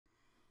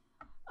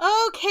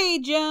Okay,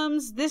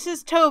 Gems, this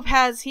is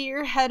Topaz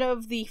here, head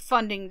of the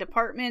funding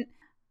department.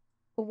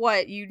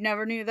 What, you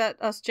never knew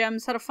that us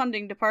Gems had a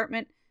funding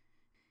department?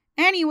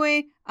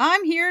 Anyway,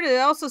 I'm here to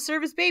also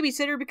serve as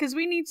babysitter because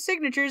we need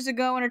signatures to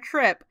go on a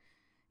trip.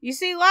 You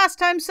see, last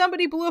time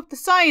somebody blew up the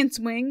science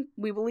wing,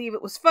 we believe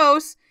it was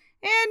Fos,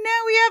 and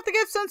now we have to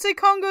get Sensei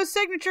Kongo's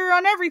signature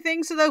on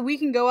everything so that we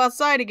can go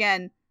outside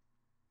again.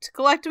 To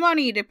collect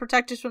money to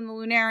protect us from the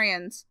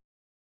Lunarians.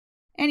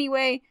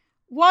 Anyway,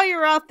 while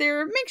you're out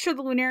there, make sure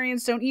the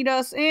Lunarians don't eat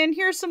us, and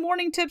here's some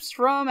warning tips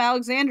from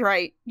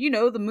Alexandrite. You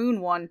know, the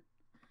moon one.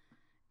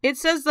 It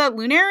says that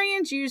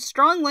Lunarians use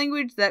strong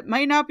language that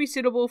might not be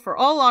suitable for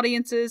all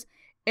audiences,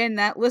 and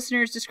that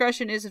listeners'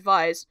 discretion is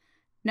advised.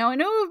 Now, I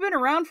know we've been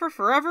around for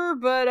forever,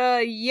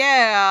 but,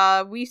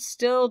 yeah, we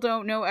still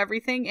don't know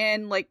everything,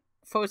 and,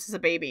 Fos is a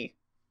baby.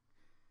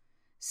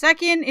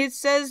 Second, it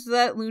says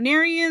that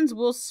Lunarians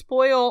will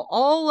spoil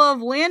all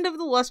of Land of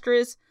the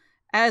Lustrous,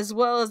 as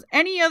well as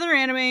any other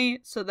anime,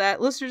 so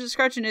that listeners'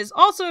 discretion is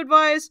also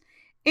advised.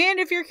 And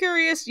if you're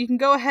curious, you can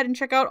go ahead and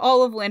check out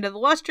all of Land of the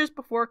Lustrous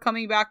before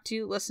coming back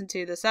to listen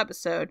to this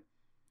episode.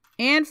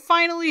 And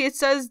finally, it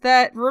says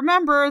that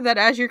remember that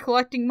as you're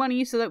collecting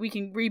money so that we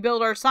can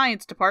rebuild our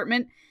science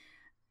department,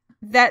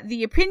 that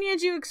the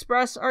opinions you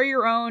express are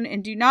your own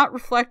and do not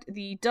reflect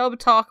the Dub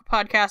Talk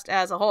podcast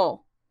as a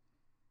whole.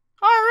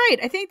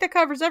 Alright, I think that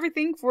covers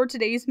everything for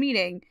today's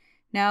meeting.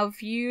 Now,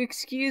 if you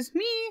excuse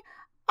me,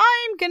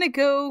 I'm gonna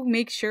go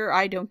make sure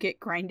I don't get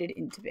grinded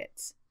into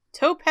bits.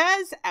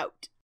 Topaz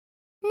out.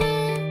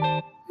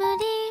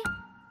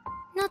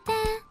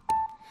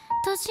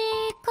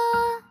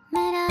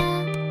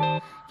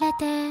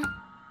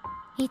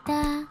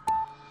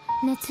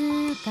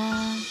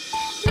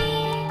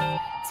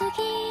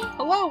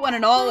 Hello, one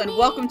and all, and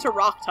welcome to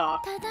Rock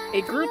Talk,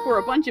 a group where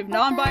a bunch of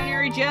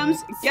non-binary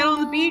gems get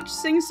on the beach,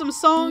 sing some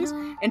songs,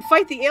 and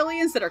fight the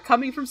aliens that are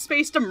coming from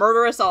space to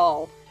murder us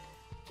all.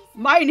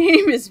 My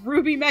name is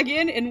Ruby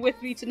Megan, and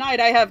with me tonight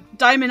I have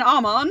Diamond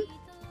Amon.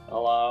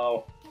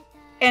 Hello.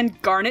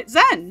 And Garnet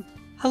Zen.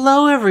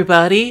 Hello,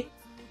 everybody.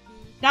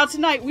 Now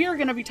tonight we are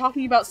going to be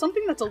talking about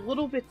something that's a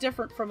little bit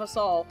different from us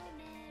all.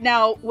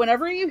 Now,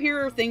 whenever you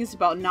hear things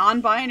about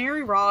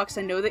non-binary rocks,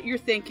 I know that you're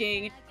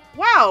thinking,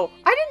 wow,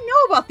 I didn't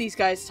know about these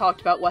guys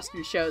talked about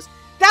Western shows.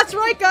 That's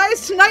right,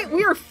 guys! Tonight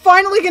we are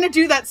finally going to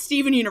do that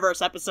Steven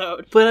Universe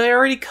episode. But I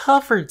already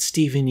covered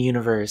Steven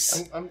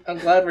Universe. I'm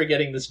glad we're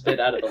getting this bit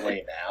out of the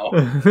way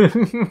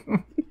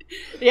now.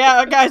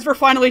 Yeah, guys, we're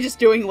finally just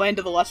doing Land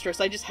of the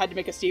Lustrous. I just had to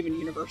make a Steven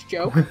Universe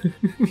joke.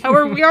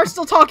 However, we are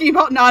still talking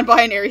about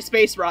non-binary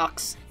space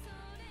rocks.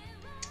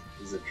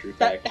 Is it true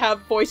that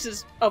have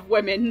voices of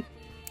women.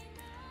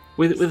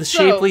 With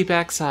shapely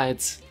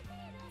backsides.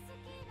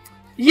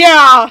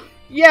 Yeah,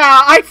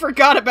 I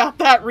forgot about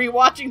that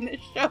rewatching this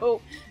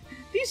show.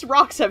 These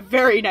rocks have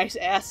very nice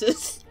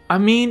asses. I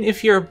mean,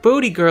 if you're a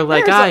booty girl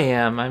like I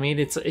am, I mean,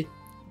 it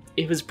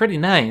was pretty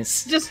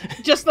nice.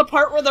 Just the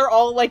part where they're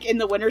all, in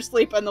the winter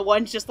sleep and the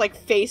one's just,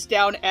 face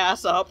down,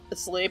 ass up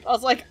asleep. I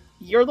was like,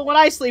 you're the one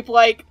I sleep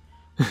like.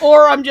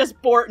 Or I'm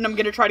just bored and I'm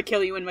gonna try to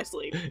kill you in my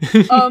sleep.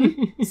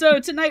 So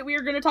tonight we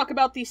are gonna talk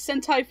about the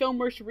Sentai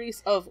Filmworks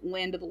release of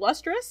Land of the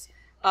Lustrous.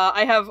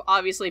 I have,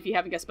 obviously, if you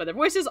haven't guessed by their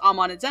voices,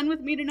 Amon and Zen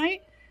with me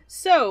tonight.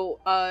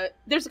 So,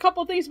 there's a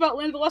couple of things about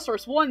Land of the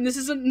Lustrous. One, this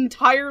is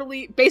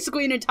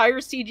basically an entire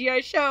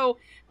CGI show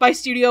by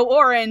Studio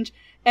Orange,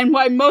 and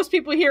when most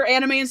people hear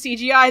anime and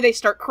CGI, they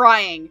start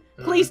crying.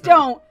 Please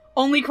don't!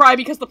 Only cry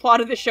because the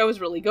plot of the show is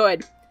really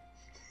good.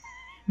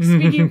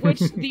 Speaking of which,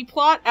 the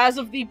plot as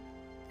of the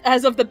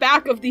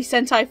back of the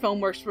Sentai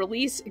Filmworks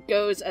release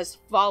goes as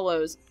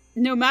follows.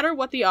 No matter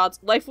what the odds,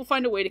 life will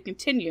find a way to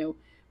continue,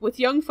 with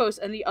young Fos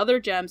and the other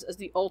gems as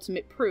the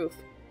ultimate proof.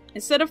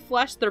 Instead of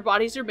flesh, their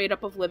bodies are made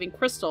up of living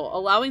crystal,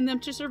 allowing them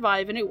to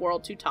survive in a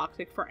world too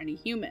toxic for any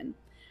human.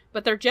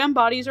 But their gem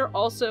bodies are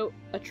also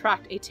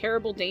attract a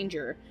terrible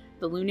danger,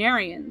 the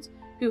Lunarians,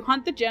 who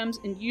hunt the gems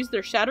and use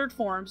their shattered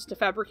forms to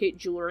fabricate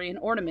jewelry and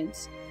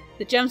ornaments.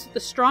 The gems with the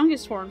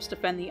strongest forms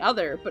defend the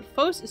other, but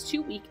Fos is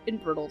too weak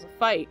and brittle to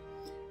fight.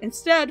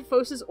 Instead,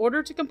 Fos is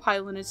ordered to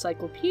compile an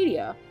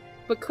encyclopedia,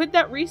 but could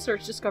that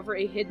research discover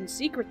a hidden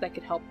secret that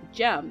could help the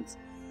gems?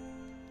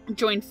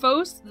 Join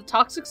Fos, the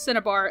toxic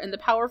Cinnabar, and the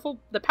powerful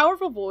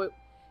Void,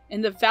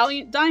 and the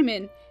valiant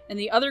Diamond, and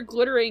the other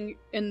glittering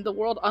in the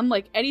world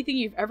unlike anything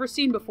you've ever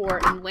seen before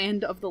in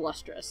Land of the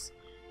Lustrous.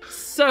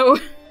 So,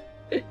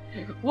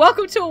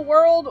 welcome to a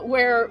world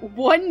where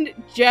one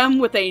gem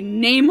with a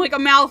name like a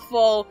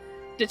mouthful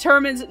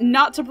determines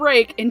not to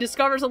break and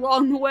discovers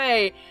along the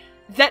way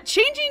that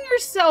changing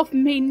yourself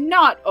may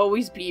not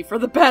always be for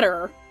the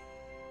better.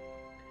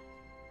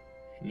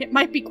 It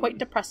might be quite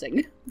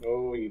depressing.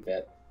 Oh, you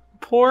bet.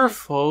 Poor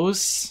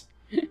Fos.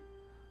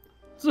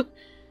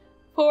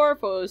 Poor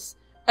Fos.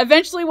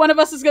 Eventually one of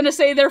us is gonna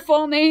say their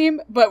full name,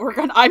 but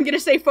I'm gonna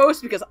say Fos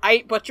because I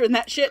ain't butchering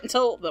that shit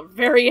until the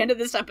very end of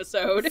this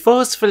episode.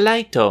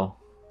 Fosfolito.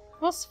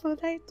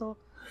 Phosphorite.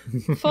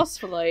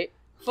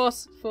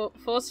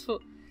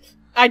 Phosphorite.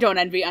 I don't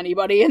envy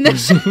anybody in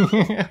this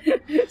show.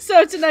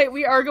 So tonight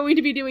we are going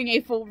to be doing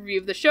a full review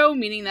of the show,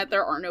 meaning that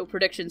there are no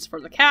predictions for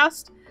the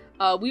cast.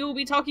 We will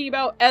be talking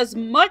about as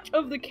much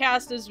of the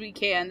cast as we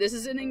can. This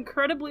is an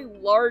incredibly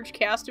large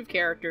cast of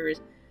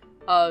characters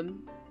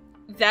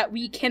that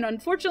we can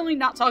unfortunately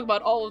not talk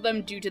about all of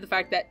them due to the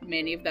fact that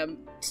many of them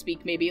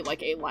speak maybe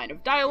like a line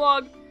of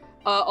dialogue.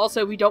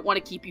 Also, we don't want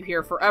to keep you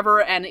here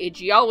forever, and a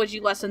geology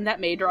lesson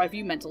that may drive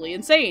you mentally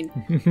insane.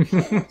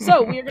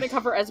 So, we are going to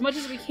cover as much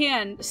as we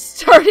can,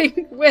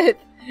 starting with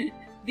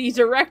the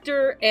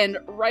director and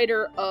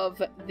writer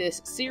of this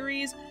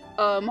series.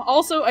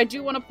 Also, I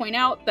do want to point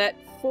out that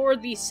for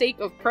the sake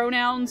of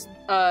pronouns,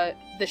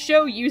 the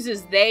show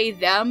uses they,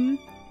 them,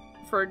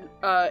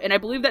 and I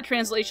believe that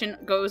translation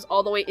goes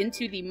all the way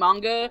into the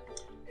manga,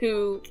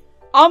 who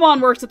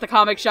Amon works at the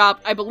comic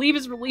shop, I believe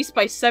is released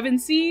by Seven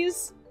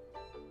Seas.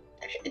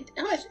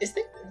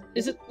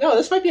 Is it? No,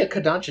 this might be a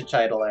Kodansha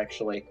title,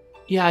 actually.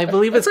 Yeah, I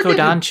believe it's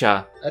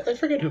Kodansha. I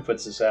forget who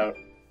puts this out.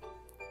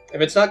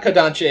 If it's not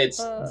Kodansha, it's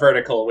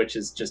Vertical, which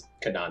is just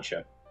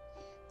Kodansha.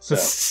 So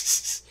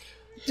it's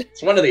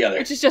one or the other.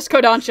 Which is just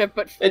Kodansha,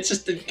 but it's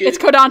just it's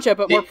Kodansha,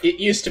 but more. It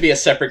used to be a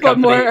separate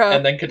company,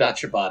 and then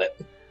Kodansha bought it.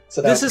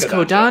 So this is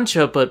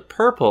Kodansha, but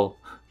purple.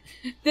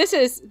 This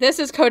is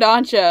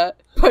Kodansha,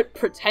 but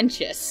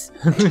pretentious.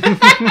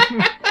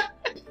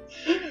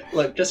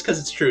 Look, just because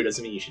it's true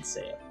doesn't mean you should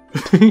say it.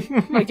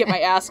 I get my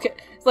ass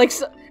kicked. It's like,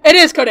 it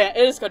is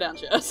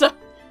Kodansha.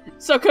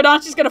 So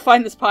Kodansha's gonna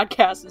find this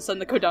podcast and send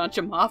the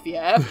Kodansha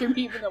Mafia after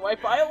me, even though I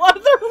buy a lot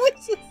of their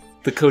releases.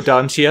 The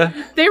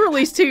Kodansha? They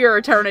released To Your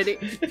Eternity.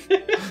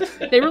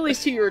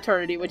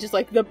 Which is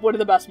like one of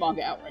the best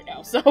manga out right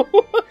now. So,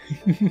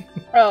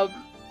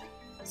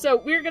 so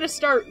we're gonna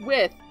start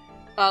with,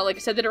 like I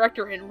said, the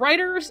director and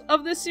writers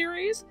of this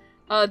series.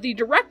 The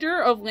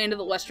director of Land of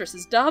the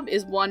Lustrous' dub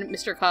is one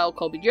Mr. Kyle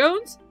Colby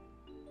Jones.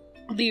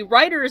 The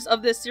writers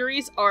of this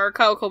series are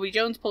Kyle Colby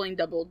Jones pulling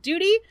double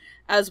duty,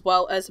 as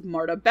well as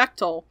Marta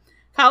Bechtel.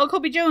 Kyle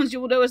Colby Jones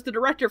you will know as the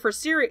director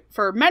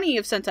for many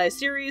of Sentai's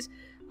series,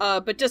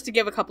 but just to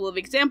give a couple of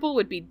examples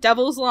would be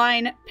Devil's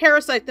Line,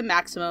 Parasite the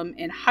Maximum,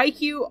 and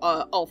Haikyuu,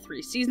 all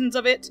 3 seasons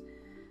of it.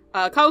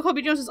 Kyle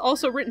Colby Jones has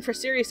also written for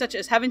series such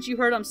as Haven't You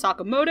Heard of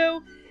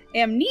Sakamoto,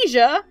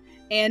 Amnesia,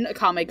 and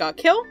Akame ga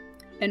Kill.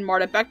 And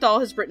Marta Bechtel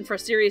has written for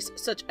series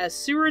such as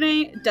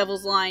Tsurune,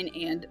 Devil's Line,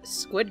 and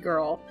Squid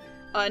Girl.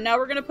 Now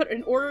we're going to put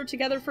an order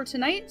together for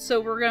tonight, so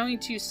we're going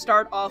to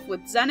start off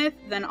with Zenith,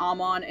 then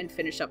Amon, and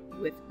finish up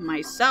with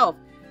myself.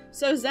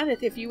 So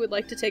Zenith, if you would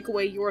like to take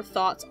away your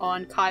thoughts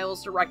on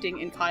Kyle's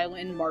directing and Kyle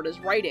and Marta's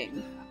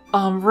writing.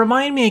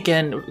 Remind me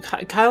again,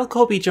 Kyle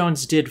Colby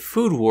Jones did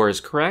Food Wars,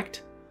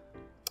 correct?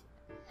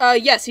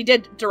 Yes, he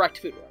did direct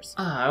Food Wars.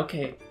 Ah,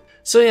 okay.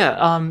 So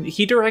yeah,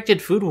 he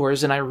directed Food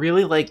Wars, and I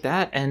really like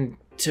that, and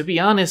to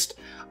be honest,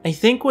 I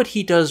think what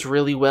he does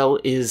really well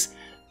is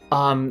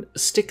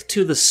stick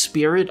to the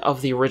spirit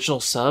of the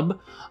original sub.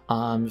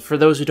 For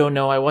those who don't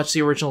know, I watched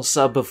the original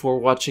sub before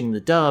watching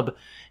the dub,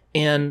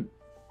 and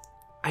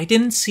I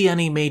didn't see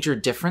any major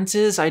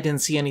differences. I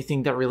didn't see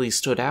anything that really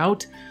stood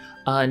out.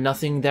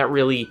 Nothing that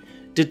really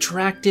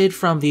detracted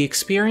from the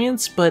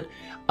experience, but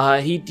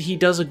he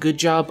does a good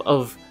job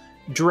of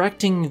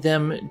directing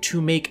them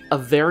to make a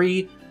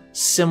very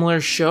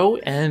similar show,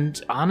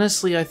 and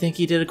honestly, I think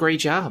he did a great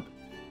job.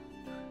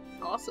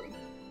 Awesome.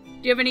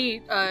 Do you have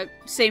any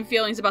same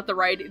feelings about the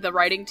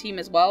writing team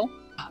as well?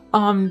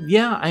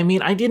 Yeah, I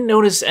mean, I didn't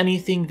notice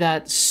anything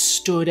that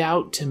stood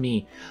out to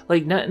me.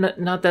 Like,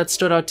 not that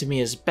stood out to me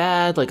as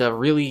bad, like a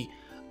really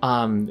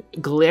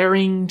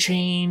glaring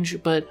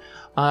change, but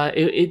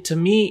to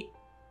me,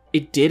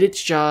 it did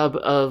its job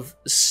of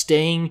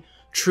staying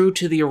true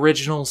to the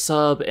original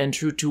sub and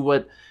true to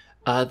what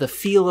the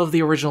feel of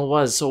the original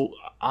was. So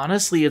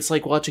honestly, it's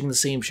like watching the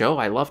same show.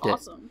 I loved it.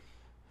 Awesome.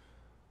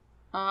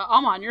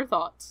 Amon, your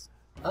thoughts?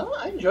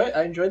 I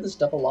enjoyed this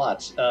dub a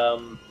lot.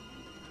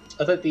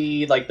 I thought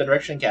the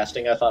direction and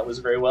casting I thought was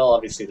very well.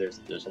 Obviously,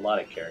 there's a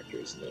lot of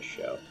characters in this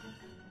show,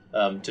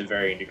 to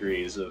varying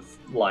degrees of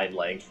line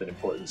length and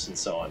importance and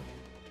so on.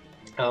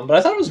 But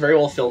I thought it was very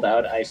well filled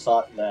out. I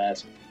thought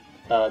that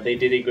they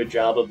did a good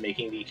job of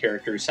making the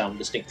characters sound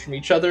distinct from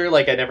each other.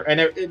 Like I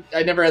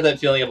never had that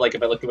feeling of like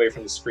if I looked away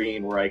from the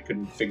screen where I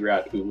couldn't figure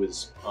out who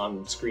was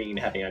on screen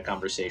having a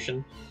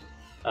conversation.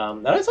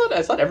 And I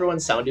thought everyone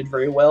sounded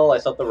very well. I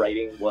thought the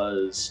writing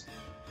was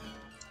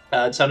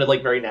it sounded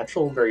like very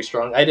natural, very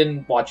strong. I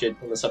didn't watch it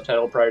in the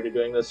subtitle prior to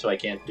doing this, so I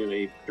can't do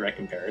a direct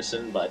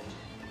comparison. But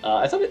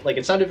I thought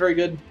it sounded very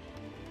good.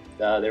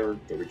 There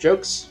were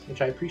jokes,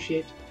 which I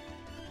appreciate.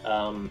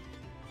 And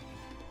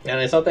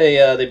I thought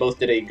they both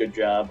did a good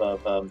job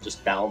of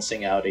just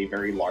balancing out a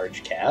very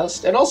large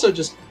cast, and also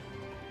just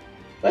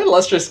Land of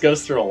Lustrous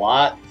goes through a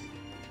lot.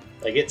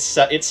 Like it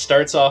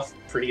starts off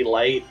pretty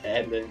light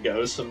and then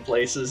goes some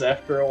places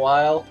after a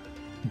while.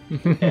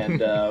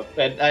 and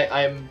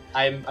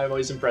I'm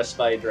always impressed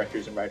by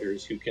directors and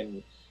writers who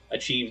can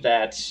achieve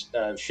that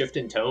shift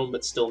in tone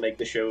but still make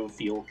the show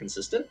feel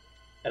consistent.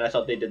 And I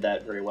thought they did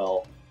that very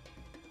well.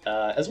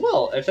 As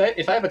well, if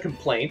I have a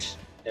complaint,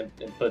 and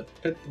put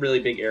really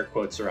big air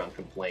quotes around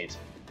complaint.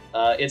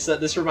 It's that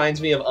this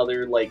reminds me of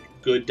other like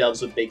good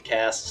dubs with big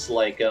casts,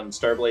 like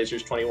Star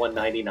Blazers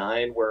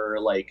 2199, where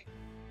like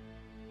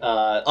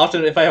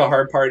often if I have a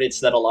hard part, it's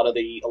that a lot of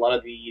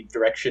the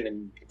direction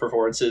and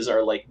performances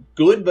are like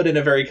good, but in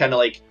a very kind of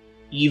like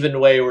even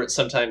way where it's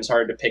sometimes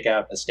hard to pick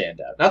out a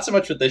standout. Not so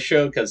much with this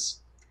show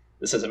because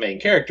this is a main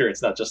character;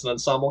 it's not just an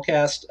ensemble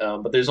cast.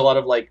 But there's a lot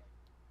of like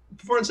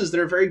performances that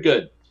are very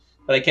good,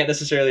 but I can't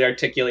necessarily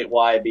articulate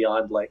why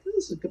beyond like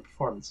this is a good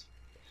performance.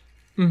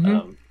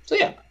 Mm-hmm. So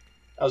yeah,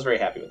 I was very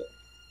happy with it.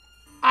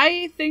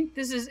 I think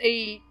this is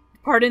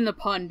pardon the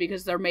pun,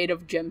 because they're made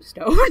of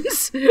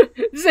gemstones. This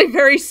is a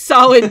very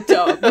solid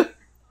dub.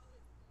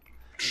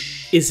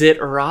 Is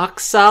it rock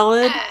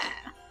solid?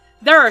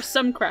 There are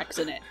some cracks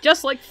in it,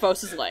 just like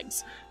Fos's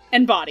legs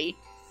and body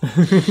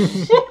and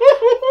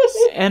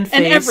face.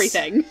 and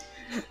everything.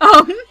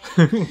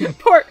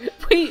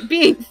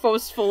 Being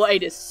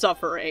Fosfulite is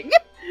suffering.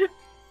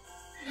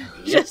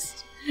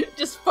 just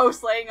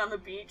Fos laying on the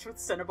beach with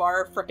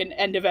Cinnabar, frickin'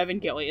 end of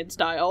Evangelion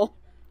style.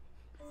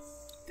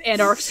 And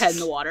Ark's head in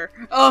the water.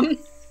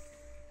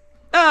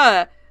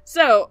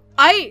 So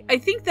I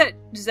think that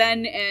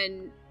Zen,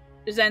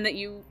 that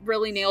you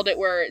really nailed it,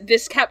 where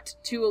this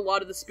kept to a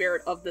lot of the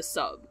spirit of the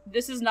sub.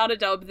 This is not a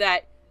dub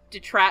that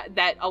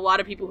that a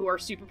lot of people who are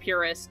super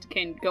purist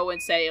can go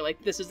and say,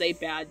 like, this is a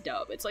bad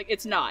dub. It's like,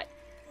 it's not.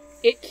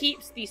 It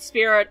keeps the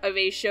spirit of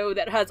a show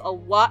that has a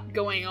lot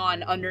going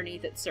on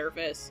underneath its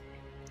surface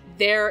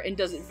there, and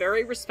does it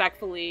very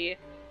respectfully,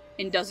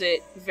 and does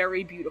it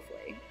very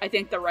beautifully. I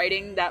think the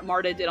writing that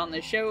Marta did on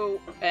the show,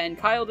 and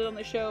Kyle did on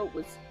the show,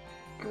 was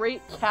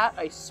great. Cat,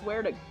 I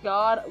swear to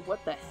God,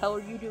 what the hell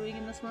are you doing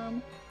in this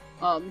room?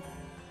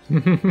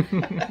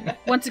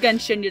 Once again,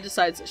 Shinya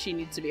decides that she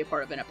needs to be a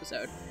part of an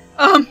episode.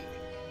 I'm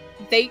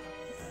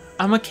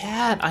a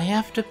cat. I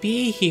have to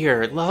be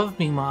here. Love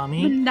me,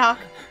 mommy. I'm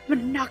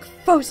gonna knock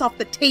Fos off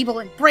the table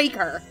and break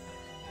her.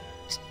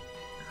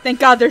 Thank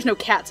God there's no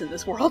cats in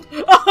this world.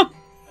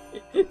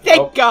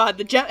 Thank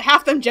God.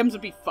 Half them gems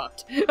would be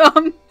fucked.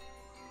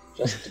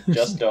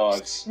 Just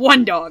dogs.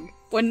 One dog.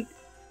 One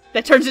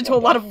that turns into a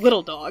lot of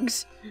little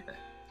dogs.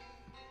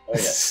 Oh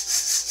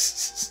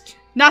yes.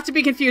 Not to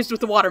be confused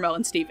with the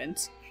Watermelon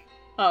Stevens.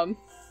 But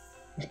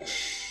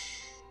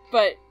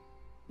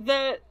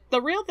the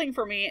real thing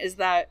for me is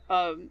that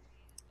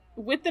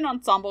with an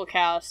ensemble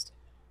cast,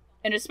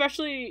 and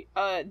especially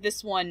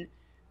this one,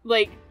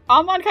 like,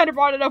 Amon kind of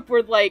brought it up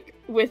with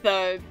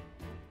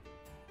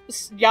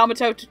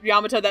Yamato,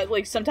 that,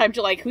 like, sometimes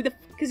you're like, who the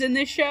fuck is in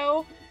this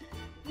show?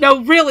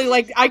 No, really,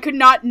 like, I could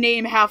not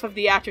name half of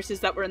the actresses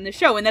that were in this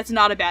show, and that's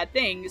not a bad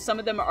thing. Some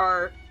of them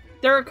are...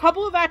 There are a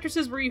couple of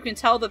actresses where you can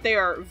tell that they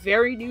are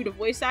very new to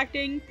voice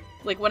acting.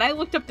 Like, when I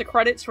looked up the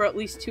credits for at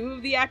least two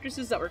of the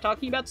actresses that we're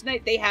talking about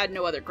tonight, they had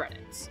no other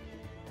credits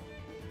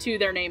to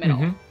their name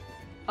at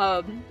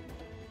all.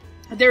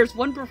 There's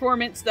one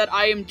performance that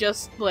I am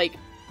just, like...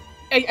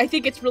 I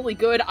think it's really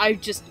good. I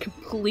just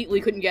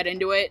completely couldn't get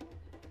into it.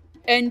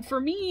 And for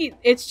me,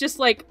 it's just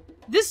like,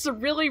 this is a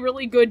really,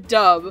 really good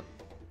dub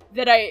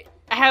that I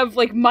have,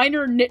 like,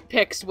 minor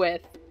nitpicks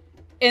with.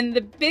 And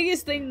the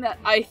biggest thing that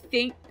I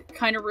think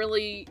kind of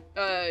really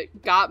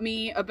got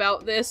me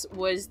about this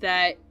was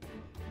that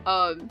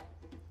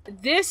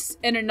this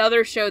and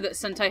another show that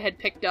Sentai had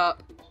picked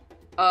up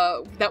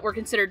that were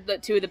considered the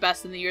two of the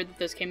best in the year that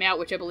this came out,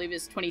 which I believe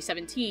is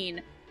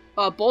 2017,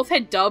 both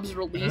had dubs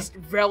released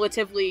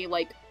relatively,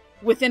 like,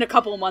 within a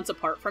couple of months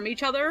apart from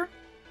each other.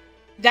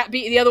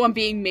 The other one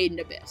being Made in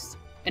Abyss.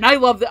 And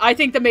I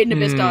think the Made in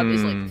Abyss dub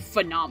is, like,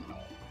 phenomenal.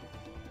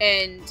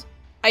 And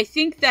I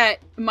think that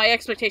my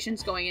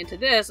expectations going into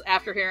this,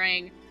 after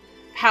hearing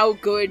how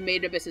good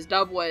Made in Abyss's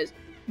dub was,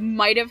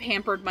 might have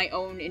hampered my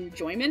own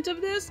enjoyment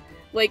of this.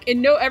 Like,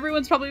 and no,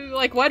 everyone's probably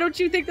like, why don't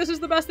you think this is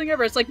the best thing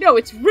ever? It's like, no,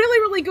 it's really,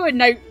 really good,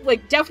 and I,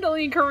 like,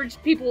 definitely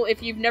encourage people,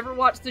 if you've never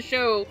watched the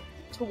show,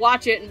 to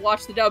watch it and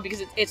watch the dub,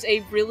 because it's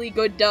a really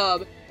good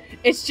dub.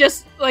 It's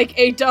just, like,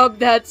 a dub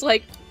that's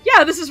like,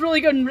 yeah, this is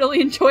really good and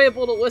really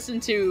enjoyable to listen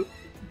to.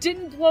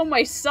 Didn't blow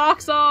my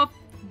socks off,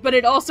 but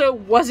it also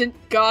wasn't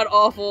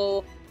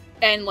god-awful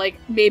and, like,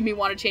 made me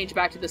want to change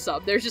back to the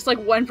sub. There's just, like,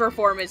 one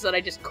performance that I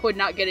just could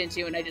not get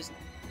into, and I just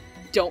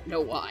don't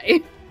know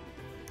why.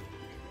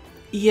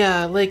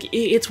 Yeah, like,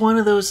 it's one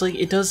of those, like,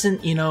 it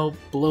doesn't,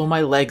 blow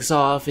my legs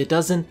off. It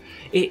doesn't,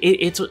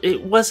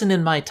 it wasn't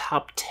in my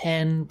top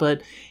 10,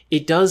 but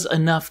it does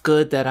enough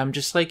good that I'm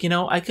just like,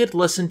 I could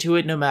listen to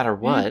it no matter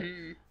what.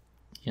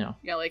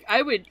 Yeah, like,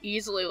 I would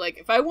easily, like,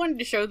 if I wanted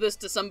to show this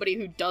to somebody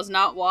who does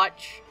not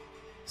watch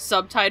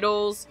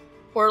subtitles,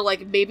 or,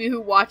 like, maybe who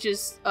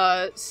watches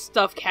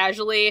stuff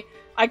casually,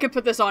 I could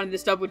put this on and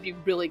this dub would be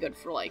really good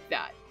for, like,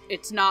 that.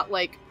 It's not,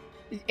 like...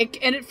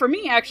 for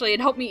me, actually, it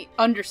helped me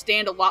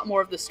understand a lot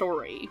more of the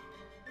story.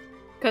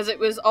 Because it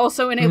was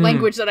also in a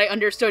language that I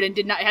understood and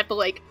did not have to,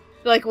 like,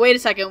 wait a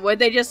second, what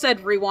they just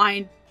said,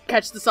 rewind,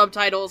 catch the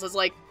subtitles, is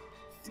like...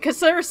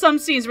 Because there are some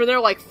scenes where there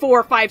are, like,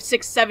 4, 5,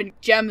 6, 7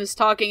 gems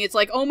talking, it's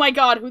like, oh my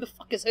god, who the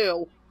fuck is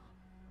who?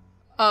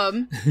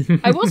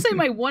 I will say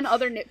my one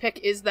other nitpick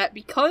is that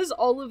because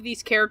all of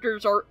these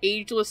characters are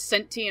ageless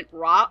sentient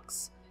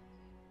rocks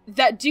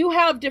that do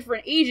have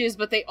different ages,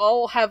 but they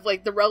all have,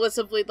 like, the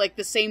relatively, like,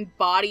 the same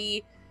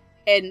body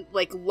and,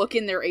 like, look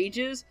in their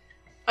ages,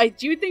 I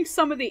do think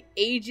some of the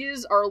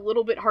ages are a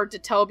little bit hard to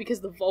tell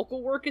because the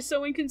vocal work is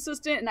so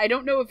inconsistent, and I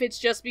don't know if it's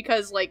just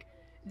because, like,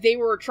 they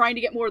were trying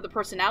to get more of the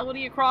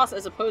personality across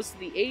as opposed to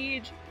the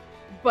age,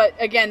 but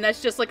again,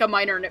 that's just, like, a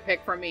minor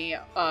nitpick for me.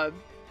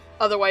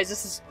 Otherwise,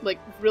 this is, like,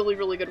 really,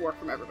 really good work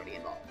from everybody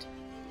involved.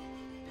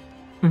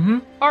 Mm-hmm.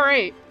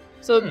 Alright,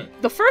 so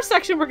the first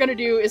section we're gonna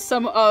do is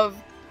some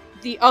of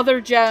the other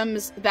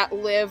gems that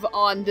live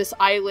on this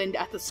island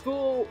at the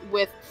school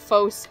with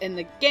Phos and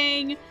the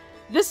gang.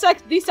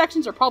 These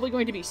sections are probably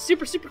going to be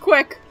super, super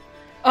quick.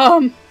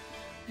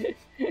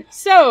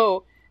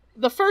 So,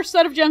 the first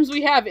set of gems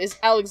we have is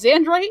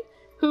Alexandrite,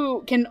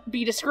 who can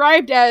be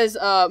described as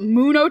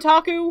Moon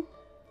Otaku.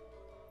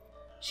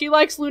 She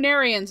likes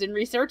Lunarians and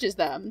researches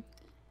them.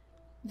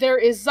 There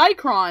is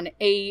Zychron,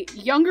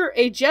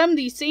 a gem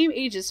the same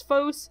age as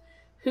Phos,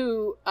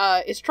 who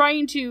is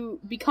trying to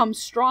become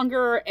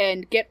stronger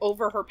and get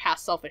over her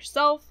past selfish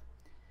self.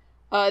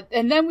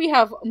 And then we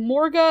have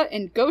Morga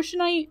and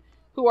Goshenite,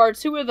 who are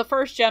two of the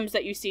first gems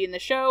that you see in the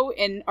show,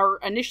 and are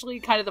initially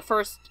kind of the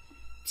first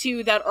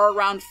two that are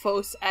around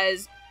Phos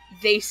as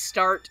they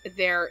start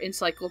their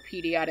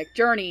encyclopedic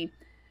journey.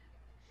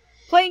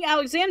 Playing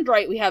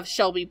Alexandrite, we have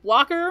Shelby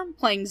Blocker.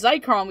 Playing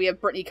Zychron, we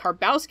have Brittany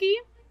Karbowski.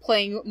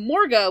 Playing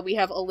Morga, we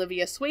have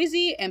Olivia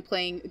Swayze. And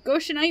playing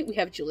Goshenite, we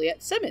have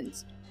Juliet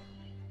Simmons.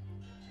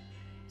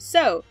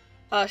 So,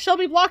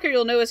 Shelby Blocker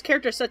you'll know as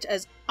characters such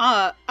as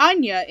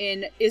Anya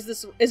in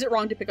Is It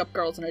Wrong to Pick Up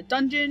Girls in a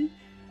Dungeon?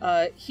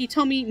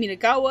 Hitomi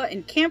Minagawa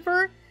in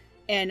Camphor,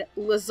 and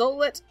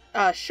Lizolet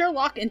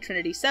Sherlock in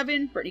Trinity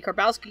 7. Brittany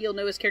Karbowski you'll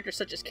know as characters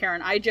such as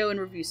Karen Ijo in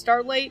Review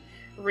Starlight,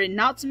 Rin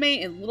Natsume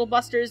in Little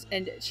Busters,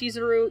 and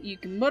Chizuru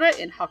Yukimura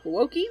in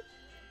Hakuoki.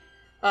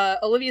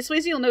 Olivia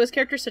Swayze you'll know as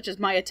characters such as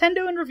Maya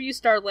Tendo in Review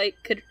Starlight,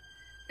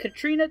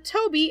 Katrina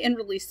Toby in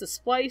Release the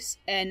Splice,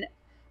 and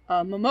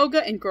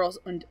Momoga in Girls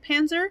und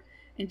Panzer.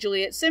 And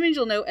Juliet Simmons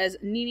you'll know as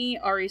Nini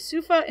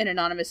Arisufa in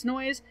Anonymous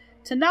Noise,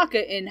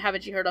 Tanaka in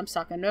Haven't You Heard I'm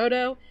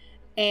Sakanodo,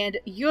 and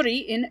Yuri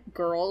in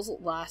Girls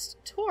Last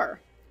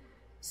Tour.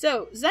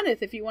 So,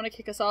 Zenith, if you want to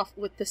kick us off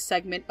with the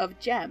segment of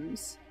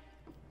gems.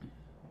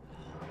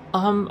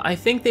 I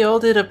think they all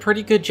did a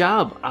pretty good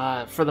job,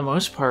 for the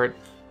most part.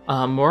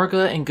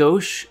 Morga and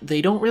Gauche,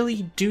 they don't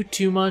really do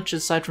too much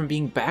aside from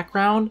being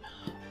background,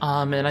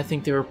 and I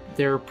think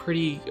they're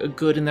pretty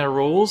good in their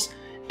roles.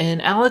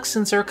 And Alex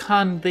and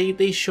Zircon,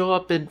 they show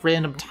up at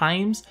random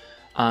times.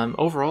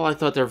 Overall, I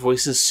thought their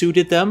voices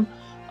suited them.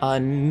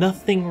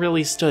 Nothing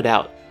really stood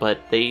out,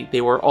 but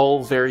they were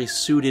all very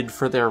suited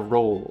for their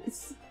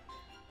roles.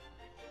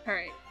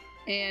 Alright.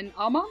 And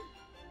Alma?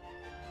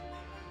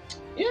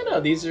 Yeah, no,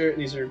 these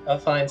are a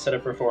fine set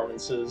of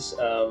performances.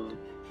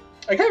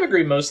 I kind of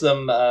agree most of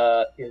them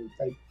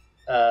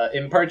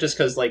in part just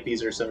because like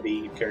these are some of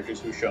the characters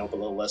who show up a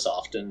little less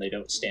often. They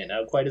don't stand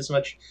out quite as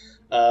much,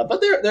 but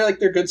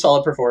they're good,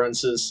 solid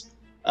performances.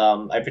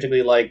 I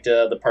particularly liked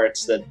the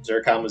parts that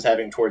Zircon was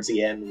having towards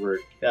the end, where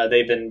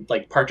they've been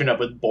like partnering up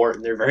with Bort,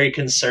 and they're very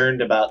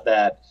concerned about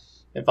that.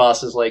 And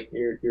Voss is like,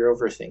 "You're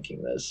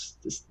overthinking this.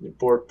 Just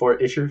Bort,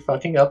 if you're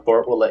fucking up,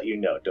 Bort will let you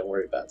know. Don't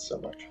worry about it so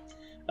much."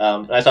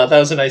 I thought that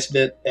was a nice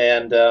bit,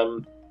 and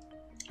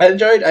I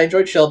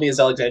enjoyed Shelby as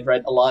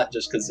Alexandrite a lot,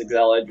 just because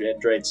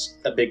Alexandrite's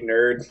a big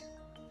nerd,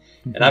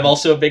 and I'm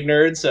also a big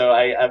nerd, so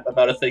I'm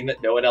about a thing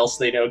that no one else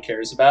they know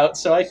cares about.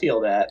 So I feel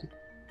that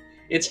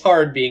it's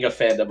hard being a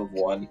fandom of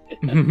one.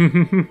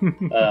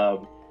 And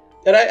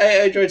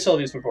I enjoyed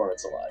Sylvie's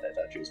performance a lot. I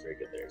thought she was very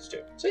good there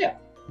too. So yeah.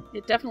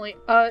 Yeah, definitely.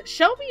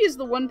 Shelby is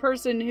the one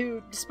person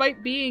who,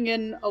 despite being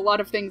in a lot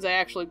of things I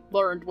actually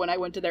learned when I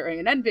went to their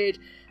ANN page,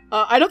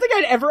 I don't think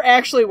I'd ever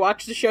actually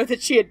watched the show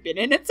that she had been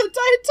in at Sentai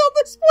until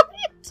this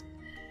point.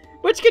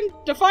 Which can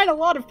define a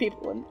lot of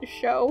people in the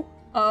show.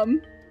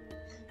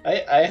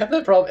 I have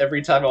that problem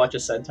every time I watch a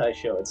Sentai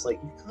show. It's like,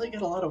 you clearly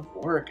get a lot of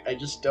work. I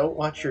just don't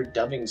watch your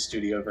dubbing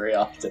studio very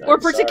often. Or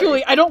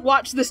particularly, I don't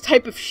watch this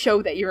type of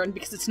show that you're in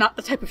because it's not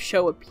the type of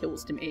show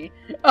appeals to me.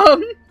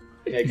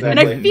 Yeah, exactly. And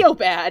I feel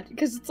bad,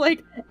 because it's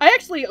like, I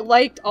actually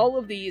liked all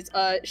of these.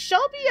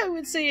 Shelby, I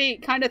would say,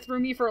 kind of threw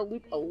me for a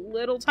loop a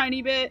little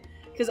tiny bit,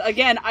 because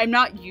again, I'm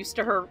not used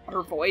to her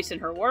voice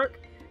and her work.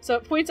 So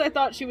at points I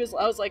thought I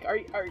was like,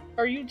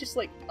 are you just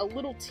like a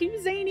little too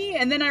zany?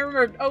 And then I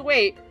remembered, oh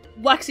wait,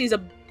 Lexi's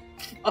a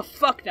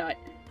fucknut.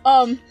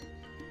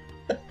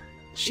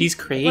 She's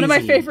crazy. One of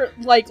my favorite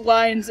like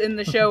lines in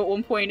the show at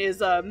one point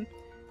is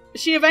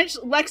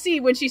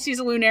Lexi, when she sees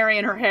a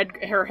Lunarian,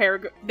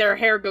 their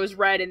hair goes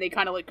red, and they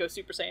kind of like go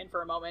Super Saiyan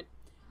for a moment,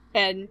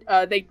 and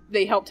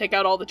they help take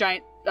out all the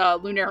giant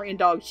Lunarian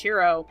dog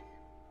Shiro,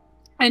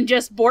 and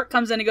just Bort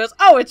comes in and goes,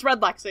 "Oh, it's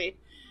Red Lexi,"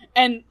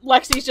 and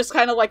Lexi's just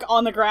kind of like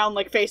on the ground,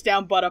 like face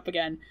down, butt up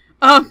again.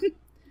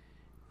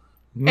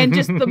 And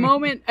just the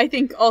moment, I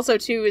think also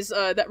too, is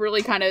that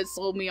really kind of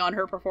sold me on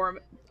her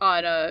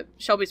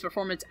Shelby's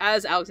performance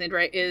as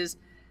Alexandra is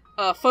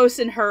Fos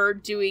and her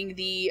doing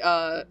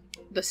the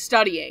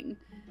studying.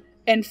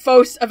 And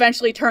Fos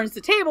eventually turns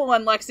the table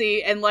on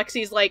Lexi, and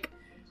Lexi's like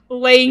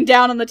laying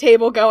down on the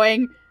table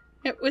going,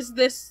 it was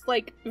this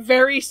like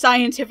very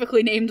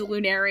scientifically named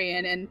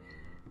Lunarian,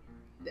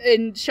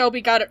 and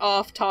Shelby got it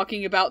off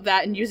talking about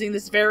that and using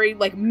this very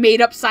like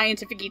made up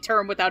scientific-y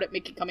term without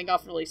it coming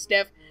off really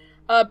stiff.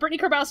 Brittany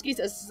Karbowski's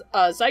as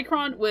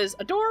Zychron was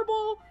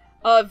adorable,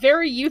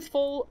 very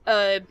youthful,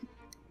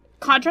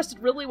 contrasted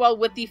really well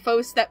with the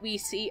Fos that we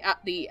see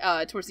at the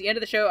towards the end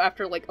of the show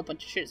after like a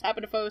bunch of shit has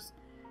happened to Fos.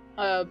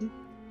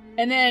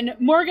 And then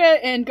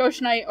Morga and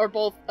Goshenite are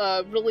both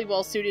really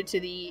well suited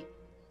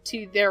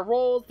to their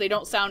roles. They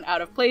don't sound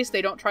out of place.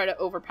 They don't try to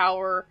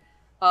overpower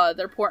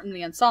their part in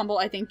the ensemble.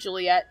 I think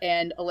Juliet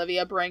and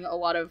Olivia bring a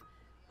lot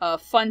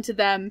of fun to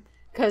them,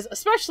 because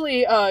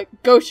especially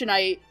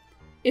Goshenite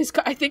is,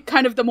 I think,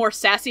 kind of the more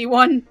sassy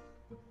one.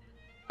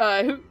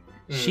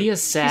 She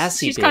is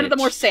sassy. She's kind of the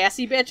more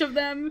sassy bitch of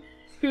them,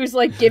 who's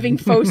like giving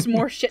Fos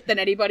more shit than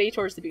anybody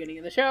towards the beginning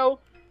of the show.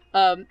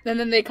 And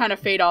then they kind of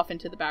fade off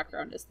into the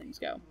background as things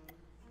go.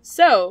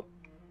 So,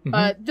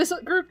 this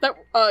group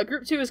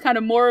 2 is kind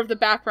of more of the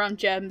background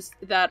gems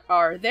that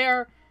are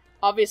there.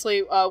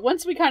 Obviously,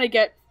 once we kind of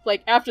get,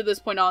 like, after this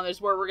point on is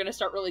where we're going to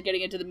start really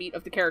getting into the meat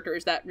of the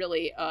characters that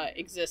really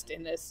exist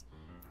in this,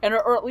 and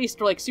or at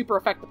least, like, super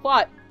affect the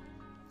plot.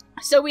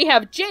 So we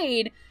have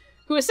Jade,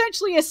 who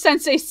essentially is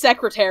Sensei's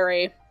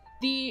secretary.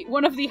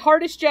 One of the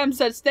hardest gems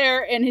that's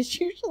there, and is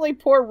usually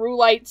poor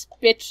Rulite's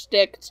bitch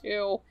stick,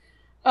 too.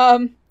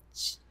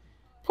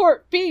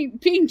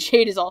 Being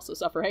Jade is also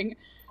suffering.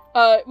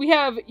 We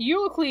have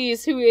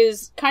Euclides, who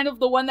is kind of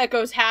the one that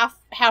goes half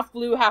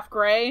blue, half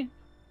gray.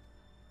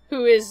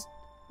 Who is,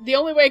 the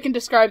only way I can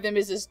describe them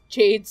is as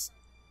Jade's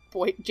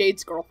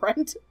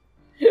girlfriend.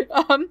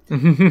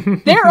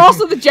 They're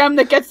also the gem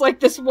that gets like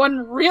this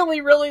one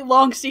really, really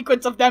long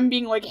sequence of them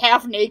being like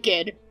half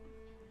naked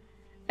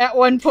at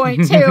one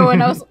point too,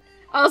 and I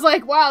was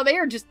like, wow, they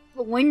are just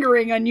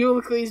lingering on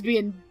Euclides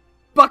being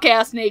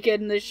buck-ass naked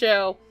in this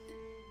show.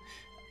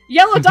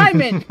 Yellow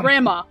Diamond,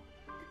 Grandma.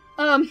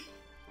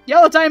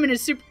 Yellow Diamond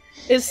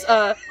is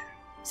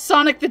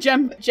Sonic the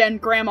Gen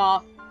Grandma.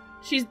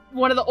 She's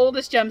one of the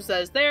oldest gems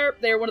that's there.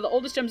 They're one of the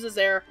oldest gems that's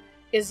there.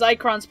 Is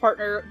Zychron's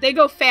partner. They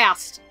go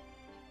fast.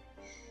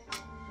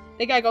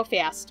 They gotta go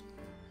fast.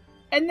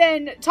 And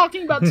then,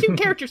 talking about two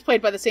characters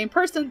played by the same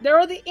person, there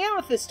are the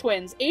Amethyst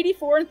twins,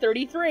 84 and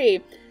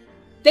 33.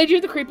 They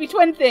do the creepy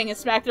twin thing and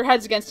smack their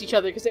heads against each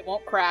other because it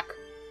won't crack.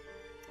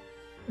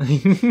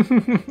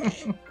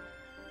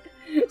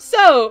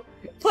 So,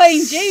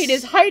 playing Jade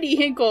is Heidi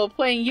Hinkle,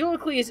 playing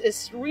Euclides is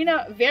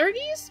Serena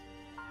Verghese,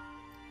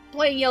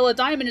 playing Yellow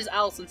Diamond is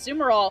Allison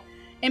Summerall,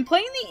 and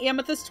playing the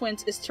Amethyst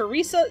twins is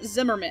Teresa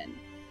Zimmerman.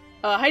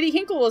 Heidi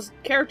Hinkle was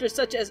characters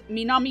such as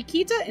Minami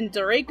Kita in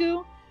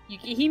Doregu,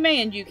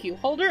 Yukihime and Yukio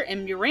Holder,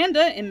 and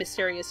Miranda in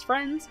Mysterious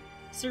Friends.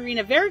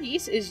 Serena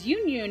Verghese is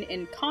Yun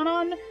in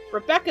Kanon,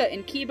 Rebecca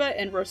in Kiba,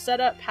 and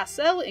Rosetta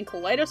Passel in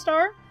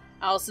Kaleidostar.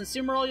 Allison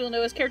Summerall you'll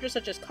know as characters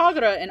such as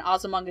Kagura in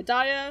Azumanga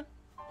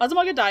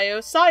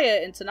Daioh,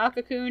 Saya in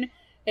Tanaka-kun,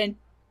 and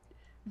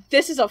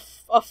this is a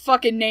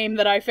fucking name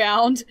that I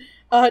found.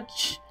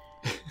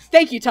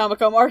 Thank you,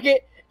 Tamako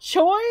Market.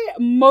 Choi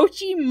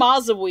Mochi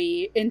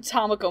Mazawi in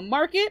Tamako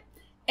Market,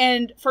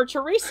 and for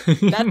Teresa,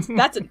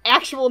 that's an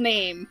actual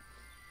name.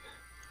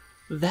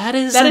 That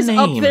is name.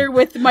 Up there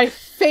with my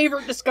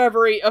favorite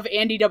discovery of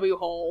Andy W.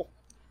 Hole.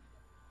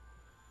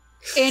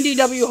 Andy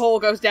W. Hole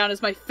goes down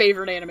as my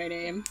favorite anime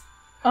name.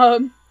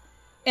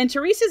 And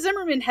Teresa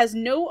Zimmerman has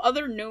no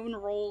other known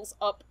roles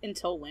up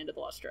until Land of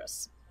the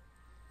Lustrous.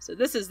 So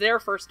this is their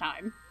first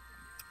time.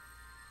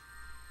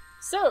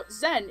 So,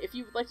 Zen, if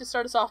you would like to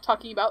start us off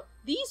talking about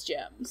these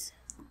gems.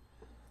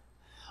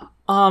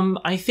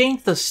 I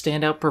think the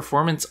standout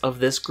performance of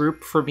this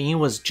group for me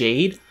was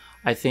Jade.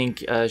 I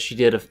think she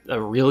did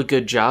a really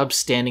good job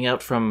standing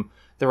out from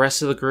the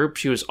rest of the group.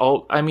 She was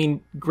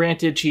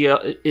granted she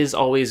is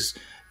always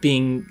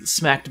being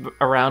smacked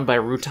around by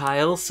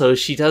Rutile, so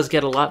she does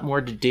get a lot more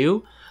to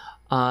do.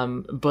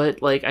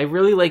 But like, I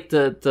really like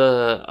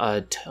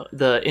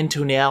the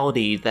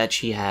intonality that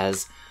she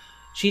has.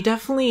 She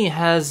definitely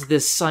has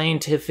this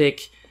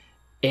scientific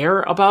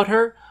air about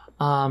her.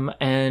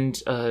 And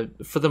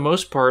for the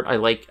most part,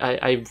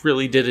 I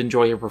really did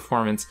enjoy her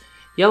performance.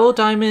 Yellow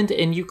Diamond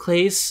and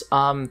Euclase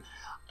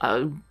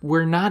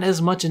were not as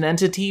much an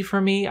entity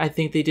for me. I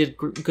think they did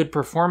good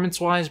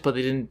performance-wise, but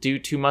they didn't do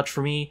too much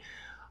for me.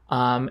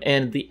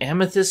 And the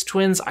Amethyst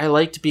twins I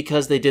liked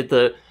because they did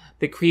the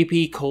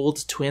creepy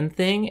cold twin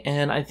thing,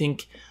 and I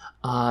think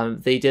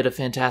they did a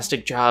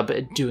fantastic job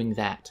at doing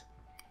that.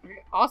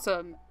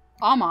 Awesome.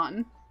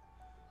 Amon.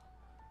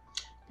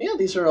 Yeah,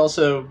 these are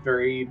also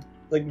very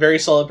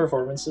solid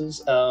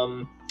performances.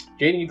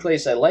 Jade and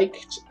Euclase I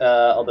liked,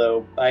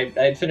 although I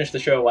had finished the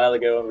show a while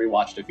ago and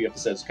rewatched a few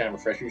episodes to kind of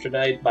refresh me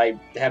tonight. By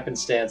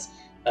happenstance,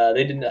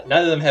 They didn't.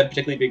 Neither of them had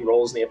particularly big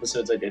roles in the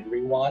episodes I did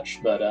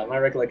rewatch, but my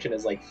recollection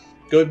is like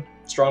good,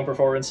 strong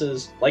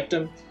performances. Liked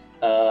them.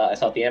 I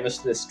thought the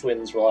Amethyst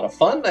twins were a lot of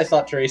fun. I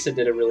thought Teresa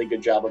did a really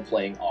good job of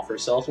playing off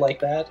herself like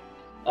that.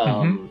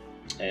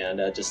 And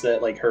just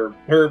that, like,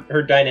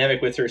 her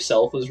dynamic with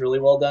herself was really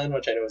well done,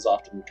 which I know is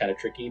often kind of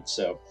tricky,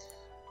 so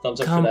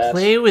thumbs up for that. Come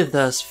play with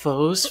us,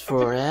 foes,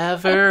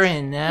 forever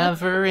and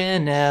ever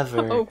and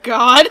ever. Oh,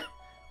 God.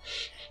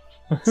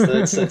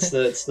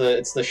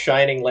 It's the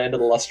shining Land of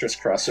the Lustrous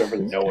crossover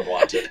that no one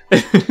wanted.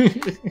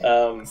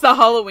 It's the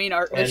Halloween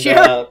art this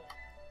year.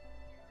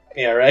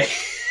 Yeah, right?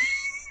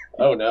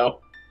 Oh, no.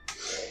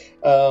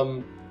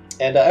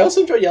 And I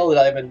also enjoyed Yellow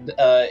Diamond.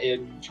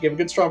 She gave a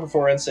good, strong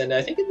performance, and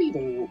I think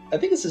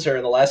this is her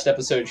in the last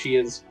episode. She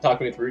is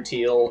talking with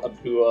Rutiel,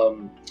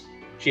 who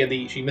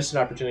she missed an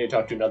opportunity to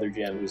talk to another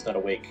gem who's not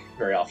awake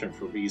very often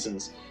for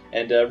reasons.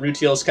 And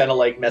Rutiel's kind of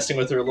like messing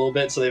with her a little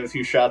bit, so they have a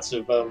few shots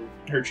of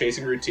her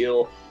chasing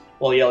Rutiel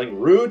while yelling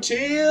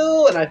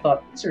 "Rutiel!" And I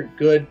thought, these are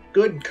good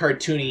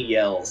cartoony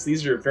yells.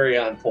 These are very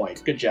on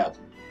point. Good job.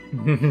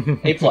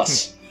 A+.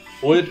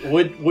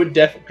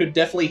 Could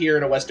definitely hear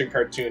in a Western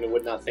cartoon and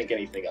would not think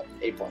anything of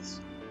it.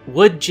 A+.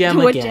 Would gem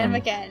Would again.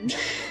 gem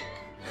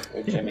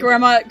again.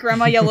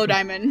 Grandma Yellow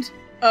Diamond.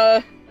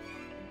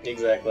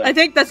 Exactly. I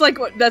think that's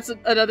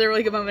another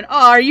really good moment.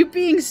 Oh, are you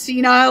being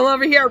senile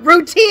over here,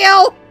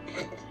 Rutiel?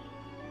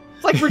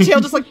 It's like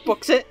Rutiel just like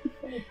books it.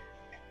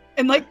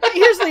 And like,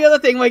 here's the other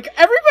thing: like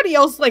everybody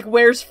else like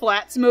wears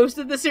flats most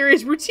of the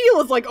series.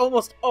 Rutiel is like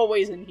almost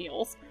always in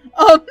heels.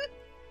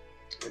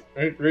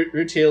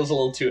 Rutiel's a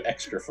little too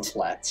extra for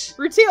flats.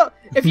 Rutiel,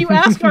 if you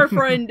ask our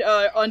friend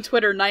on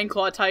Twitter,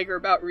 Nineclaw Tiger,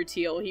 about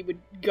Rutiel, he would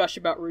gush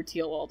about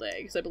Rutiel all day,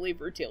 because I believe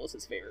Rutiel is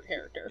his favorite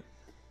character.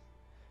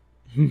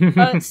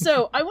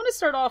 So, I want to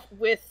start off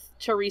with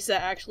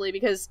Teresa, actually,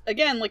 because,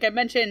 again, like I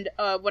mentioned,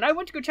 when I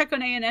went to go check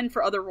on ANN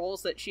for other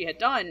roles that she had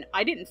done,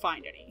 I didn't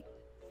find any.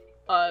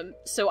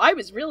 So I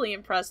was really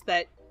impressed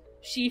that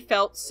she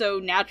felt so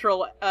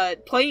natural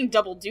playing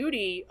double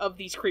duty of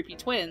these creepy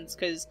twins,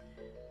 because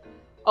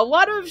a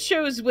lot of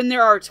shows, when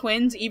there are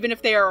twins, even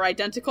if they are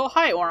identical,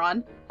 hi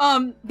Oron,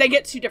 they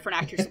get two different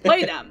actors to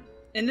play them.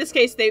 In this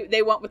case,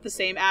 they went with the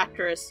same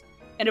actress,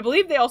 and I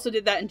believe they also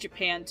did that in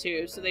Japan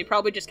too, so they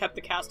probably just kept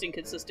the casting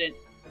consistent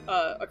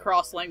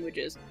across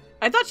languages.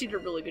 I thought she did a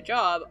really good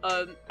job.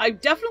 I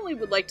definitely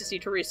would like to see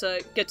Teresa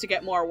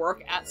get more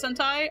work at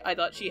Sentai. I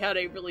thought she had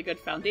a really good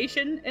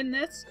foundation in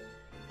this.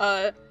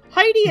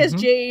 Heidi as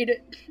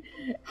Jade...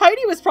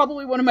 Heidi was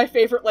probably one of my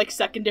favorite, like,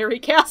 secondary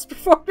cast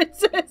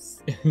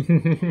performances.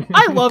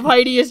 I love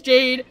Heidi as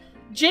Jade.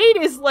 Jade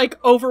is, like,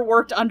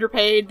 overworked,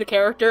 underpaid, the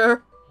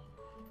character.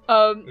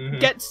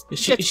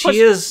 She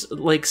is,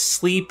 like,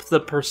 Sleep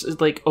the person,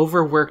 like,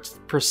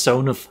 overworked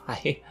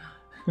personify.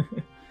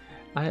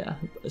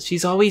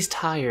 She's always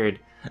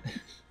tired.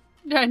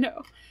 I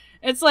know.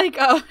 It's like,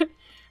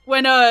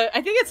 when, I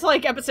think it's,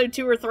 like, episode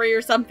 2 or 3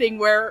 or something,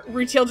 where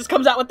Rutiel just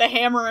comes out with the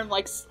hammer and,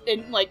 like,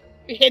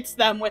 hits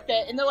them with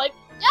it, and they're like,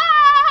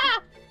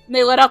 ah! And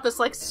they let out this,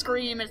 like,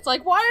 scream, and it's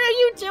like, why are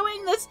you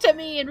doing this to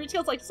me? And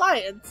Rutiel's like,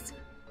 science,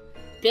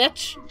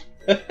 bitch.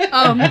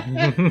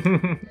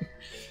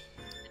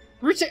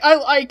 Rutiel,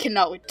 I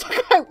cannot wait.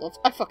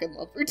 I fucking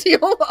love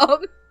Rutiel.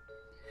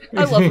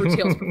 I love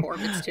Rutiel's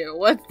performance, too.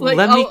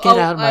 Let me get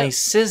out my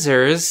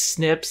scissors.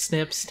 Snip,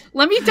 snip, snip.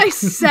 Let me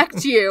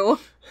dissect you.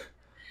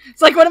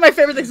 It's like one of my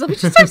favorite things. Let me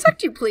just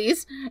dissect you,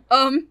 please.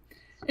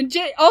 And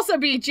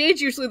Jade's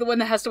usually the one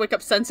that has to wake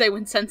up Sensei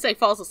when Sensei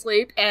falls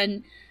asleep,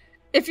 and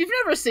if you've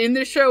never seen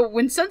this show,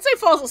 when Sensei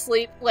falls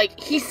asleep, like,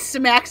 he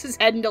smacks his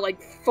head into,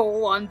 like,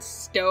 full-on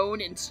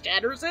stone and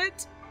shatters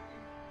it.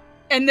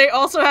 And they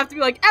also have to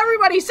be like,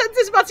 everybody,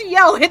 Sensei's about to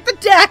yell, hit the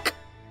deck!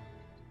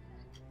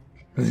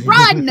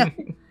 Run!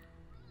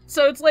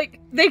 So it's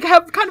like, they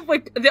have kind of,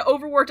 like, the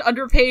overworked,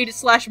 underpaid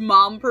 /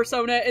 mom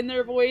persona in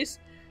their voice.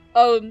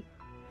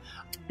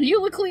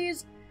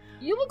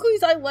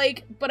 Eulicles I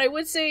like, but I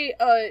would say,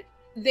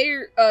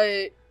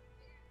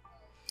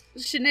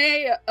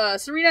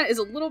 Serena is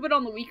a little bit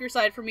on the weaker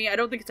side for me. I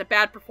don't think it's a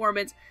bad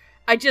performance.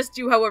 I just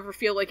do, however,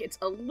 feel like it's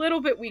a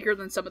little bit weaker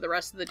than some of the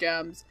rest of the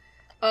gems.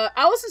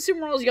 Allison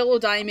Summerall's Yellow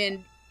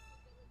Diamond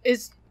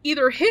is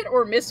either hit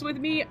or miss with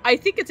me. I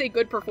think it's a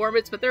good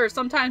performance, but there are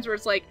some times where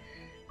it's like,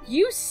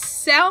 you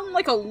sound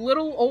like a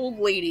little old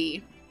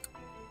lady,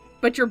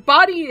 but your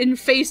body and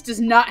face does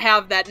not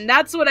have that, and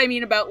that's what I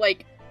mean about,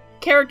 like,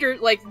 character,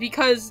 like,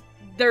 because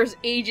there's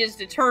ages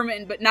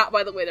determined, but not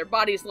by the way their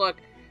bodies look.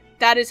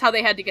 That is how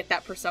they had to get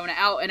that persona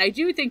out, and I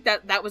do think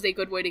that was a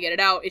good way to get it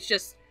out. It's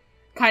just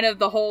kind of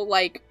the whole,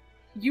 like,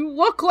 you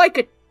look like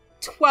a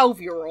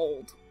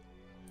 12-year-old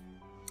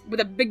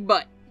with a big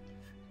butt.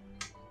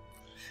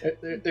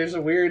 There's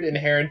a weird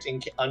inherent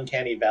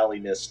uncanny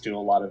valleyness to a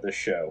lot of this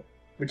show,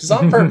 which is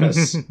on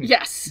purpose.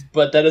 Yes.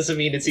 But that doesn't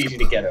mean it's easy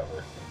to get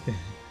over.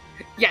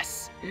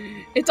 Yes.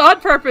 It's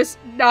on purpose,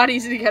 not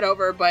easy to get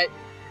over, but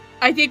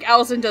I think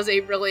Allison does a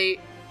really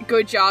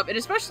good job, and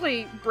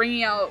especially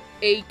bringing out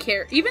a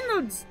character. Even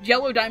though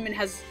Yellow Diamond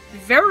has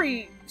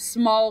very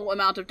small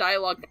amount of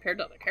dialogue compared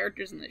to other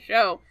characters in the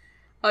show.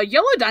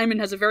 Yellow Diamond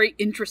has a very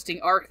interesting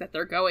arc that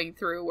they're going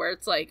through, where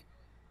it's like,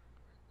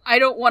 I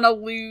don't want to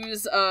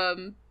lose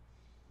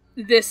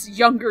this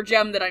younger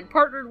gem that I'm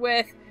partnered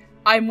with.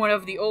 I'm one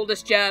of the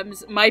oldest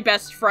gems. My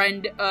best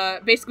friend,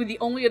 basically the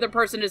only other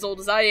person as old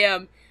as I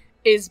am,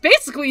 is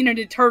basically in an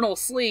eternal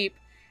sleep,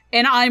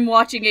 and I'm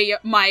watching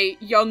my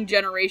young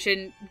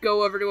generation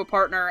go over to a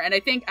partner, and I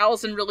think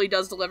Allison really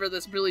does deliver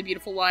this really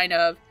beautiful line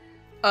of,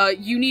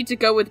 you need to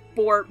go with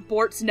Bort.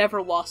 Bort's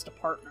never lost a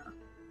partner.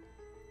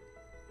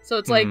 So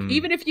it's like,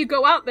 even if you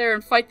go out there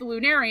and fight the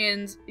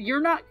Lunarians,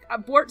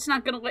 Bort's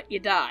not gonna let you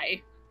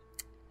die.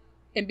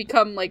 And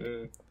become, like,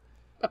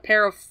 a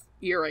pair of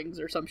earrings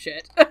or some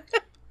shit.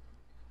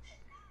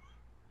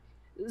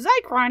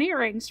 Zychron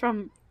earrings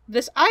from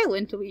this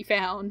island we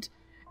found.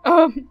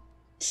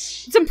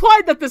 It's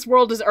implied that this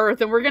world is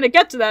Earth, and we're gonna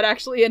get to that,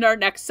 actually, in our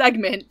next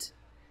segment.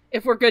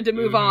 If we're good to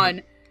move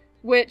on.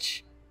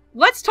 Which,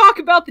 let's talk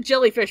about the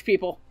jellyfish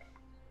people.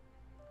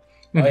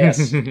 Oh,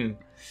 yes. To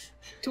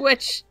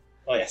which...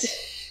 Oh,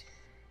 yes.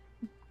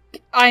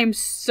 I'm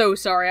so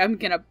sorry. I'm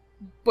gonna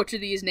butcher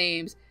these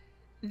names.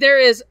 There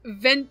is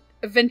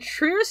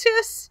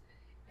Ventricus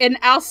and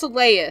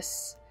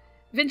Alcelaeus.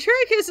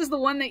 Ventricus is the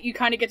one that you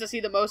kind of get to see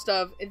the most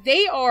of.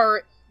 They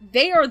are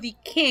the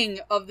king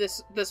of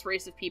this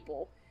race of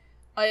people.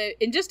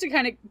 And just to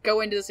kind of go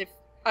into this,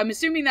 I'm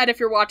assuming that if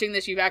you're watching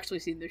this, you've actually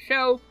seen the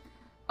show.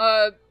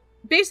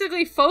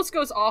 Basically, Fos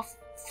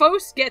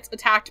gets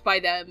attacked by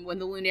them when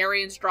the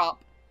Lunarians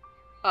drop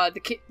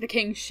the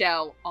king's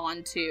shell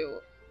onto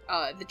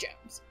the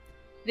gems.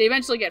 They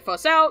eventually get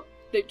Fos out.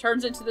 It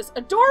turns into this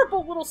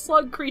adorable little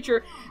slug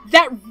creature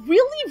that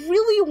really,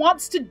 really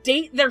wants to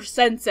date their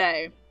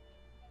sensei.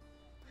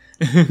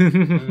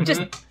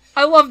 Just,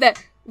 I love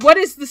that. What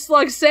is the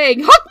slug saying?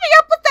 Hook me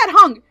up with that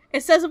hung!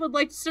 It says it would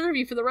like to serve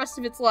you for the rest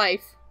of its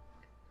life.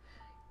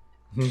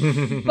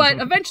 But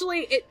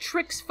eventually it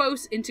tricks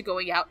Fos into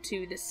going out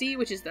to the sea,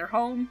 which is their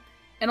home.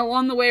 And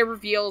along the way it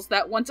reveals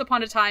that once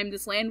upon a time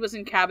this land was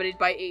inhabited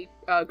by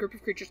a group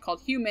of creatures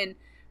called human,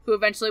 who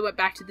eventually went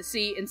back to the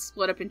sea and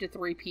split up into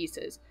 3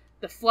 pieces.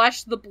 The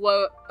flesh, the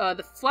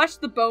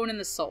bone, and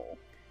the soul.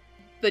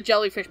 The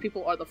jellyfish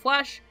people are the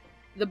flesh,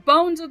 the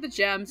bones are the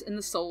gems, and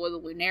the soul are the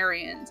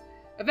Lunarians.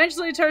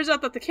 Eventually it turns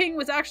out that the king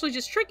was actually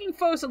just tricking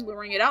Fos and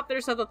luring it out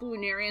there so that the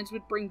Lunarians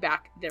would bring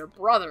back their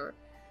brother,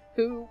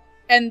 who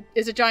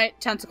is a giant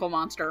tentacle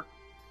monster.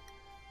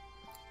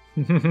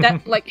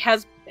 That, like,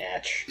 has...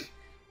 Match.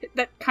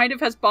 That kind of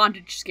has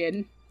bondage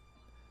skin.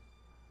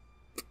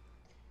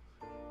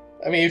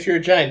 I mean, if you're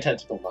a giant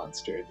tentacle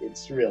monster,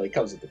 it really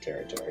comes with the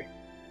territory.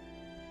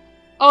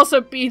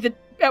 Also,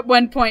 at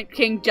one point,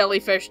 King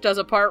Jellyfish does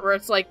a part where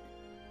it's like,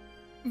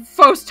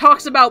 Fos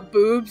talks about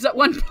boobs at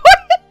one point.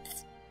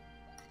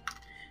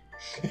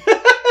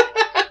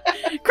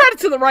 Credit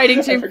to the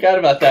writing team. I forgot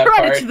about that part.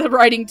 Credit to the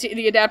writing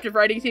the adaptive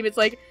writing team. It's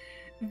like,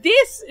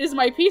 this is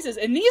my pieces,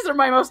 and these are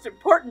my most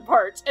important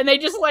parts. And they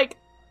just, like,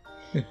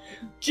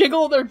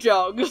 jiggle their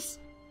jugs.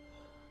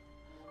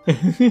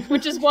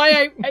 Which is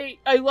why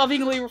I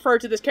lovingly refer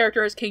to this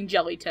character as King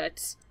Jelly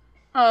Tits.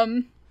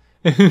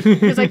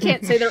 Because I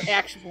can't say their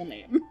actual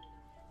name.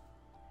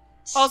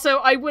 Also,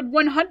 I would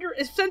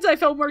since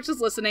iFilmWorks is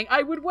listening,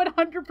 I would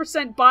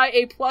 100% buy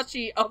a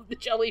plushie of the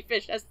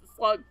jellyfish as the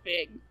slug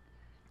thing.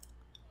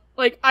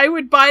 Like, I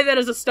would buy that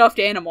as a stuffed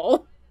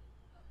animal.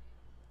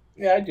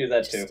 Yeah, I'd do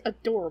that too. Just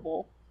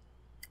adorable.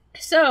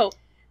 So,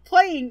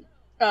 playing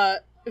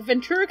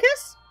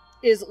Ventricus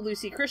is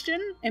Lucy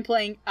Christian, and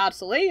playing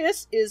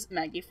Alcelaeus is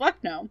Maggie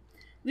Flecknoe.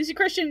 Lucy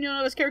Christian, you'll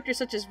know as characters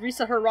such as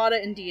Risa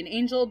Harada in Indian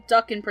Angel,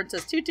 Duck in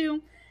Princess Tutu,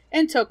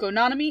 and Toko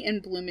Nanami in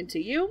Bloom Into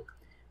You.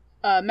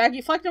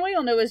 Maggie Flecknoe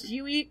you'll know as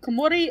Yui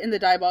Komori in the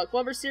Diabolic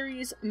Lover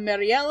series,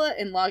 Mariella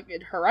in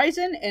Logged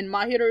Horizon, and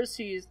Mahiro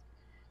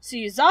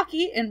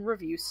Suyuzaki in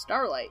Review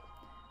Starlight.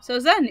 So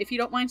Zen, if you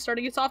don't mind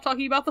starting us off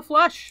talking about the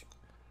flesh.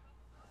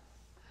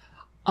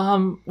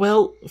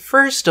 Well,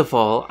 first of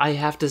all, I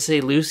have to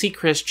say Lucy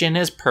Christian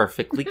is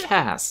perfectly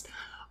cast.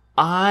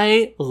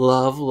 I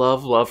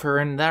love her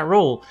in that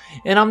role.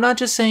 And I'm not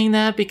just saying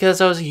that because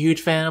I was a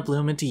huge fan of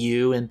Bloom Into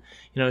You, and,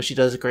 you know, she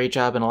does a great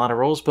job in a lot of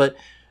roles, but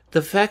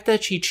the fact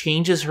that she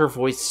changes her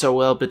voice so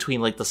well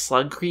between, like, the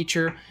slug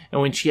creature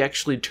and when she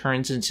actually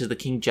turns into the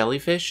king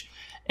jellyfish,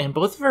 and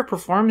both of her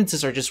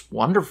performances are just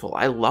wonderful.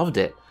 I loved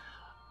it.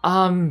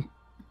 I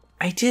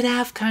did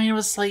have kind of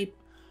a slight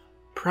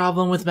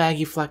problem with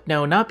Maggie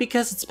Flecknoe, not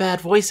because it's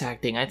bad voice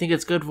acting. I think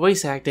it's good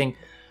voice acting,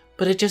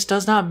 but it just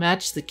does not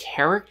match the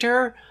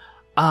character.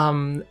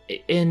 And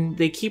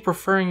they keep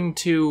referring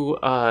to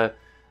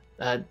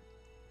the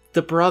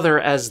brother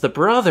as the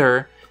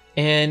brother,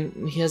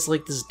 and he has,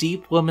 like, this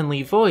deep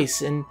womanly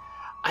voice, and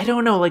I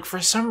don't know, like, for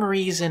some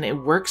reason it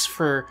works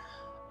for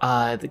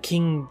the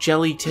King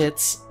Jelly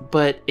Tits,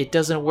 but it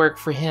doesn't work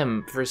for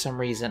him for some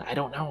reason. I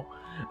don't know.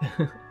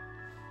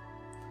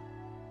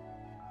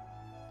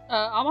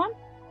 Aman?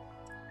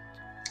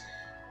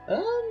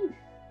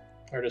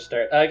 Where to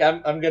start?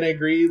 I'm gonna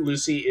agree.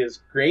 Lucy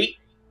is great.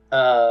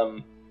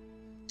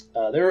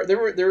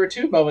 there were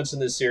two moments in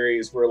this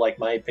series where like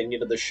my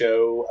opinion of the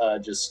show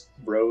just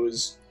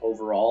rose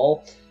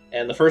overall.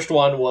 And the first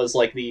one was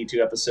like the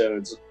two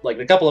episodes, like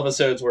the couple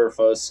episodes where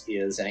Fos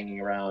is hanging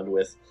around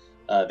with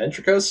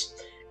Ventricos,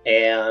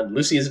 and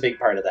Lucy is a big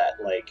part of that.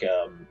 Like,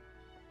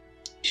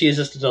 she is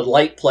just a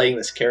delight playing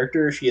this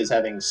character. She is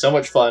having so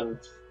much fun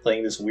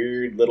playing this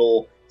weird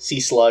little sea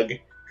slug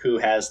who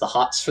has the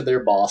hots for their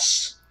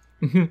boss.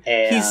 And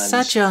he's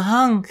such a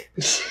hunk.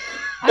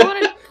 I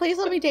want to. Please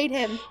let me date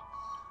him.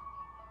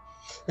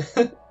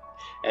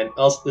 And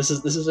also, this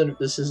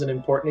is an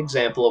important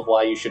example of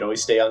why you should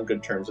always stay on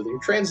good terms with your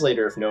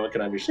translator if no one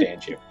can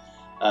understand you.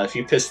 If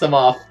you piss them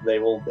off, they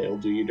will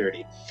do you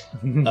dirty.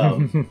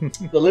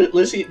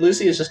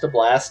 Lucy is just a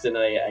blast, and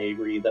I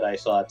agree that I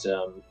thought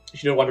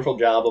she did a wonderful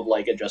job of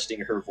like adjusting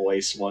her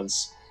voice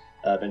once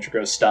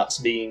Ventricos stops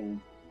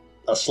being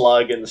a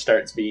slug and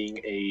starts being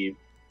a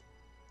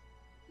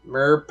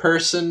mer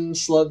person,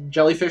 slug,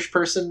 jellyfish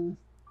person.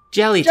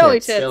 Jelly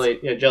tits. Jelly.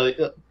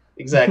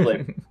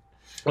 Exactly.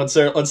 once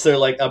they're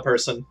like a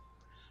person,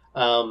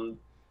 and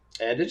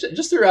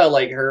just throughout,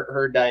 like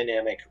her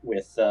dynamic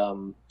with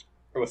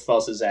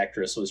Fos's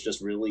actress was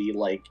just really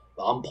like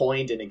on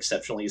point and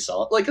exceptionally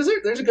solid. Like, because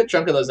there's a good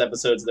chunk of those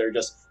episodes that are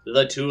just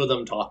the two of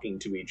them talking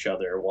to each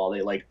other while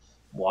they like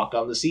walk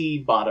on the sea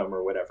bottom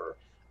or whatever.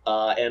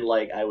 And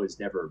like I was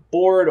never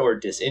bored or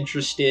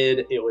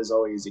disinterested. It was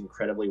always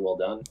incredibly well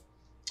done.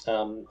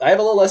 I have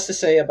a little less to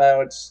say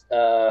about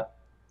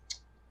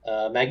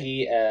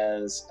Maggie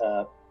as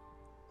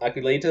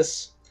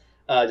Aculetus,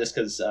 just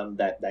because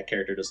that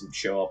character doesn't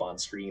show up on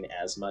screen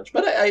as much.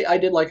 But I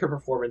did like her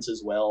performance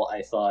as well.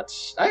 I thought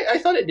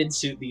it did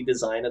suit the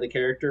design of the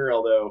character,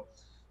 although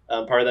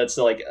part of that's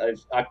like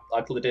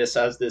Aculetus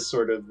has this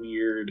sort of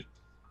weird,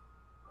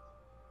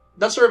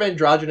 not sort of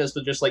androgynous,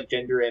 but just like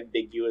gender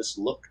ambiguous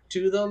look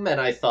to them,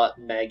 and I thought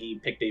Maggie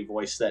picked a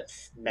voice that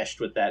meshed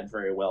with that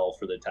very well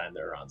for the time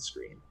they were on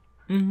screen.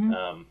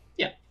 Mm-hmm.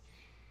 Yeah.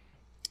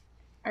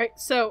 Alright,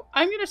 so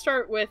I'm going to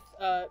start with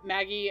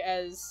Maggie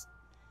as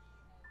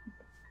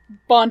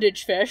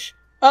Bondage Fish.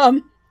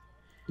 I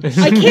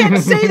can't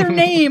say their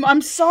name,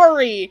 I'm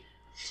sorry.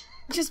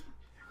 Just...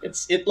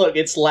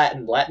 It's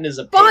Latin. Latin is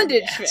a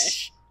Bondage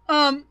Fish.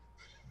 Bondage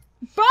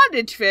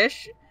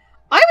Fish.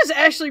 I was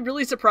actually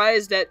really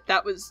surprised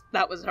that was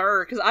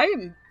her, because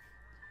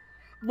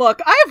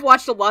Look, I have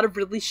watched a lot of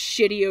really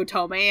shitty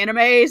Otome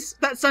animes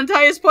that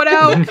Sentai has put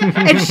out,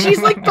 and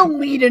she's like the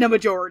lead in a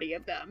majority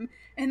of them.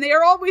 And they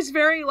are always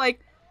very like,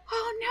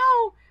 oh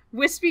no,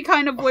 wispy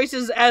kind of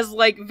voices as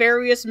like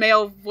various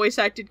male voice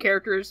acted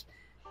characters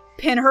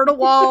pin her to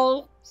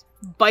wall,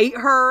 bite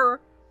her,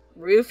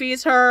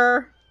 roofies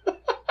her.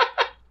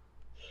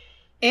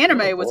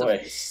 Anime was a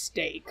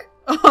mistake.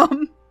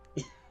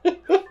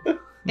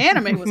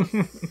 Anime was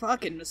a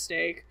fucking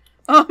mistake.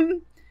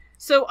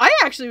 So I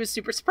actually was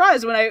super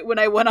surprised when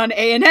I went on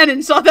ANN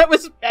and saw that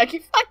was Maggie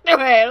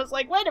Fucknoway. I was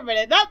like, wait a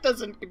minute, that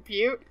doesn't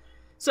compute.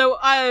 So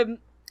I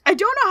don't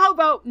know how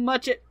about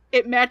much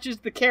it matches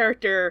the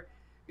character,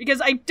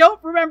 because I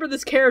don't remember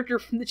this character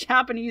from the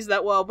Japanese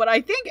that well, but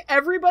I think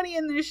everybody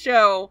in this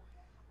show,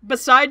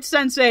 besides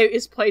Sensei,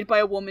 is played by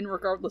a woman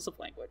regardless of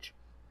language.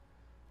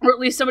 Or at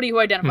least somebody who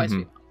identifies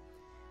female.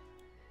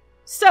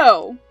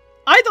 So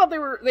I thought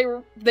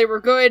they were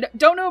good.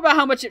 Don't know about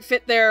how much it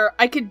fit there.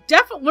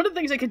 One of the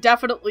things I could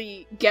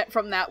definitely get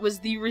from that was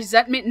the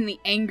resentment and the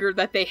anger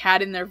that they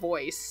had in their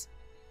voice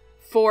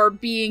for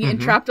being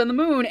entrapped on the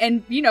moon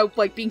and,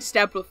 like being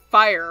stabbed with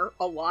fire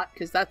a lot,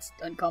 because that's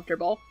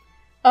uncomfortable.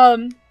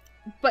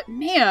 But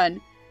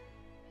man,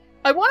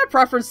 I want to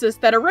preference this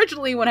that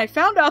originally when I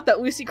found out that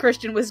Lucy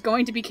Christian was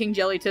going to be King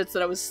Jelly Tits,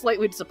 that I was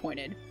slightly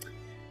disappointed.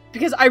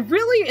 Because I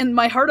really, in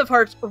my heart of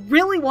hearts,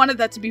 really wanted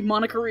that to be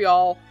Monica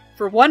Rial,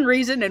 for one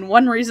reason and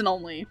one reason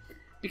only.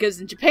 Because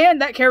in Japan,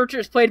 that character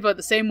is played by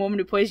the same woman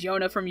who plays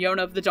Yona from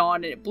Yona of the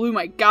Dawn, and it blew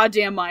my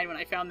goddamn mind when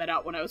I found that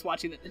out when I was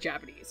watching it in the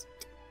Japanese.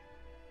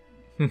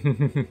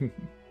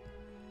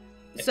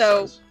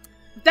 So,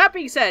 that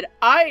being said,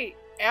 I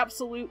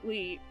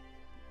absolutely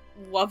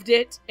loved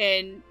it,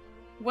 and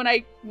when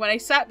I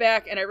sat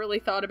back and I really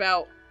thought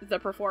about the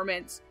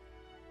performance,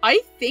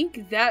 I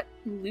think that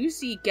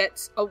Lucy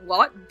gets a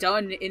lot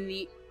done in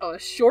the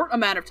short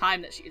amount of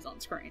time that she's on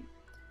screen.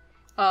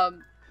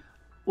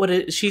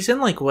 She's in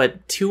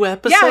 2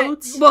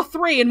 episodes? Yeah, well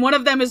 3, and one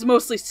of them is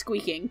mostly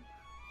squeaking.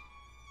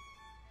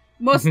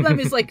 Most of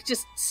them is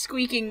just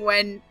squeaking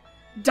when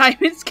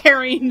Diamond's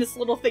carrying this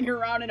little thing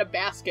around in a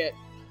basket.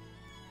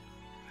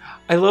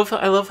 I love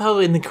how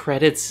in the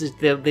credits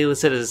they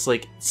list it as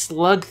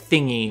slug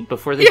thingy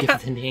before they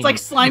give the name. It's like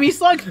slimy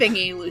slug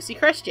thingy, Lucy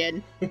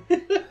Christian.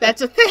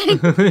 That's a thing.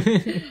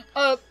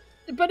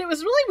 But it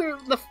was really weird.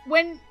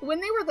 When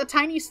they were the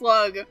tiny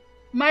slug,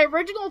 my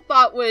original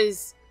thought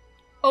was,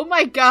 oh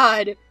my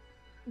god,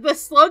 the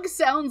slug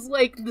sounds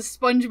like the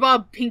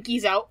SpongeBob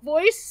Pinky's Out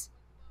voice.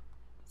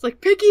 It's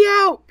like, Pinky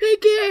out!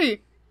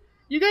 Pinky!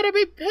 You gotta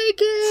be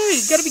Pinky!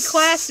 You gotta be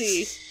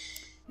classy.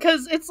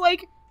 Because it's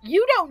like,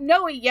 you don't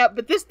know it yet,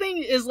 but this thing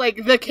is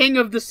the king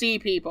of the sea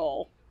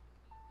people.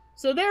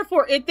 So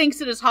therefore, it thinks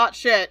it is hot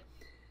shit.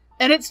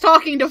 And it's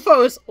talking to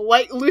Phos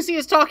like Lucy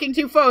is talking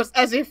to Phos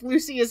as if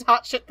Lucy is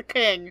hot shit the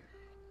king.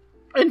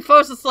 And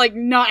Phos is, like,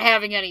 not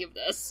having any of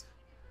this.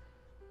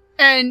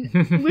 And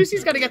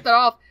Lucy's gotta get that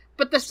off.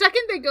 But the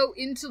second they go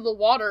into the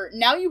water,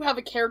 now you have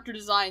a character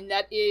design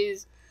that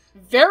is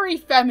very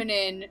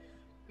feminine,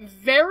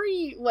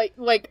 very,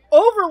 like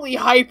overly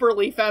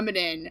hyperly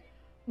feminine.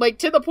 Like,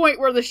 to the point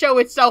where the show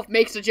itself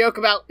makes a joke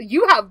about,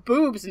 you have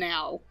boobs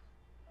now.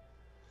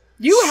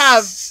 You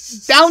have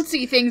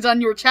bouncy things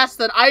on your chest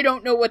that I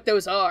don't know what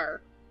those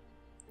are.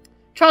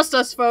 Trust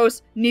us,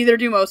 Phos, neither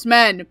do most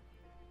men.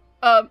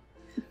 But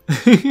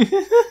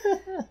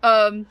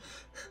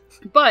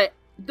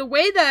the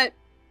way that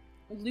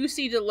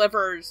Lucy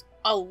delivers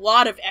a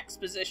lot of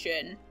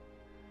exposition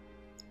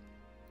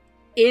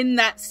in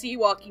that sea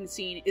walking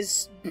scene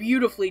is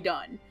beautifully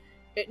done.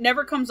 It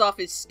never comes off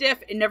as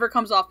stiff, it never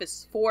comes off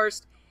as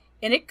forced,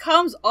 and it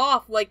comes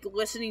off like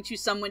listening to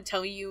someone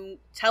telling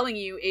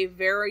you a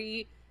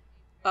very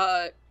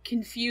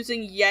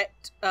confusing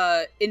yet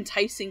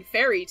enticing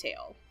fairy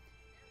tale.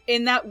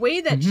 In that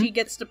way that she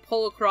gets to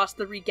pull across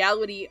the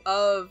regality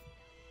of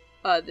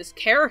this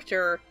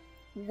character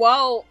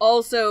while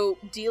also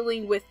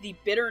dealing with the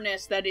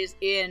bitterness that is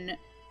in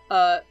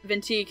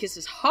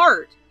Ventiacus's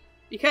heart,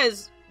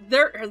 because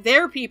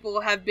their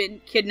people have been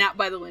kidnapped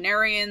by the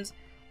Lunarians,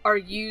 are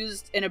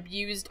used and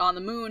abused on the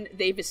moon,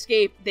 they've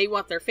escaped, they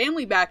want their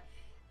family back,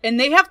 and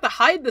they have to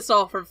hide this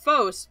all from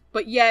Phos,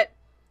 but yet,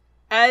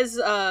 as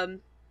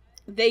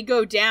they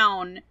go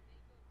down,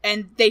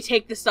 and they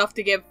take the stuff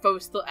to give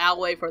Phos the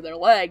alloy for their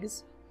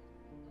legs,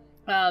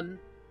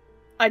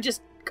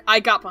 I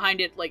got behind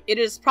it. Like, it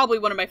is probably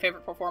one of my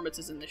favorite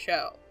performances in the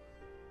show.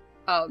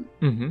 I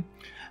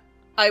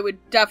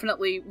would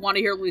definitely want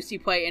to hear Lucy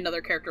play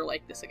another character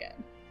like this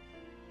again.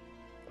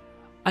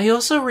 I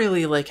also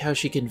really like how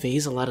she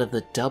conveys a lot of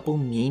the double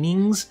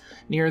meanings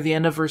near the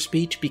end of her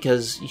speech,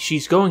 because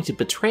she's going to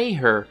betray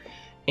her,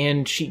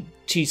 and she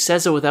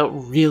says it without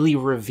really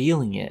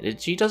revealing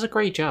it. She does a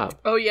great job.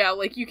 Oh yeah,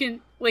 you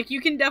can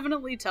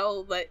definitely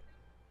tell that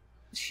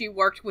she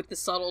worked with the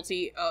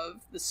subtlety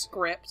of the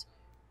script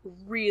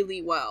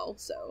really well,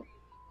 so.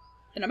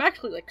 And I'm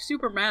actually,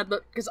 super mad,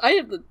 because I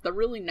have the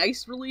really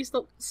nice release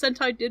that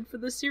Sentai did for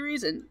this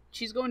series, and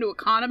she's going to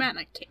Economat, and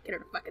I can't get her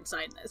to fucking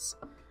sign this.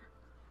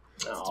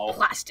 Oh. It's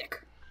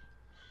plastic.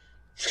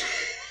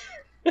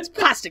 It's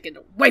plastic and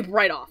wipe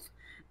right off.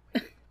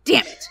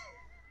 Damn it.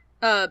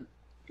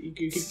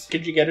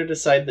 Could you get her to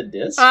sign the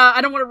disc?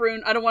 I don't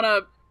want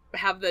to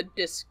have the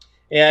disc.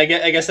 Yeah, I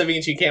guess that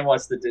means you can't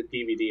watch the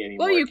DVD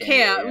anymore. Well, you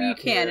can. You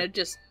can. It'd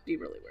just be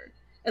really weird.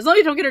 As long as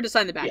you don't get her to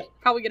sign the back. Yeah.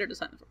 Probably get her to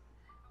sign the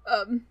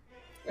front.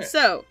 Yeah.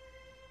 So,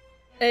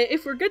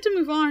 if we're good to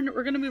move on,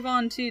 we're going to move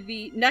on to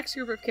the next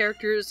group of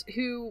characters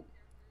who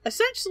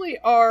essentially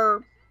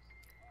are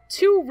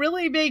two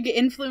really big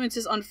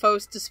influences on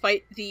Phos,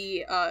 despite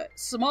the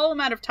small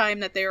amount of time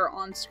that they are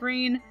on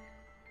screen,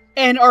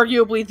 and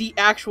arguably the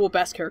actual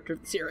best character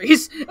of the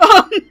series.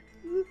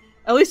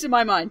 At least in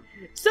my mind.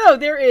 So,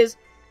 there is...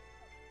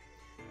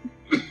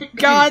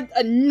 God,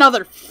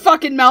 another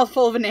fucking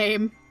mouthful of a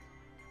name.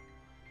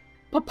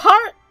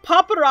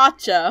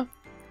 Paparacha.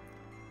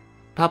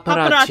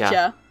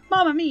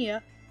 Mamma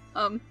mia.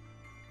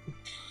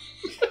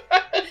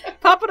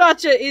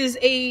 Paparacha is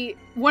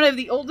one of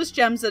the oldest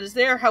gems that is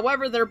there.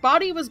 However, their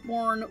body was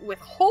born with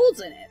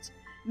holes in it,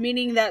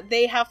 meaning that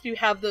they have to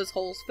have those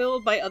holes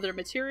filled by other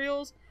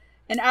materials.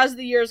 And as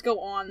the years go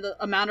on, the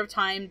amount of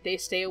time they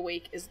stay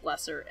awake is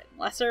lesser and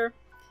lesser.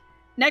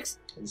 Next,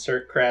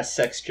 insert crass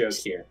sex joke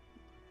here.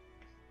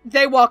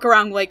 They walk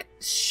around like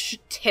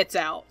tits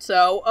out.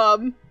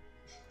 So,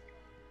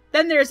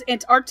 then there's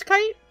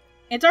Antarcticite.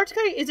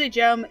 Antarcticite is a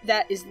gem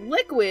that is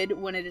liquid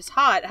when it is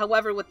hot.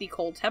 However, with the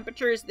cold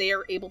temperatures, they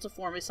are able to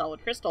form a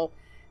solid crystal.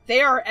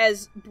 They are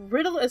as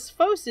brittle as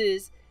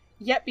Phos's,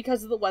 yet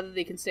because of the weather,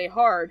 they can stay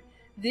hard.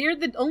 They're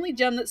the only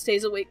gem that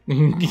stays awake.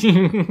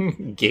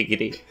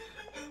 Giggity.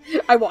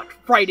 I walked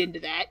right into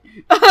that.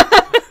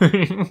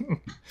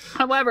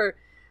 However,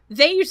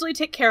 they usually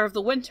take care of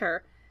the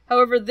winter.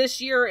 However, this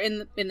year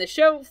in the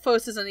show,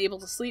 Phos is unable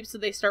to sleep, so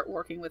they start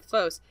working with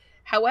Phos.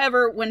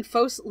 However, when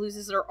Phos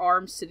loses their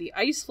arms to the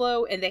ice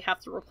flow and they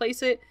have to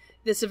replace it,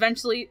 this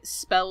eventually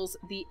spells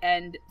the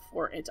end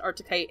for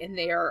Antarcticite, and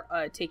they are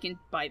taken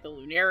by the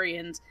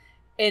Lunarians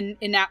and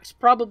enact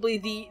probably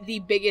the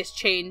biggest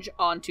change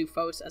onto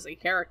Phos as a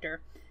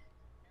character.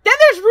 Then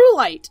there's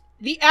Rulite,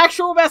 the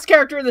actual best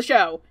character in the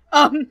show.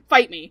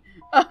 Fight me.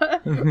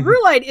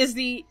 Rulite is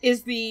the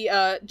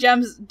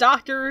gem's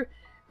doctor,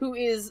 who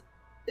is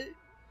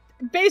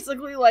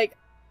basically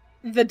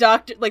the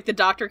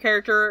doctor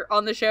character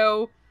on the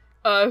show,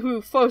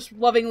 who Phos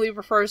lovingly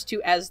refers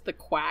to as the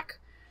Quack.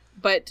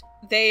 But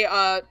they,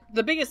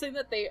 the biggest thing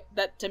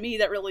that to me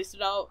that really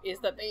stood out is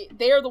that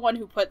they are the one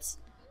who puts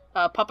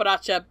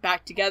Paparacha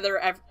back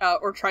together,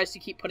 or tries to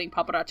keep putting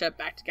Paparacha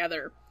back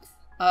together,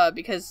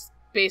 because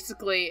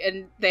basically,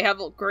 and they have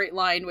a great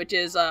line, which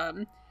is,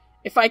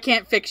 if I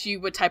can't fix you,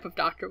 what type of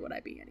doctor would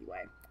I be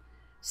anyway?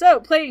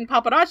 So, playing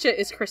Paparacha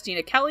is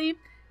Christina Kelly,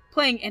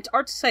 playing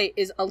Antarcticite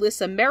is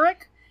Alyssa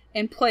Merrick,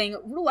 and playing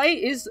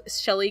Rulite is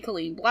Shelley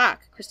Colleen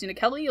Black. Christina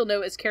Kelly you'll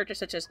know as characters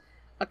such as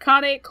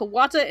Akane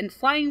Kawata in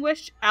Flying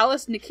Wish,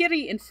 Alice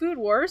Nikiri in Food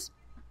Wars,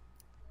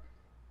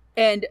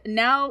 and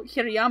Nao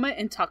Hirayama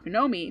in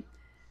Takunomi.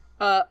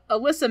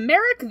 Alyssa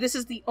Merrick, this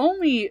is the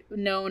only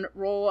known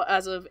role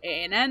as of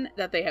ANN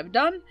that they have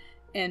done.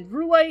 And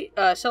Rulite,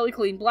 Shelley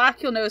Colleen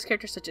Black, you'll know as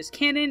characters such as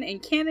Kanon in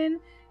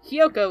Kanon,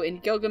 Hyoko in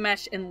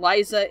Gilgamesh, and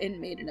Liza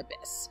in Made in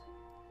Abyss.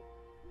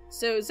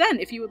 So, Zen,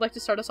 if you would like to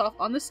start us off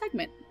on this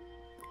segment.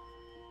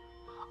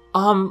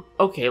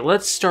 Okay,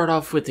 let's start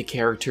off with the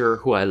character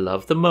who I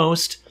love the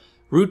most.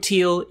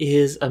 Rutiel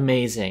is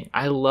amazing.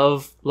 I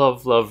love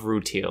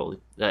Rutiel.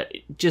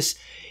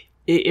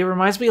 It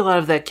reminds me a lot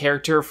of that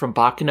character from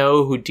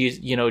Baccano who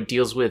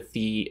deals with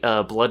the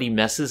bloody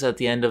messes at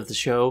the end of the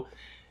show.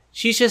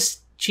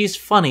 She's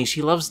funny.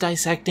 She loves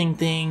dissecting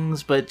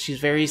things, but she's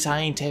very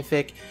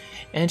scientific,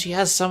 and she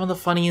has some of the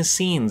funniest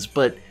scenes.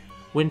 But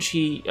when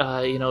she,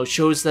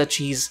 shows that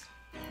she's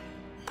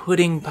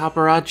putting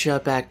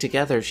Paparacha back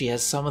together, she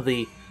has some of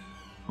the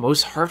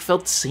most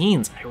heartfelt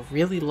scenes. I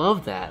really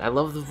love that. I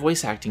love the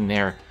voice acting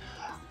there.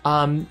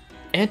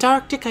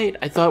 Antarcticite,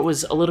 I thought,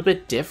 was a little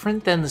bit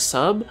different than the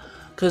sub,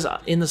 because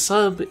in the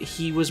sub,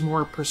 he was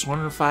more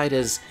personified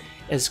as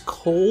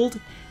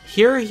cold.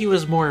 Here, he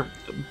was more,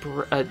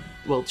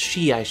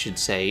 she, I should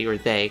say, or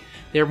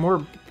they're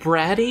more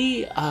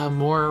bratty,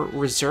 more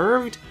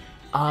reserved.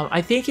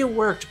 I think it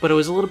worked, but it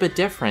was a little bit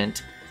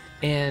different.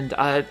 And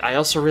I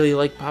also really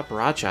like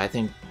Paparacha. I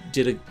think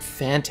did a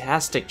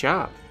fantastic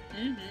job.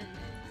 Mm-hmm.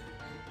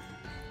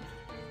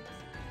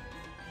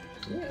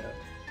 Yeah.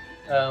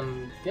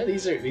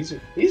 These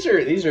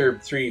are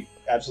three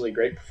absolutely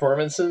great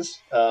performances.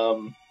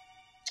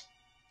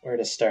 Where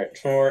to start?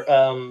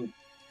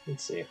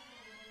 Let's see.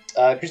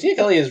 Christina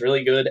Kelly is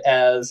really good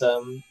as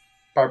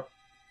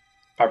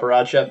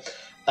Paparacha.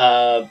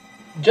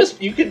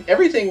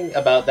 Everything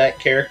about that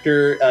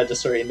character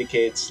just sort of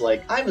indicates,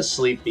 like, I'm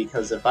asleep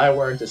because if I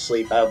weren't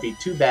asleep, I would be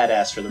too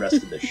badass for the rest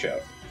of this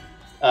show.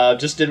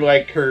 Just did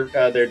like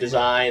their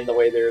design, the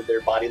way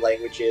their body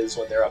language is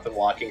when they're up and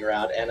walking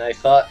around, and I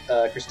thought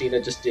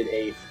Christina just did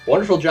a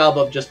wonderful job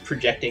of just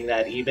projecting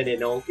that, even in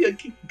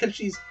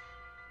because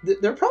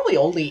they're probably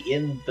only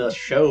in the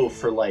show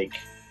for like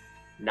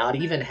not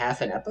even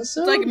half an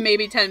episode, It's like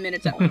maybe 10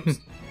 minutes at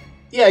most.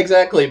 Yeah,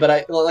 exactly. But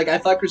I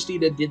thought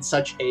Christina did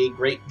such a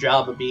great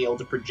job of being able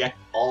to project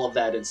all of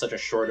that in such a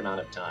short amount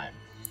of time.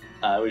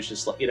 It was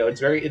just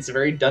it's a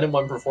very done in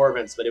one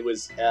performance, but it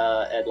was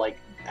at like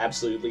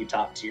absolutely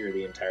top tier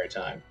the entire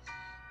time.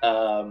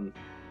 What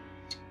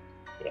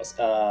else?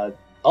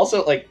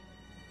 Also, like,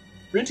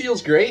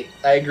 Rutiel's great.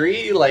 I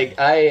agree. Like,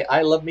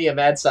 I love me a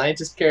mad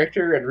scientist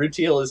character, and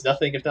Rutiel is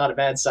nothing if not a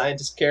mad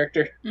scientist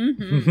character.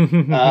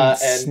 Mm-hmm.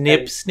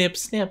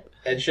 Snip.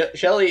 And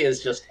Shelley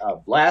is just a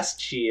blast.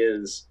 She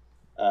is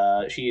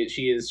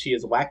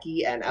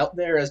wacky and out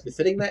there as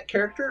befitting that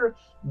character,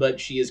 but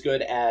she is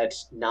good at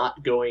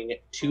not going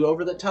too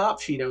over the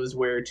top. She knows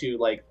where to,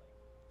 like,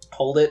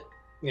 hold it.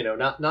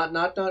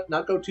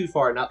 Not go too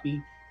far, not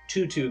be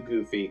too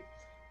goofy.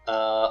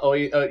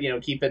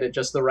 Keep it at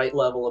just the right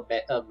level of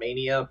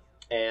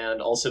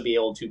and also be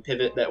able to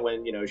pivot that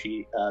when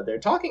they're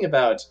talking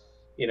about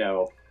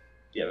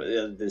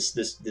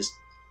this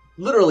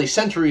literally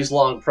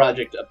centuries-long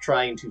project of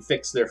trying to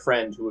fix their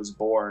friend who was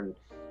born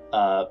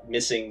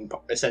missing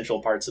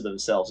essential parts of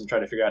themselves and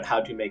trying to figure out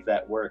how to make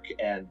that work,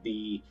 and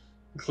the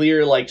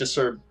clear, like, just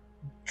sort of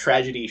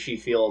tragedy she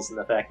feels in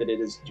the fact that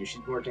she's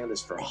been working on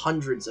this for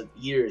hundreds of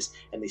years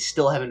and they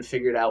still haven't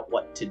figured out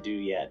what to do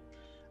yet.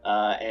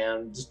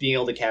 And just being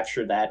able to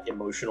capture that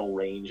emotional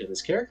range in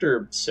this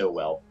character so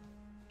well.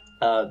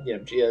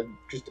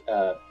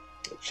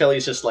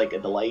 Shelley's just like a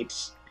delight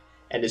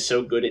and is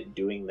so good at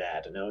doing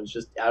that, and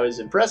I was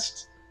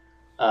impressed.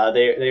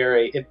 They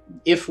are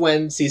if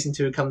when season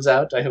 2 comes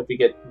out, I hope we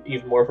get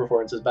even more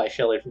performances by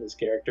Shelley from this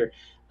character,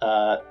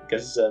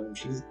 because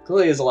she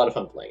clearly has a lot of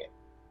fun playing it.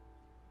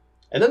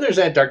 And then there's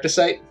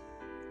Antarcticite,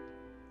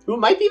 who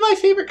might be my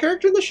favorite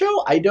character in the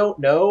show. I don't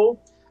know.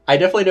 I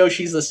definitely know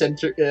she's the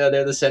center.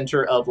 They're the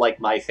center of,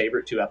 like, my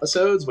favorite 2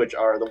 episodes, which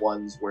are the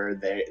ones where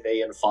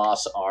they and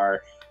Foss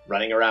are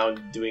running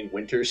around doing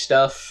winter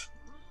stuff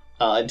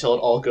until it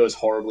all goes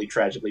horribly,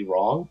 tragically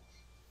wrong.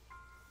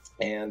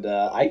 And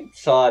I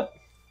thought,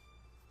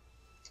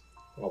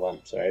 hold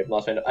on, sorry, I've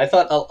lost my note. I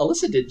thought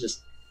Alyssa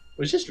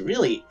was just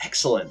really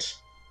excellent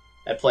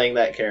at playing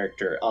that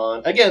character.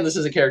 Again, this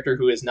is a character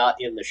who is not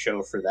in the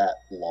show for that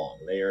long.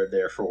 They are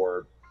there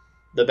for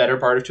the better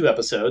part of 2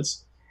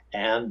 episodes,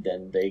 and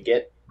then they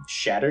get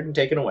shattered and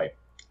taken away.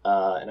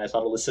 And I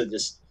thought Alyssa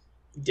just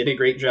did a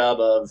great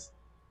job of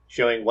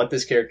showing what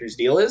this character's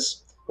deal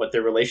is, what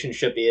their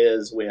relationship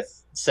is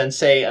with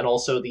Sensei, and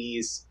also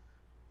these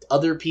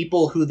other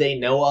people who they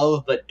know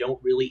of but don't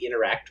really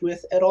interact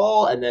with at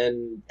all, and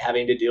then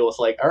having to deal with,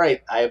 like, all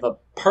right, I have a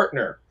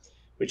partner,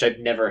 which I've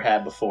never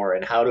had before,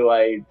 and how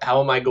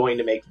am I going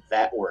to make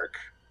that work?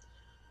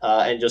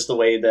 and just the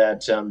way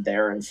that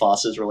their and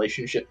Foss's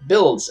relationship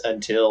builds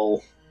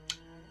until,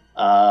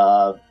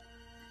 I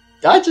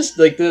just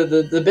like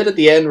the bit at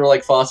the end where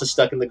like Foss is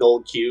stuck in the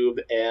gold cube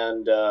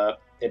and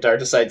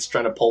Antarcticide's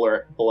trying to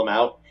pull him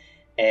out,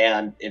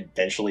 and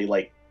eventually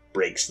like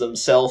breaks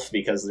themselves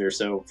because they're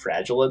so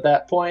fragile at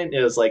that point.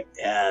 It was like,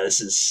 yeah, this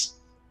is.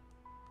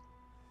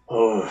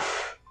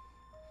 Oh.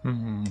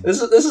 Mm-hmm.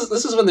 This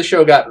is when the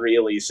show got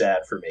really sad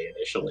for me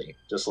initially.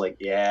 Just like,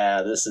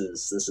 yeah, this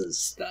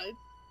is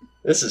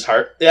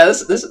heart. Yeah,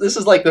 this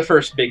is like the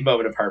first big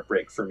moment of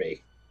heartbreak for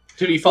me.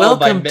 To be followed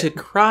Welcome to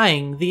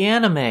Crying the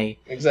Anime.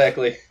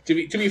 Exactly. To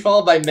be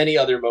followed by many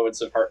other moments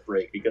of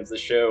heartbreak, because the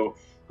show,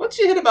 once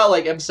you hit about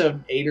like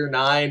episode 8 or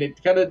 9,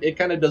 it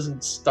kind of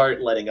doesn't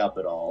start letting up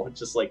at all. It's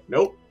just like,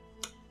 nope.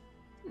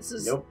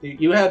 Nope.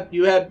 You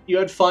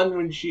had fun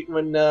when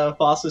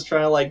Foss was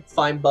trying to like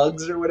find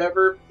bugs or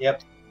whatever.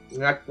 Yep.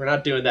 We're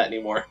not doing that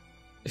anymore.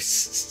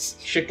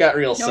 Shit got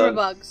real, son. No more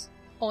bugs.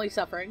 Only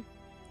suffering.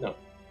 No,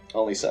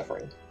 only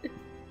suffering.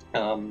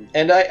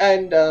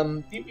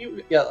 Alyssa,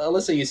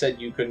 you said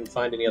you couldn't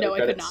find any other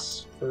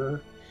credits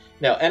for.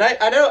 No, and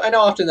I know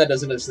often that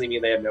doesn't necessarily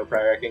mean they have no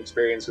prior acting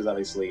experience, because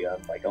obviously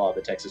like a lot of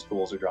the Texas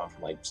pools are drawn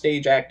from like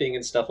stage acting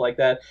and stuff like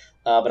that.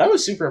 But I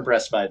was super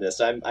impressed by this.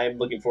 I'm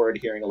looking forward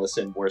to hearing Alyssa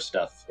in more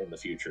stuff in the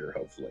future,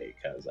 hopefully,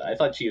 because I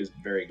thought she was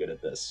very good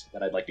at this,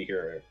 and I'd like to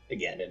hear her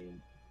again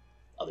in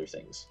other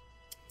things.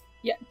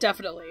 Yeah,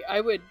 definitely.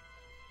 I guess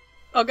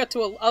I'll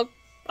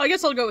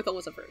go with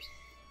Alyssa first.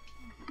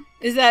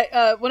 Is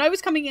that when I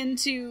was coming in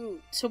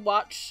to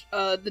watch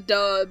the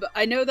dub,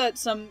 I know that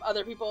some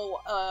other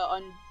people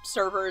on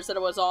servers that I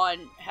was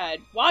on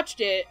had watched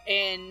it,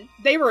 and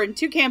they were in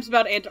two camps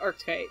about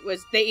Antarctica.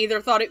 Was they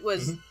either thought it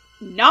was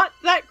not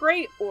that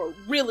great or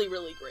really,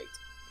 really great.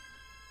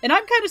 And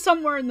I'm kind of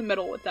somewhere in the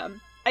middle with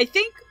them. I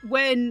think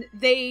when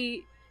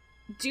they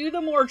do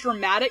the more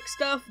dramatic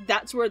stuff,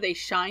 that's where they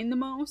shine the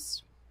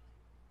most.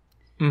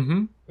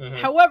 Mm-hmm. Mm-hmm.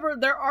 However,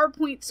 there are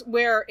points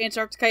where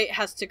Antarctica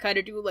has to kind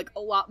of do like a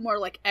lot more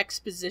like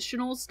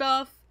expositional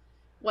stuff.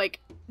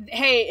 Like,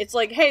 hey,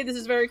 this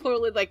is very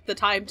clearly like the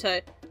time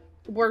to,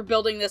 we're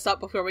building this up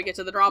before we get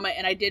to the drama.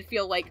 And I did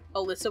feel like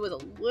Alyssa was a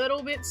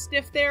little bit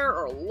stiff there,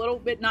 or a little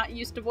bit not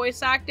used to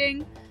voice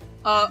acting.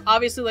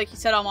 Obviously, like you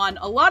said, Amon,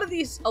 a lot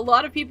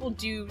of people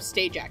do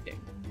stage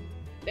acting.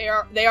 They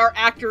are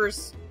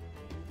actors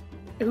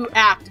who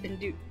act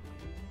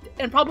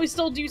and probably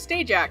still do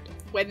stage act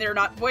when they're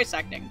not voice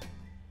acting.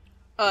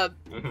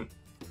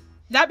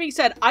 That being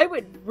said, I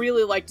would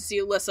really like to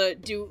see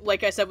Alyssa do,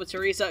 like I said with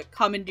Teresa,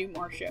 come and do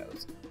more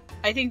shows.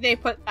 I think they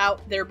put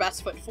out their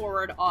best foot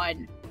forward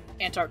on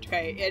Antarctica.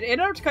 And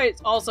Antarctica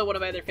is also one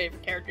of my other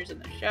favorite characters in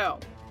the show.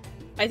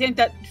 I think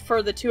that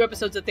for the 2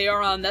 episodes that they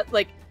are on, that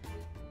like,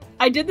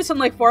 I did this in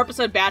like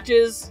 4-episode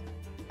batches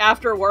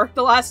after work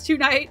the last 2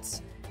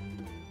 nights.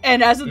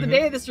 And as of the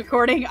day of this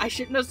recording, I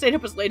shouldn't have stayed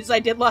up as late as I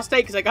did last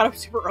night, because I got up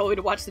super early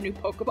to watch the new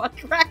Pokemon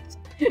Direct.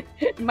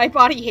 My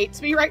body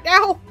hates me right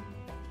now.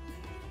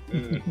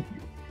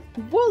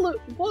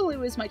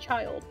 Wooloo is my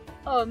child.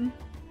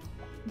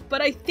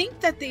 But I think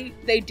that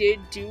they did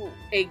do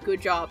a good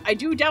job. I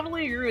do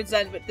definitely agree with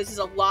Zen, but this is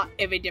a lot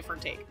of a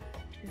different take.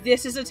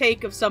 This is a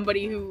take of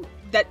somebody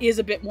that is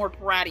a bit more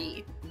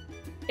bratty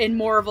and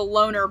more of a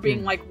loner,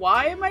 being like,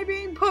 why am I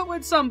being put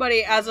with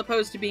somebody, as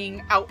opposed to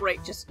being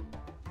outright just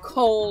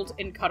cold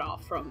and cut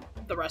off from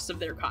the rest of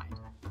their kind.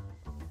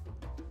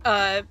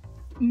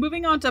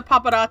 Moving on to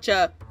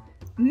Paparacha.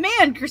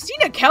 Man,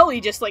 Christina Kelly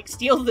just like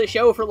steals the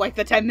show for like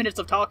the 10 minutes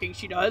of talking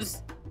she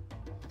does.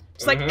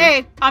 Just like,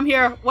 hey, I'm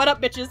here. What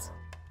up, bitches?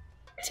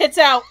 Tits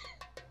out.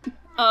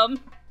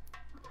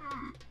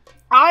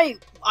 I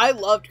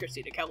loved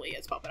Christina Kelly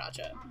as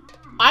Paparacha.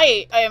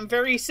 I am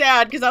very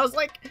sad because I was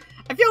like,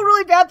 I feel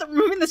really bad that we're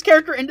moving this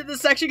character into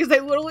this section because they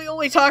literally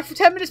only talk for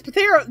 10 minutes, but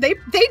they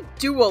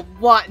do a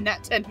lot in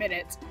that 10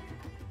 minutes.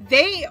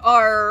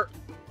 There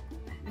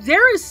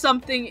is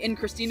something in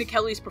Christina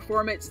Kelly's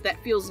performance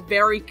that feels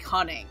very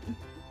cunning.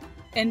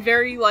 And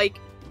very like,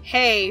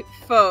 hey,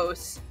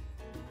 Fos,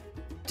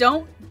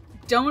 don't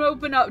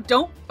open up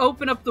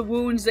the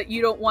wounds that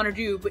you don't want to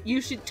do, but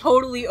you should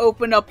totally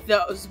open up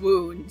those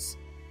wounds.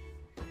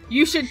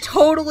 You should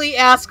totally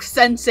ask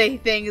Sensei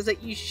things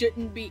that you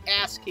shouldn't be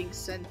asking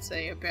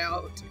Sensei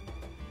about.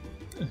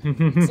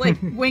 It's like,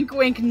 wink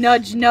wink,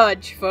 nudge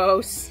nudge,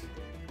 Fos.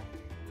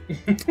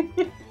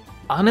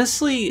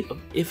 Honestly,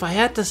 if I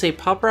had to say,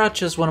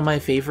 Paparacha is one of my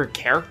favorite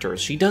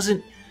characters. She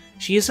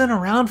isn't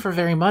around for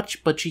very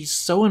much, but she's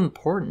so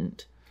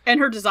important. And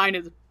her design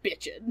is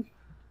bitchin'.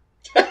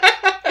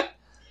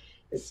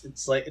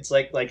 It's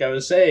like I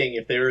was saying,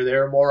 if they were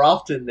there more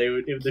often,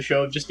 the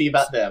show would just be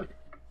about them.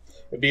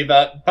 It'd be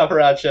about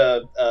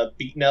Paparacha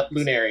beating up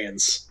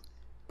Lunarians.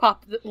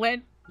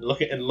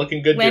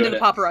 Looking good. Land of the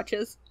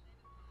Paparachas.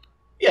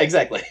 Yeah,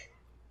 they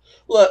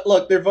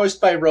Look, they're voiced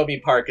by Romy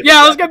Park.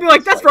 Yeah, I was gonna be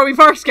like, that's Romy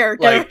Park's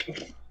character.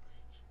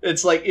 They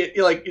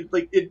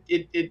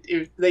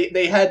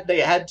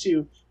had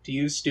to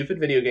use stupid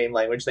video game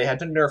language. They had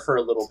to nerf her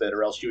a little bit,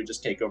 or else she would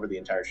just take over the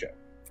entire show.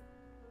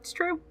 It's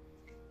true.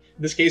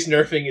 In this case,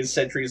 nerfing is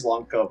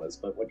centuries-long comas,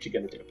 but what you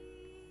gonna do?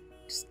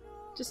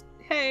 Just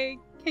hey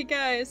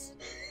guys.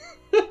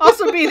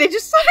 Also, B, they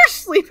just let her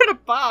sleep in a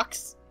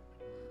box.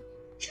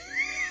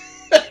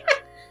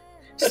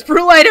 Just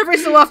Brulite every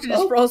so often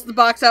just rolls the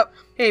box out.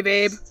 Hey,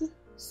 babe.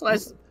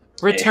 Slice.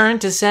 Return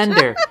to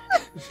sender.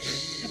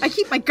 I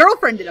keep my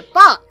girlfriend in a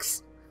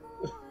box.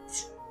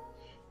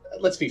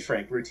 Let's be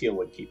frank, Rutiel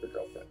would keep her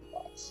girlfriend in a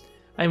box.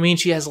 I mean,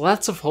 she has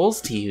lots of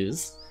holes to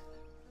use.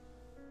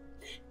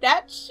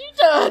 That she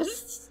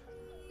does.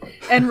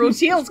 And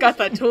Rutiel's got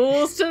the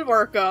tools to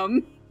work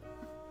them.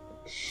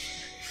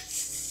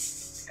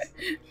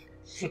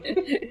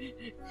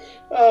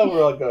 Oh,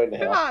 we're all going to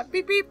hell. Ah,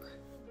 beep beep.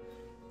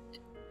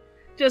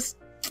 Just,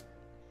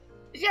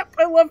 yep.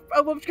 I love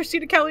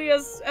Christina Kelly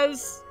as. I'm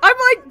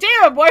like,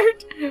 damn. Why?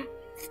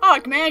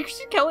 Fuck, man.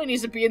 Christina Kelly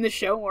needs to be in the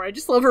show more. I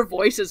just love her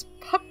voice.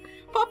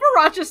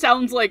 Paparacha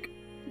sounds like.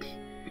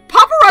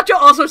 Paparacha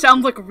also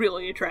sounds like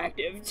really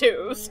attractive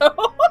too. So,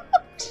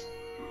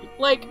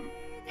 like,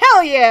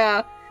 hell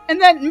yeah. And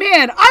then,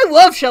 man, I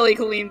love Shelley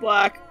Colleen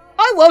Black.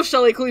 I love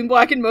Shelley Colleen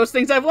Black in most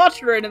things I've watched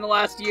her in the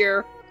last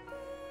year.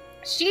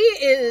 She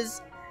is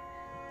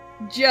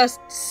just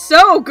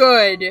so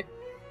good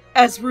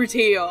as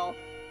Rutiel.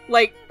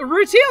 Like,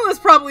 Rutiel is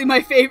probably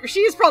my favorite. She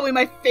is probably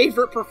my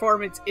favorite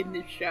performance in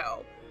this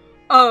show.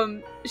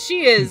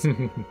 She is.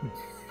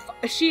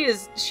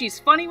 She's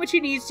funny when she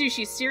needs to.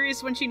 She's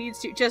serious when she needs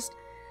to. Just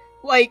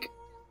like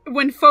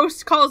when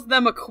Faust calls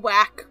them a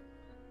quack,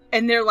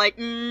 and they're like,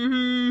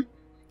 and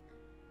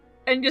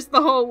just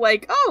the whole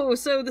like, oh,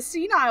 so the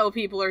senile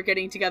people are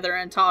getting together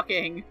and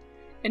talking.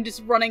 And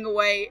just running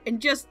away, and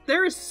just,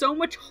 there is so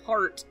much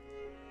heart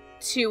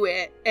to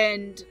it,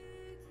 and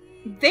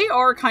they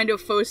are kind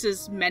of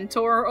Faust's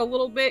mentor a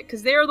little bit,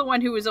 because they are the one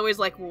who is always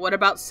like, well, what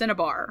about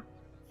Cinnabar?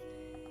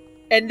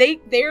 And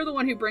they are the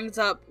one who brings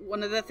up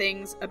one of the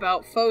things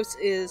about Faust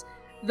is,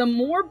 the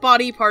more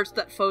body parts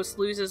that Faust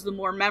loses, the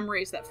more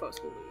memories that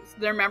Faust will lose.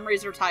 Their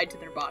memories are tied to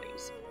their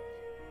bodies.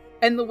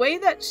 And the way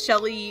that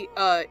Shelley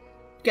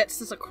gets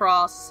this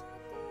across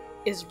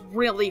is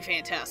really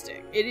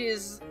fantastic. It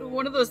is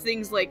one of those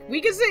things, like,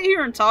 we can sit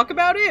here and talk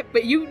about it,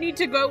 but you need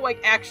to go,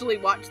 like, actually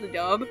watch the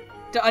dub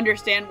to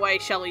understand why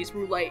Shelley's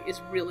Roulette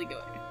is really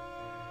good.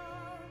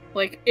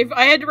 Like, if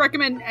I had to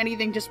recommend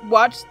anything, just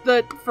watch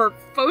for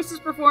Faust's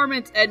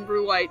performance and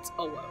Roulette's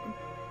alone.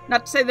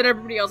 Not to say that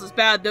everybody else is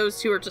bad, those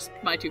two are just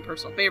my two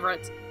personal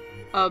favorites.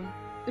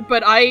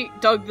 But I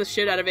dug the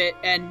shit out of it,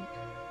 and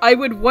I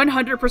would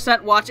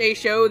 100% watch a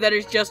show that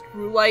is just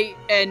Roulette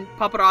and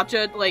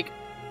Paparacha, like,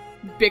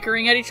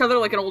 bickering at each other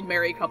like an old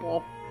married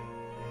couple.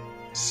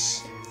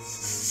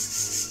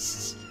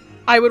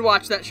 I would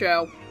watch that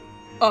show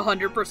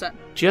 100%.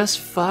 Just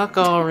fuck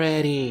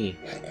already.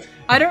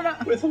 I don't know.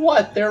 With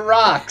what? They're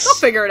rocks. They'll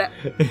figure it out.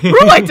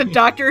 Roulette's a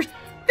doctor.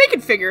 They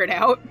can figure it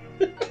out.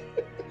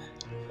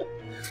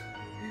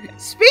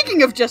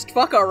 Speaking of just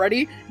fuck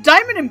already,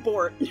 Diamond and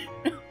Bort.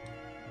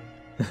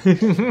 They're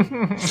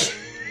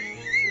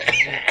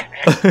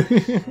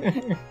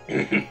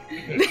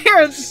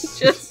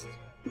just...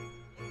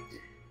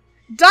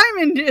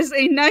 Diamond is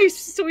a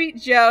nice, sweet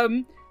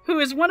gem who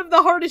is one of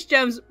the hardest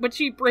gems, but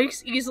she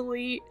breaks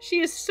easily.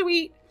 She is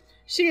sweet.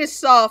 She is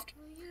soft.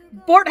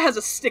 Bort has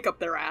a stick up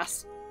their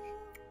ass.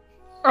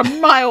 A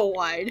mile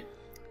wide.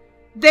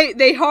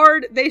 They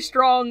hard, they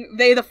strong,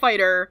 they the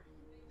fighter.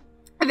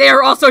 They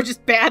are also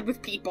just bad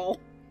with people.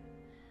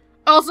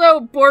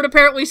 Also, Bort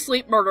apparently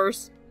sleep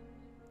murders.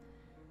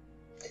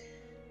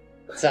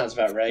 Sounds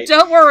about right.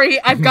 Don't worry,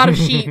 I've got a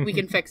sheet. We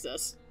can fix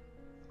this.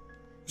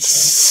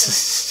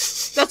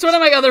 That's one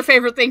of my other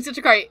favorite things. It's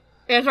great.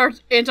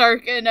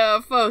 Antark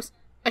and Faust.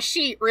 A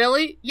sheet,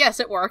 really? Yes,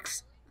 it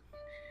works.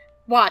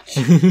 Watch.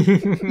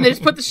 They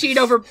just put the sheet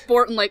over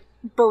Bort and, like,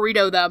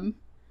 burrito them.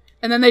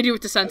 And then they do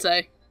it to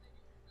Sensei.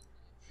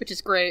 Which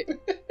is great.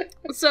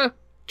 So...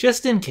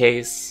 Just in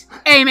case.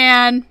 Hey,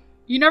 man.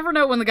 You never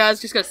know when the guy's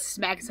just gonna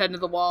smack his head into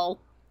the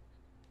wall.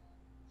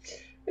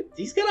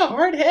 He's got a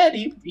hard head.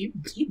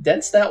 He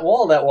dents that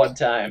wall that one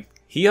time.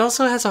 He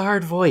also has a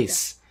hard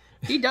voice.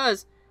 Yeah, he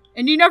does.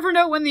 And you never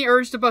know when the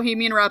urge to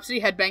Bohemian Rhapsody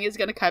headbang is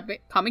gonna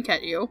come and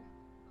catch you.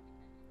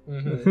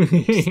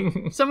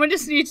 Mm-hmm. Someone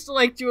just needs to,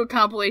 like, do a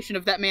compilation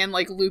of that man,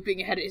 like, looping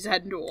his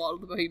head into a wall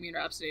of the Bohemian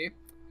Rhapsody.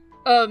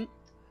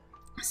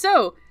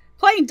 So,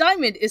 playing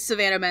Diamond is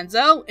Savannah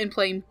Manzel, and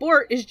playing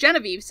Bort is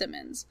Genevieve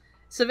Simmons.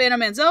 Savannah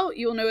Manzel,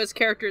 you will know as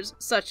characters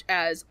such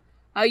as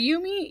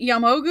Ayumi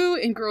Yamogu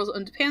in Girls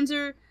und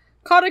Panzer,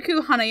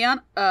 Kotaku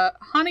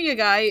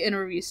Hanayagai in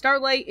Review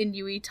Starlight, and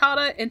Yui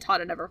Tada in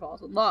Tada Never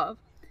Falls in Love.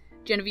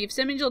 Genevieve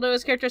Simmons, you'll know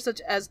as characters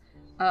such as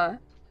Kanata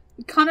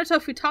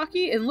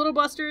Futaki in Little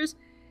Busters,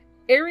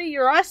 Eri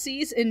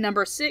Urasis in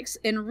Number 6,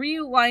 and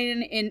Ryu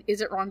Linen in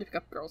Is It Wrong to Pick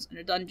Up Girls in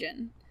a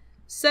Dungeon.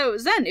 So,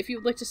 Zen, if you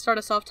would like to start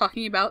us off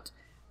talking about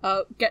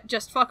Get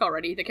Just Fuck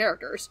Already, the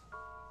characters.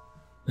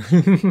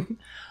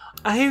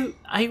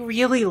 I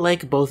really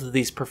like both of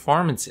these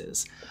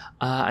performances.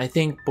 I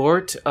think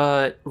Bort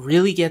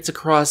really gets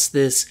across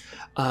this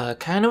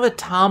kind of a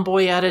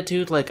tomboy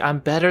attitude, like, I'm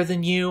better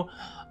than you,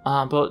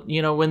 But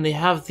when they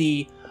have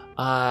the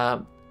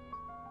down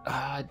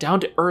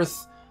to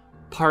earth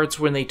parts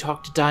when they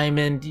talk to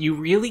Diamond, you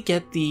really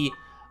get the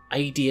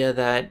idea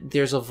that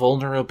there's a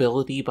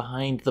vulnerability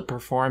behind the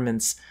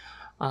performance.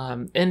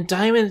 And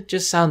Diamond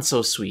just sounds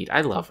so sweet.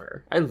 I love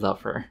her.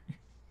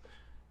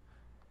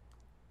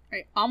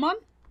 Right, Amon?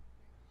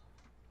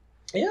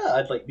 Yeah,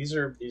 I'd like these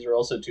are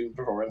also two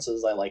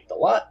performances I liked a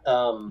lot.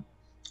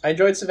 I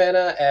enjoyed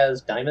Savannah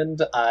as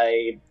Diamond.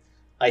 I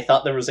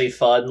thought there was a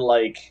fun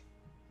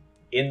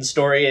in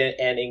story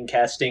and in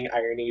casting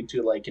irony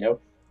to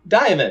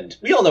Diamond.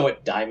 We all know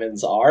what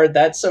diamonds are.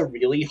 That's a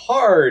really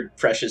hard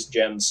precious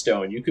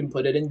gemstone. You can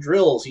put it in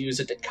drills, use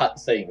it to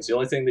cut things. The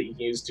only thing that you can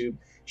use to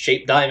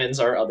shape diamonds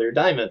are other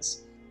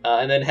diamonds.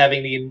 And then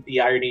having the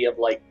irony of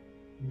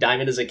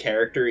Diamond as a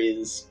character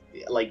is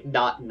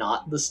not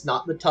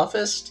the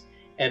toughest,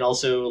 and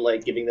also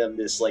giving them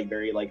this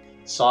very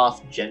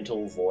soft,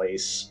 gentle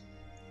voice,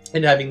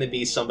 and having them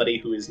be somebody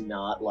who is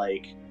not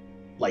like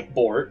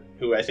Bort,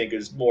 who I think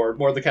is more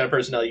the kind of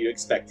personality you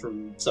expect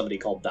from somebody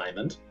called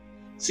Diamond.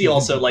 See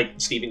also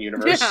Steven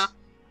Universe. Yeah.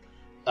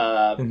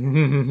 For a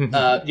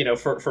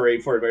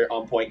very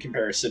on point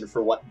comparison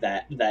for what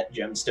that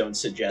gemstone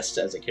suggests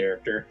as a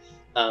character.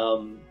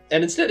 And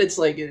instead it's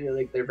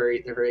they're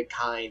very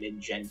kind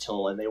and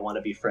gentle, and they want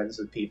to be friends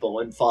with people.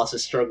 When Foss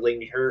is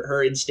struggling,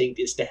 her instinct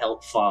is to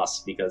help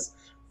Foss because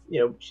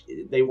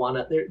they want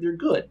to. They're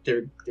good.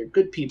 They're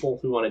good people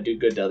who want to do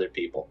good to other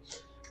people.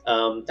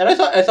 And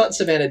I thought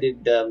Savannah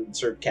did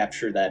sort of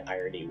capture that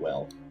irony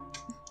well.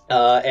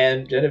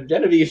 And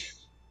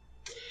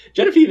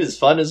Genevieve is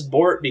fun as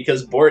Bort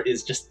because Bort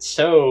is just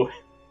so.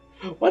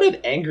 What an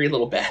angry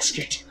little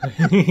bastard!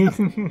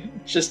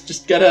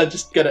 just gonna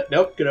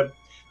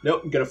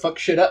fuck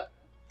shit up.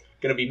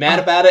 Gonna be mad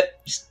about it.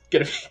 Just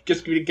gonna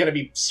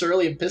be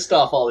surly and pissed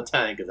off all the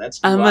time because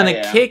that's. I'm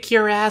gonna kick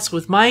your ass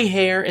with my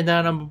hair, and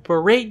then I'm gonna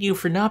berate you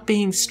for not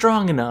being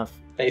strong enough.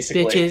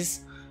 Basically,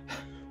 bitches.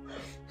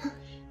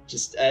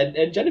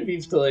 And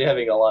Genevieve's clearly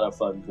having a lot of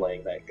fun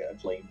playing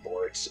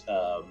Bort.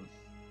 I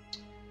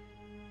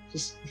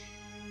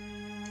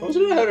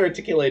wasn't know how to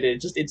articulate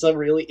it. It's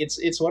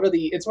one of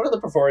the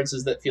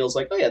performances that feels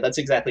like, oh yeah, that's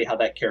exactly how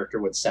that character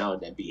would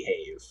sound and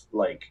behave.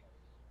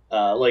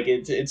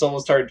 It's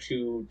almost hard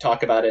to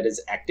talk about it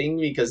as acting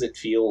because it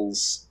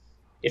feels,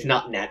 if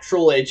not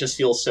natural, it just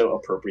feels so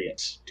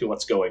appropriate to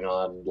what's going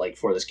on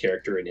for this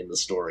character and in the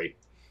story.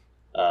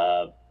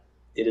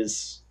 It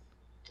is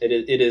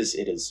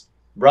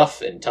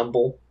rough and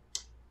tumble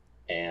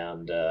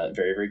and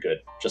very, very good,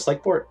 just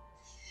like Bort.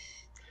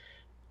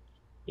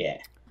 Yeah.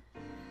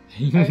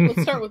 Alright,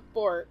 let's start with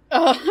Bort.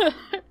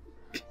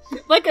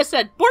 Like I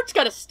said, Bort's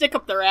got to stick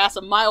up their ass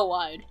a mile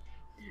wide.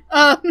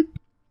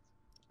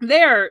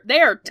 They are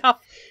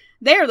tough.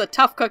 They are the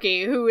tough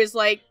cookie who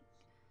I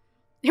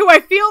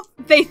feel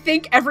they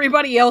think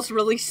everybody else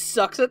really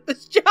sucks at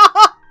this job.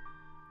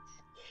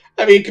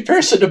 I mean, in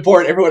comparison to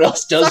Bort, everyone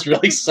else does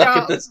really suck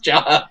at this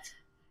job.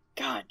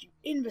 God, you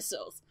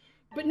imbeciles.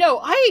 But no,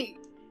 I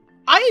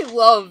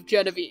love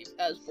Genevieve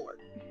as Bort.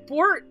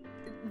 Bort,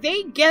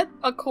 they get,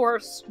 of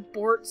course,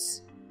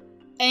 Bort's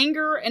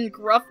anger and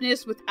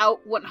gruffness without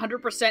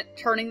 100%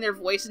 turning their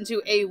voice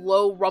into a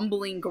low,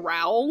 rumbling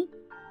growl.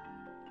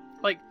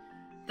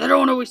 They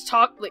don't always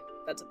talk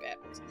that's a bad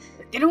voice.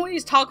 They don't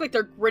always talk like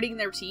they're gritting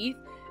their teeth.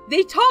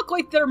 They talk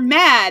like they're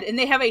mad and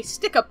they have a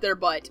stick up their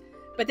butt.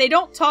 But they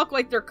don't talk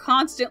like they're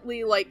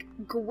constantly,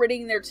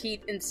 gritting their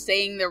teeth and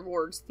saying their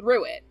words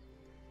through it.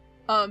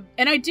 And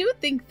I do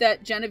think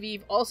that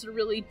Genevieve also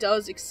really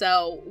does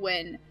excel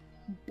when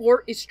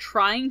Bort is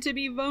trying to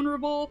be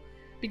vulnerable,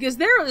 because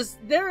the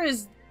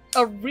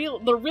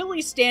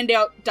really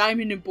standout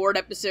Diamond and Bort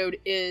episode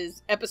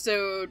is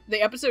the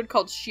episode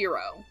called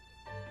Shiro.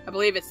 I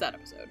believe it's that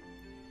episode,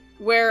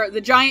 where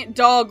the giant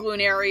dog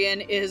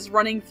Lunarian is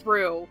running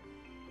through,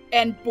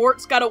 and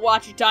Bort's gotta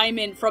watch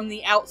Diamond from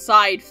the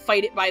outside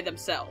fight it by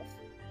themselves.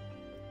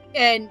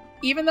 And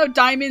even though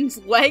Diamond's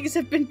legs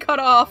have been cut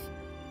off,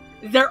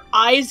 their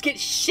eyes get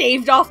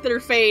shaved off their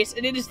face,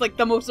 and it is the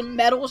most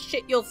metal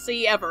shit you'll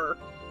see ever.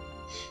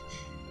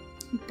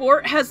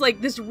 Bort has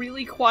this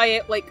really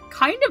quiet,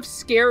 kind of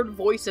scared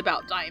voice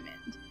about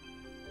Diamond.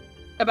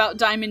 About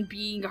Diamond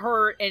being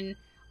hurt, and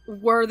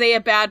were they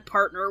a bad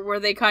partner? Were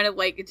they kind of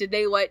did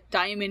they let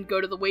Diamond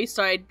go to the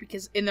wayside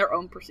because in their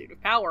own pursuit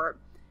of power?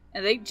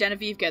 And I think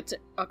Genevieve gets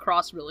it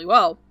across really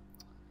well.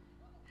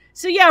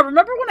 So yeah,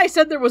 remember when I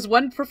said there was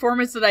one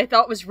performance that I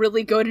thought was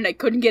really good and I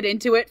couldn't get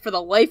into it for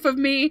the life of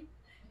me?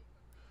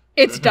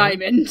 It's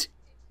Diamond.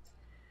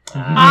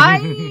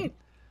 I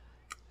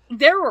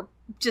don't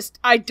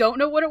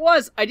know what it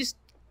was. I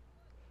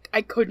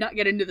could not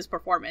get into this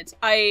performance.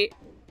 I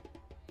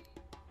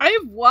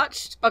have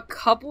watched a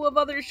couple of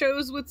other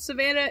shows with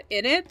Savannah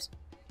in it.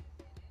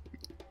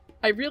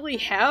 I really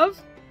have.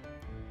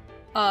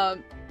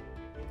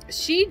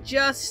 She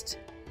just...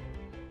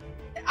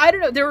 I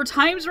don't know, there were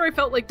times where I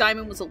felt like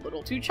Diamond was a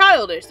little too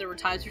childish. There were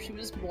times where she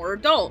was more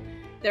adult.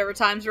 There were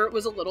times where it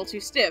was a little too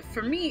stiff.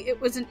 For me, it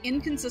was an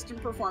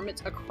inconsistent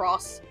performance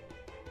across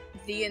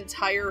the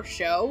entire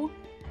show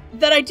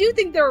that I do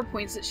think there were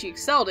points that she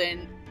excelled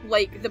in,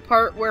 like the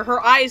part where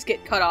her eyes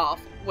get cut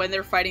off when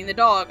they're fighting the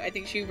dog. I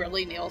think she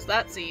really nails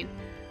that scene.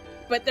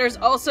 But there's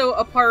also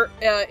a part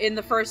in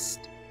the first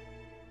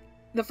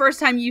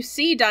time you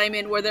see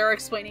Diamond where they're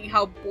explaining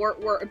how Bort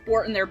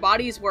and their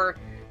bodies were,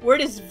 where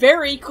it is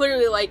very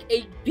clearly like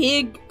a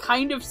big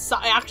kind of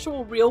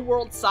actual real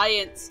world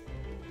science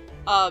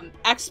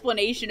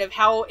explanation of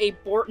how a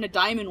Bort and a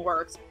Diamond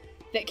works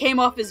that came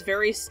off as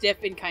very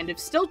stiff and kind of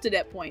stilted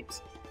at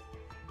points.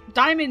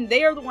 Diamond,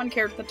 they are the one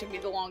character that took me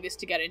the longest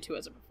to get into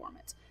as a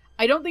performance.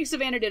 I don't think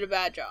Savannah did a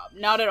bad job.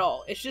 Not at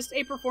all. It's just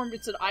a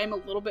performance that I'm a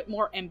little bit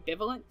more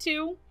ambivalent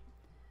to.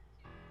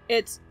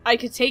 I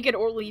could take it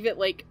or leave it.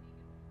 Like,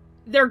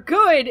 they're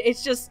good,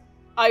 it's just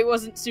I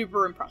wasn't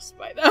super impressed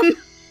by them.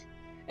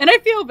 And I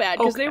feel bad,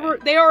 because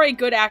they are a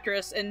good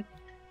actress, and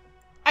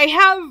I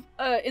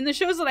have, in the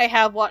shows that I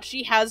have watched,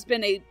 she has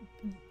been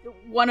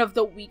one of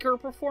the weaker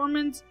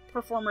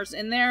performers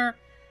in there.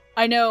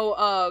 I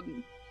know,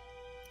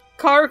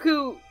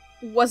 Karuku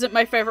wasn't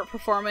my favorite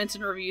performance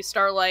in Review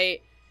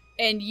Starlight,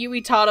 and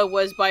Yui Tada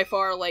was by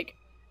far, like,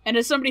 and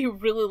as somebody who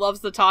really loves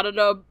the Tada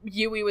dub,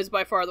 Yui was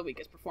by far the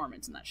weakest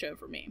performance in that show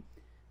for me.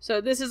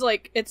 So this is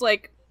like, it's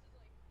like,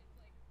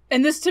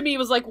 and this to me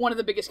was like one of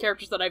the biggest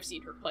characters that I've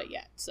seen her play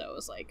yet. So it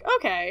was like,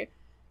 okay.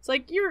 It's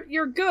like,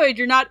 you're good,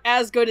 you're not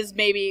as good as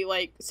maybe,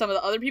 like, some of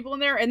the other people in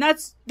there, and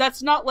that's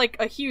not, like,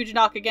 a huge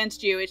knock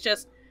against you, it's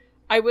just,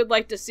 I would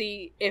like to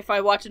see, if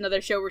I watch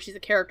another show where she's a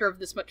character of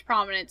this much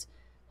prominence,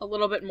 a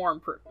little bit more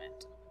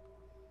improvement.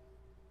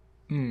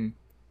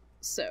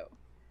 So,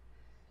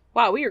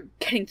 wow, we are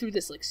getting through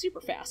this, like,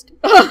 super fast.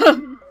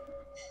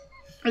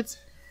 It's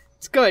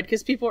good,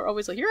 because people are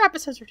always like, your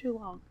episodes are too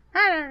long.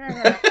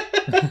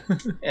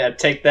 Yeah,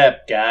 take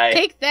that, guy.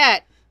 Take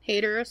that,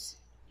 haters.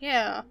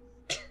 Yeah.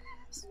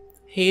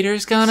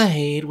 Haters gonna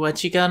hate,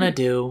 what you gonna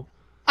do?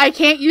 I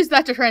can't use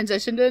that to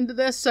transition into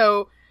this,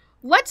 so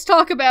let's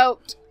talk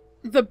about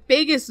the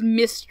biggest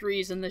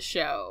mysteries in the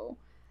show.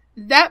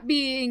 That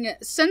being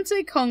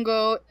Sensei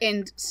Kongo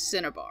and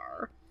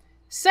Cinnabar.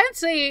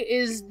 Sensei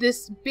is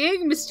this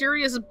big,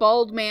 mysterious,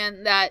 bald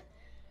man that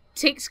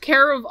takes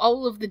care of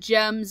all of the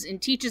gems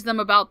and teaches them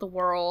about the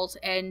world,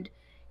 and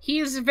he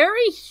is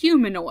very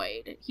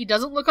humanoid. He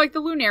doesn't look like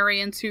the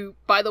Lunarians, who,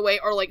 by the way,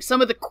 are like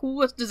some of the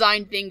coolest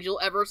designed things you'll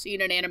ever see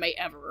in an anime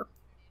ever.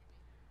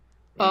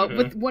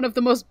 With one of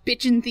the most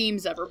bitchin'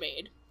 themes ever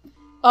made.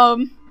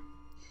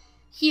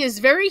 He is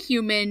very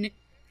human.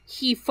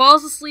 He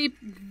falls asleep.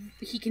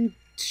 He can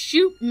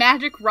shoot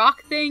magic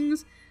rock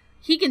things.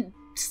 He can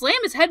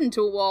slam his head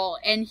into a wall,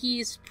 and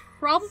he's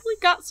probably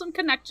got some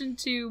connection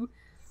to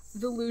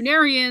the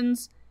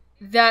Lunarians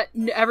that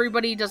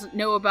everybody doesn't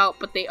know about,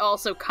 but they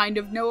also kind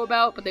of know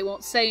about, but they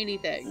won't say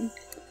anything.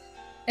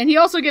 And he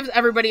also gives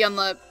everybody on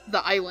the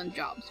island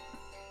jobs.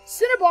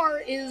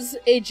 Cinnabar is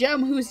a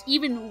gem who's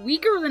even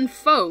weaker than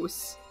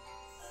Phos,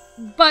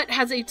 but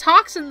has a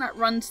toxin that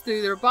runs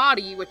through their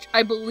body, which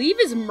I believe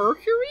is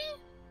mercury?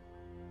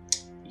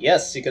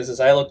 Yes, because as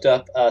I looked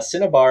up,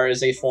 Cinnabar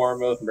is a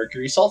form of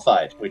mercury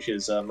sulfide, which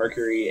is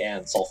mercury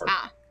and sulfur.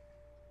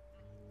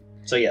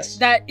 So yes.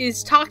 That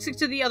is toxic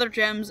to the other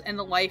gems and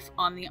the life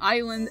on the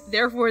island.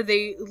 Therefore,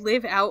 they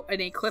live out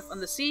in a cliff on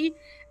the sea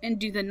and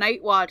do the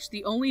night watch,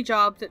 the only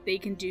job that they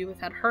can do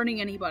without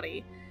hurting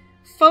anybody.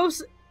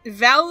 Phos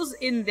vows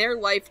in their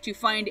life to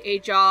find a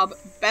job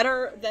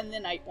better than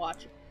the night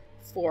watch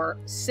for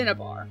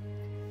Cinnabar.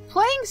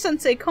 Playing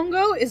Sensei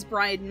Kongo is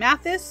Brian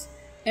Mathis,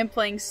 and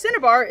playing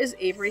Cinnabar is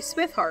Avery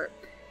Smithhart.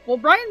 While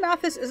Brian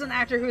Mathis is an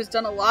actor who has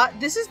done a lot,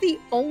 this is the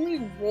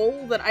only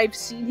role that I've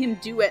seen him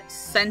do at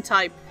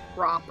Sentai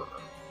proper.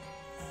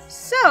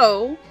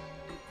 So,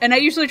 and I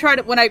usually try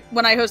to, when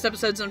I host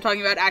episodes and I'm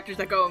talking about actors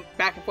that go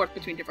back and forth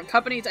between different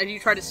companies, I do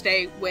try to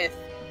stay with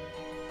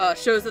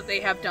shows that they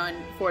have done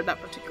for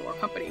that particular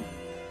company.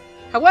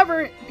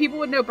 However, people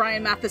would know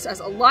Brian Mathis as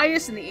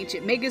Elias in The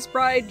Ancient Magus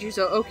Bride,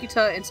 Juzo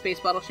Okita in Space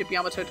Battleship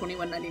Yamato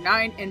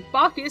 2199, and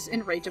Bacchus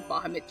in Rage of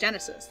Bahamut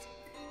Genesis.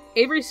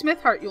 Avery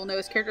Smithhart you'll know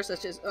as characters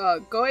such as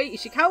Goei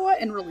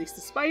Ishikawa in Release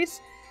the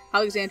Spice,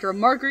 Alexandra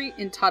Marguerite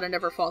in Tada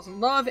Never Falls in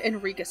Love,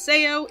 and Rika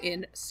Seo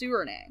in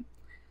Tsurune.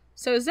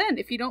 So Zen,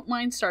 if you don't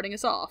mind starting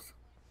us off.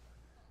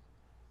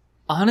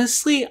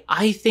 Honestly,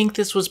 I think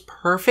this was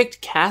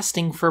perfect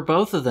casting for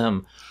both of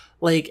them.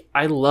 Like,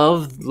 I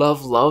love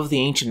The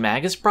Ancient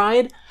Magus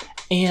Bride,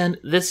 and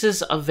this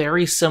is a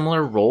very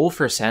similar role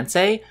for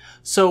Sensei,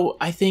 so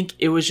I think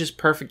it was just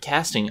perfect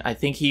casting. I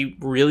think he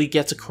really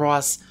gets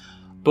across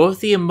both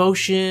the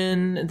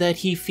emotion that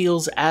he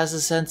feels as a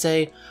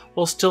sensei,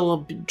 while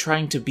still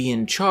trying to be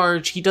in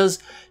charge. He does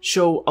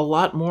show a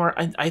lot more,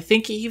 I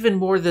think even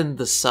more than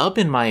the sub,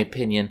 in my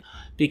opinion,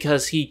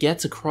 because he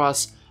gets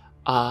across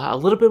a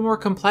little bit more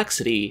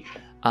complexity.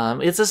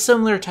 It's a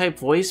similar type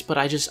voice, but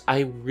I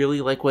really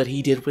like what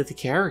he did with the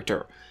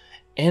character.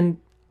 And,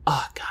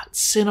 oh god,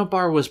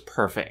 Cinnabar was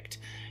perfect.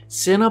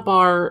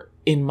 Cinnabar,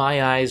 in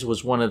my eyes,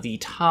 was one of the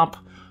top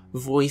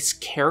voice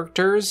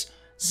characters,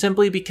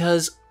 simply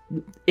because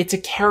it's a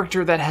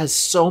character that has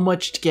so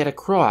much to get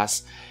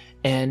across.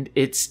 And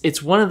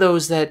it's one of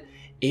those that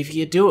if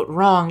you do it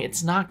wrong,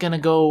 it's not going to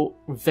go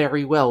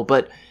very well.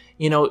 But,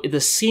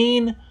 the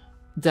scene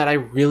that I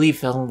really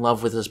fell in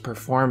love with his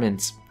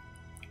performance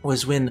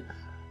was when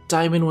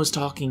Diamond was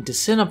talking to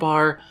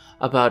Cinnabar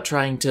about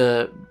trying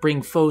to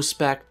bring Phos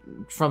back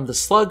from the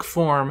slug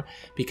form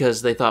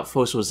because they thought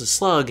Phos was a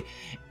slug,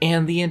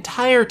 and the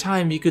entire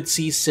time you could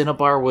see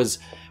Cinnabar was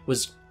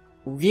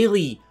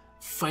really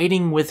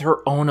fighting with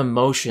her own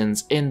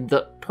emotions, and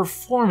the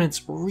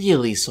performance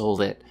really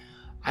sold it.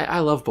 I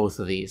love both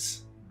of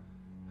these.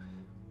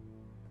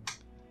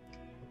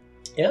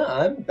 Yeah,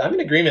 I'm in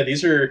agreement.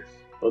 These are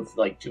both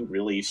like two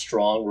really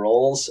strong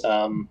roles.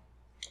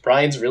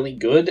 Brian's really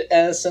good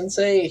as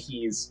Sensei.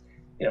 He's,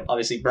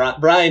 obviously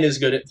Brian is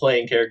good at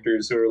playing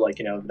characters who are like,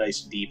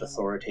 nice, deep,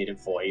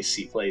 authoritative voice.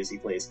 He plays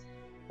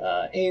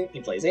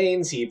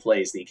Ains. He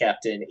plays the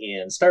captain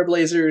in Star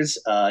Blazers.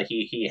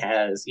 He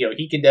has,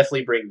 he can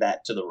definitely bring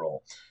that to the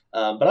role.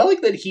 But I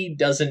like that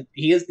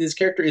his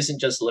character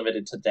isn't just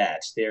limited to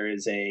that.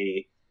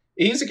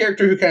 He's a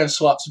character who kind of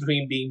swaps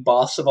between being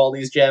boss of all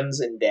these gems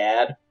and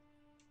dad.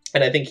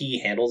 And I think he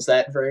handles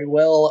that very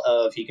well.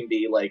 He can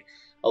be like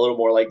a little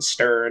more like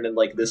stern and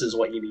like, this is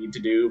what you need to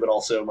do, but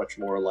also much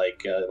more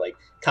like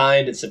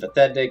kind and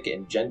sympathetic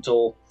and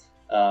gentle.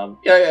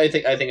 I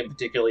think in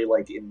particularly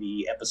like in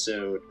the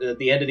episode, at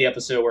the end of the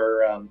episode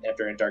where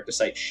after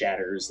Antarcticite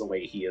shatters, the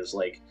way he is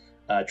like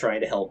trying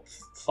to help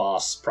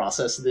Phos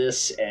process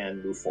this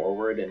and move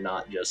forward and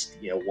not just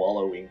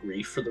wallow in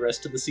grief for the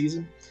rest of the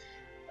season.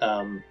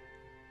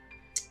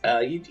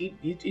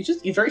 He's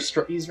just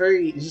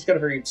got a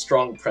very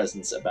strong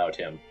presence about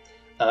him,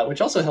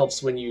 which also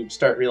helps when you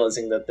start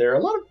realizing that there are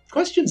a lot of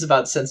questions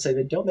about Sensei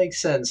that don't make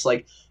sense.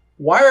 Like,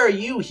 why are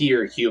you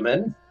here,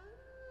 human?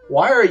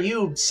 Why are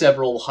you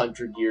several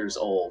hundred years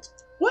old?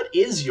 What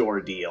is your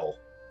deal?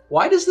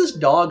 Why does this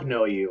dog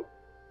know you?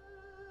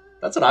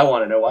 That's what I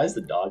want to know. Why is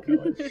the dog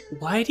knowing?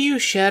 Why do you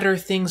shatter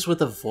things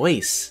with a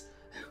voice?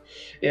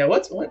 Yeah,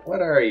 what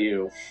are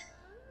you?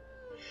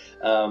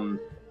 I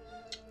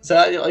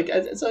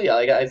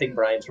think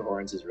Brian's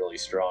performance is really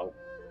strong,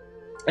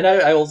 and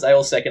I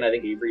will second. I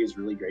think Avery is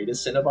really great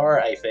as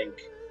Cinnabar. I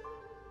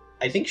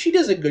think she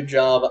does a good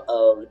job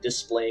of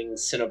displaying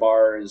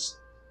Cinnabar's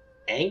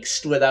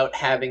angst without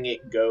having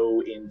it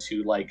go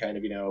into like kind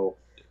of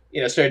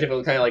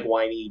stereotypical kind of like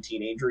whiny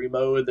teenagery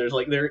mode. There's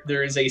like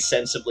there is a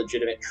sense of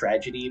legitimate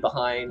tragedy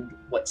behind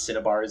what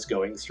Cinnabar is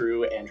going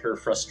through and her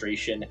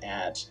frustration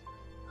at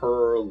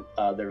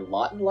their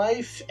lot in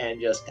life and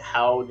just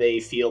how they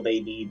feel they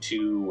need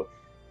to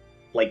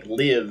like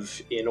live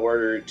in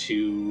order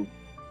to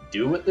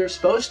do what they're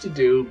supposed to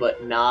do,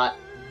 but not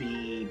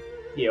be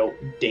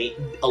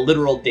a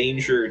literal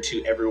danger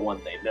to everyone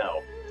they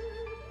know.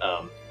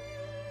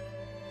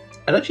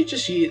 I think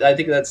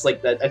that's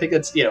like that. I think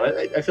that's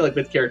I feel like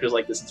with characters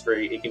like this,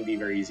 it can be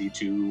very easy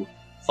to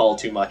fall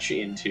too much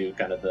into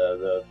kind of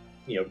the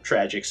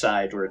tragic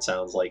side where it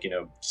sounds like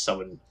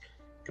someone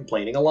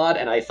complaining a lot,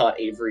 and I thought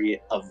Avery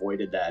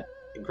avoided that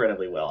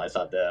incredibly well. I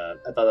thought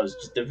that was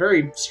just a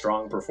very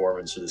strong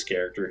performance for this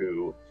character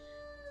who,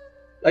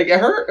 like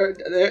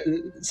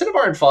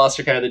Cinnabar and Phos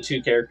are kind of the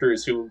two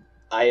characters who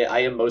I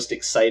am most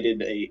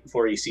excited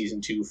for a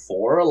season 2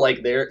 for.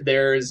 Like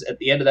there's at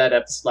the end of that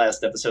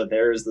last episode,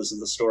 this is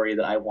the story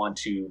that I want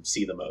to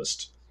see the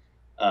most.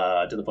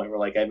 To the point where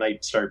like I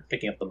might start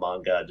picking up the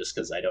manga just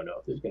because I don't know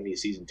if there's going to be a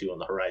season 2 on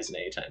the horizon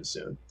anytime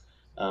soon.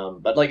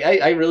 But like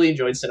I really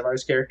enjoyed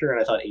Cinnabar's character, and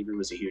I thought Avery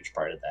was a huge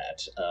part of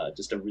that.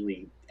 Just a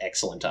really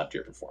excellent top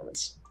tier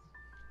performance.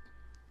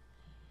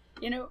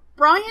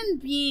 Brian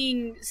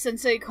being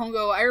Sensei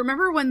Kongo, I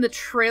remember when the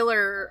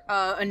trailer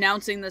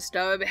announcing this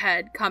dub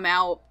had come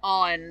out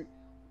on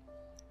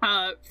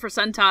for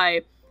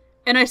Sentai,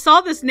 and I saw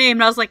this name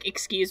and I was like,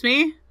 "Excuse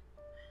me."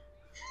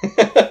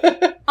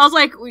 I was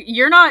like,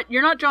 "You're not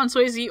John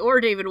Swayze or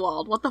David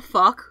Wald. What the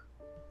fuck?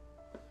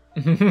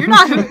 You're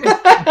not.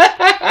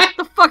 What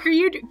the fuck are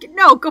you?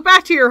 No, go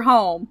back to your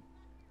home."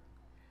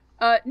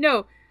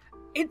 No.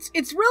 It's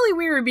really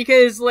weird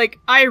because, like,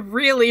 I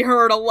really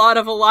heard a lot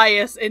of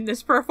Elias in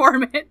this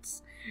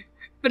performance.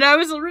 But I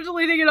was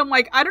originally thinking, I'm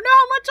like, I don't know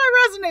how much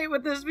I resonate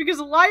with this because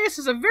Elias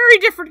is a very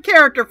different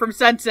character from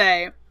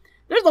Sensei.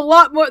 There's a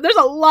lot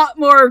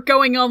more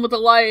going on with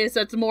Elias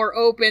that's more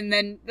open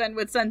than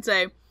with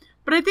Sensei.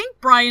 But I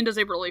think Brian does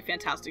a really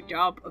fantastic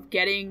job of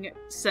getting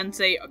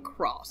Sensei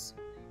across.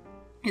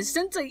 His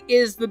Sensei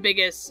is the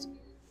biggest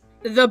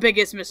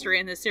mystery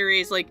in this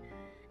series. Like,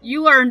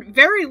 you learn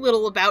very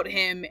little about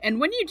him, and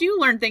when you do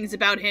learn things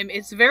about him,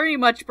 it's very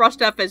much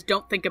brushed up as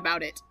don't think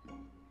about it.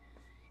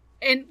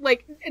 And,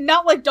 like,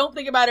 not like don't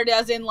think about it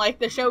as in, like,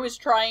 the show is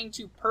trying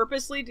to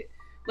purposely,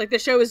 like, the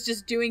show is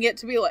just doing it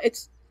to be like,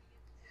 it's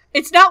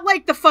not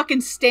like the fucking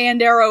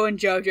Stand Arrow and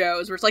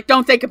JoJo's, where it's like,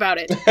 don't think about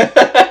it.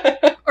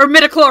 Or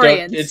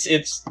midichlorians.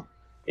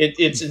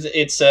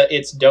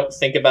 It's don't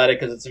think about it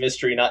because it's a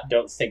mystery, not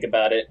don't think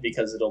about it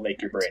because it'll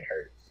make your brain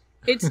hurt.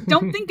 It's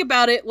don't think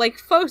about it like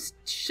Phos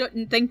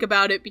shouldn't think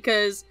about it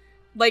because,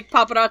 like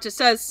Paparazzi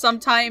says,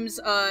 sometimes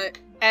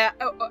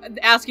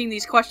asking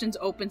these questions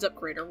opens up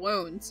greater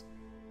wounds.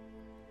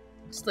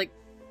 Just like,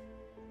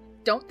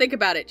 don't think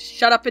about it.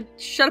 Shut up and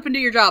do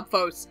your job,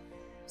 folks.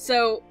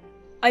 So,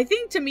 I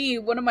think to me,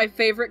 one of my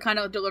favorite kind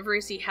of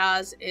deliveries he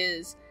has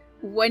is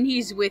when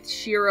he's with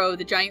Shiro,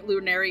 the giant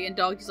Lunarian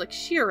dog. He's like,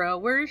 Shiro,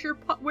 where's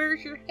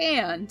your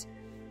hand?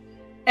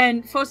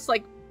 And Faust's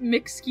like,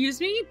 excuse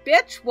me,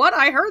 bitch? What?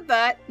 I heard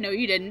that. No,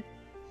 you didn't.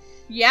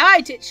 Yeah, I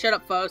did. Shut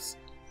up, Faust.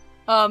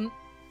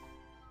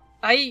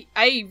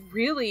 I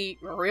really,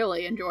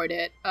 really enjoyed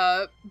it.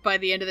 By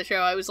the end of the show,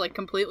 I was like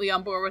completely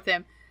on board with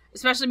him.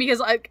 Especially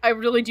because I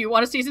really do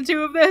want a season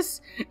 2 of this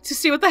to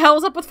see what the hell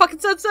is up with fucking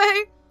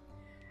Sensei.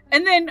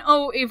 And then,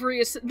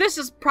 this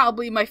is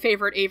probably my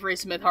favorite Avery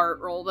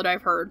Smith-Hart role that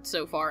I've heard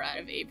so far out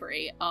of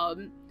Avery.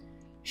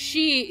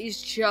 She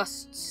is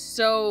just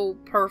so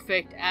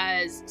perfect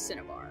as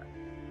Cinnabar.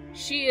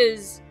 She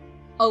is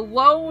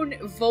alone,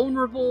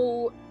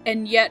 vulnerable,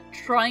 and yet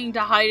trying to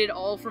hide it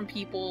all from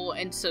people,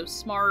 and so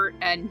smart,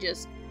 and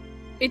just,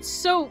 it's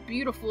so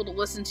beautiful to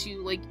listen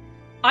to. Like,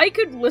 I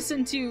could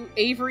listen to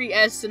Avery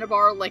as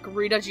Cinnabar, like,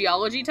 read a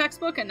geology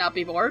textbook and not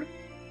be bored.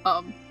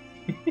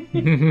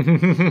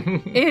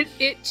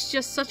 It's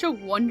just such a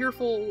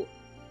wonderful,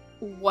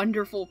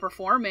 wonderful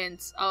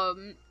performance.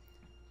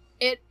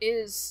 It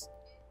is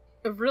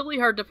really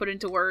hard to put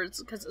into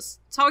words, because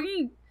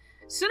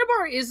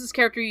Cinnabar is this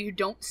character you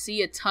don't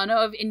see a ton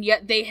of, and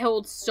yet they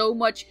held so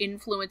much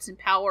influence and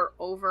power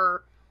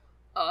over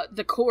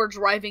the core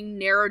driving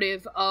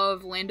narrative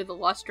of Land of the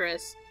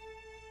Lustrous.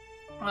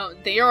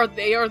 They are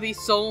the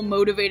sole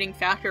motivating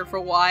factor for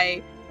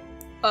why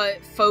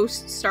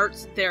Faust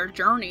starts their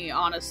journey,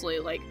 honestly.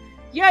 Like,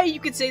 yeah, you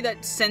could say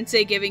that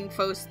Sensei giving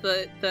Faust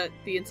the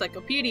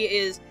encyclopedia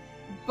is,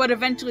 but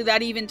eventually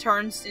that even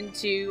turns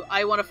into,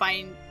 I want to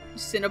find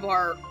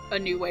Cinnabar a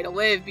new way to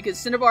live, because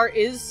Cinnabar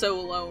is so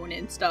alone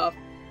and stuff.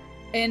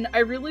 And I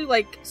really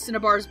like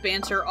Cinnabar's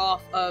banter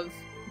off of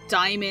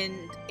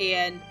Diamond,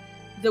 and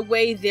the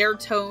way their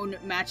tone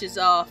matches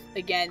off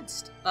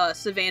against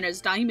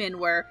Savannah's Diamond,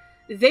 where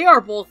they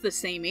are both the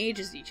same age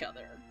as each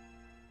other.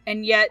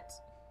 And yet,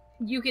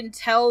 you can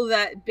tell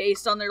that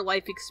based on their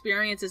life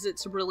experiences,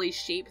 it's really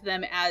shaped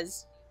them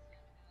as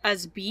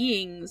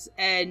beings,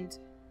 and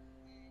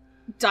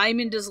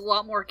Diamond is a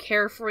lot more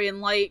carefree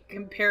and light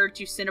compared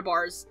to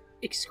Cinnabar's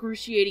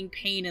excruciating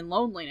pain and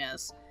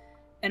loneliness.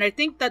 And I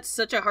think that's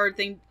such a hard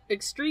thing.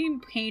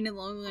 Extreme pain and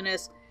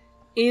loneliness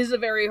is a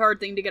very hard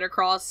thing to get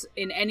across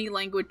in any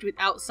language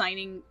without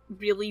sounding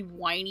really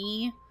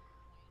whiny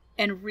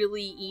and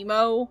really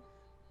emo.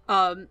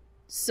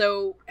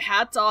 So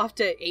hats off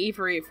to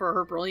Avery for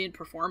her brilliant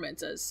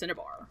performance as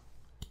Cinnabar.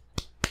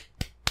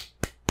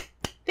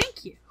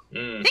 Thank you.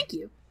 Thank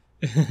you.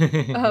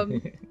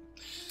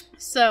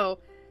 So,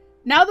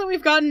 now that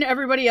we've gotten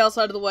everybody else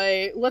out of the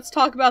way, let's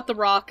talk about the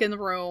rock in the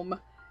room.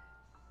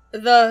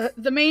 The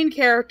main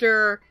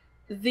character,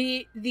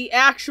 the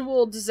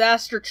actual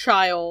disaster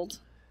child,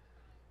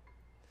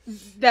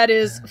 that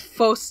is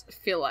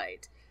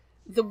Phosphilite.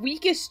 The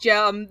weakest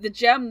gem, the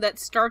gem that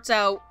starts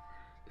out,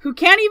 who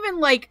can't even,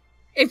 like,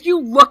 if you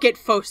look at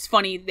Phos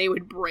funny, they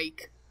would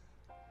break.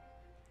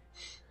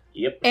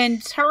 Yep.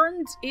 And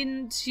turns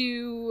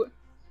into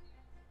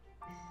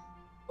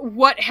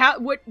which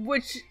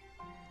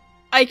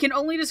I can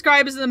only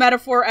describe as the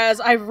metaphor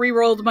as I've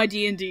re-rolled my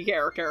D&D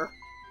character.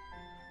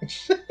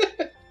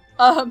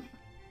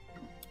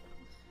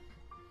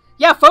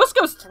 Yeah, Phos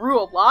goes through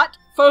a lot.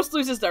 Phos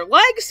loses their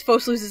legs,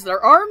 Phos loses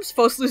their arms,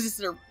 Phos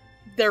loses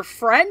their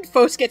friend,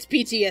 Phos gets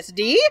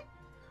PTSD.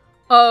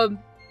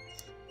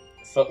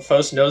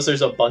 Phos knows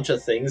there's a bunch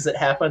of things that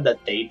happen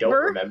that they don't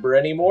remember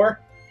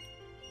anymore.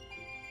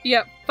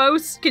 Yeah,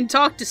 Phos can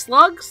talk to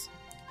slugs.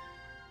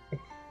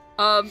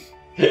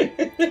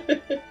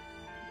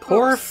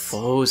 Poor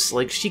Phos,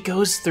 like, she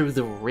goes through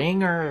the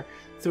ringer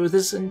through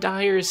this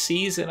entire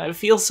season. I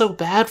feel so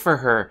bad for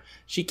her.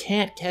 She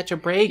can't catch a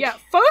break. Yeah,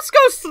 Phos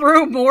goes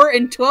through more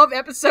in 12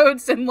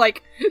 episodes than,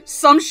 like,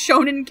 some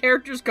shonen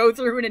characters go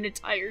through in an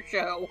entire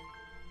show.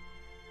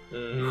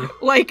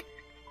 Like,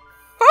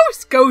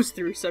 Phos goes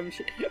through some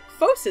shit.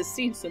 Phos has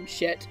seen some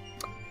shit.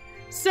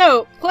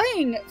 So,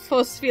 playing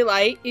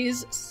Phosphilite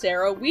is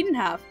Sarah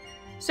Wiedenhoff.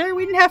 Sarah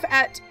Wiedenhoff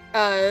at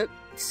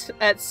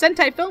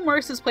Sentai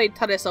Filmworks has played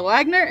Teresa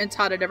Wagner in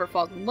Tada Never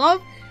Falls in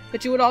Love,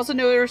 but you would also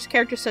notice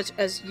characters such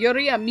as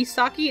Yuria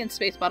Misaki in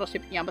Space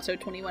Battleship Yamato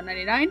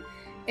 2199,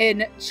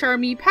 and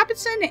Charmy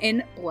Pappinson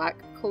in Black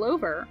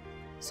Clover.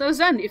 So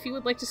Zen, if you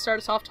would like to start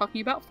us off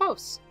talking about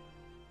Phos.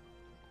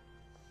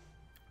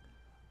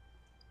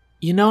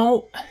 You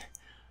know,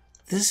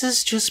 this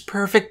is just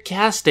perfect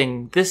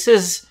casting. This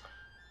is...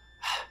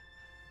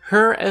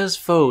 Her as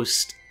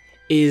Faust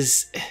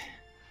is...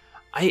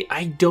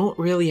 I don't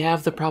really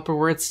have the proper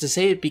words to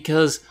say it,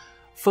 because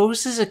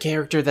Faust is a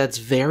character that's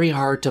very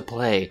hard to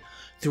play.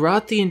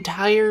 Throughout the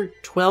entire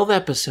 12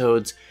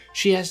 episodes,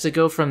 she has to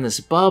go from this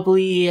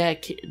bubbly,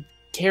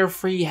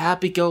 carefree,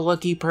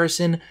 happy-go-lucky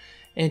person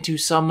into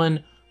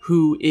someone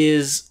who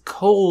is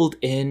cold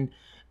and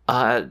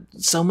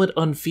somewhat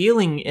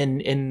unfeeling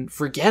and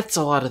forgets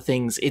a lot of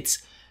things.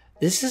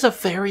 This is a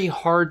very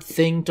hard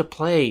thing to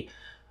play,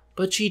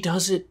 but she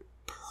does it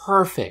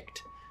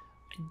perfect.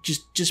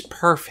 Just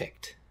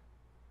perfect.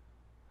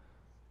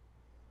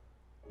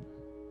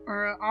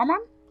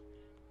 Armand?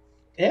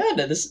 Yeah,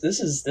 no, this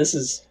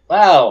is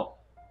wow.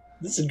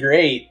 This is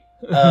great.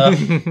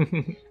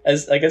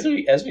 As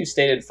we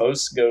stated,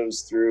 Fos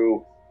goes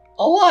through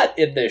a lot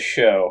in this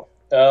show.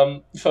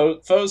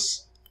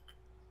 Fos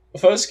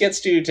gets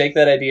to take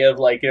that idea of,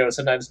 like,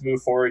 sometimes to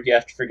move forward you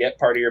have to forget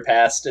part of your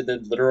past, and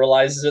then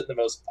literalizes it in the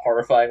most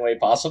horrifying way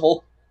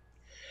possible.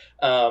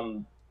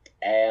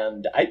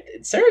 And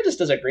Sarah just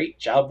does a great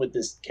job with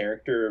this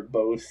character,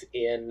 both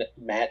in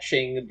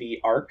matching the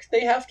arc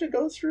they have to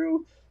go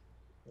through,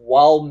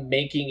 while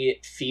making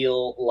it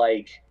feel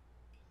like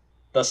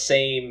the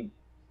same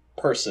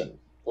person.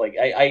 Like,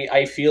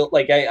 I feel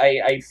like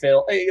I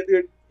feel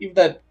even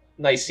that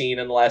nice scene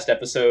in the last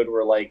episode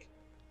where, like,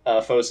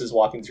 Fos is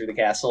walking through the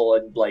castle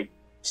and, like,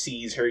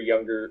 sees their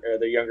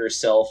younger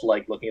self,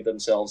 like, looking at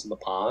themselves in the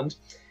pond.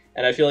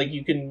 And I feel like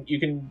you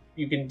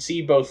can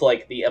see both,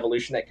 like, the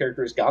evolution that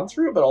character has gone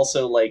through, but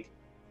also, like,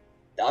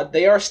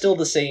 they are still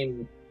the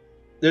same.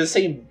 They're the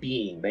same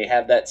being. They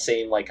have that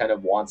same, like, kind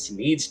of wants and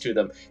needs to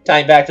them.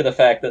 Tying back to the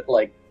fact that,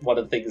 like, one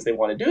of the things they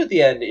want to do at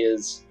the end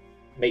is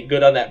make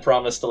good on that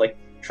promise to, like,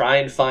 try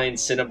and find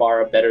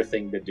Cinnabar a better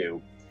thing to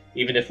do.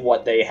 Even if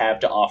what they have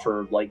to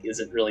offer, like,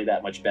 isn't really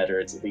that much better,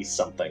 it's at least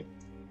something.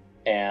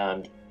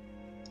 And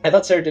I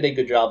thought Sarah did a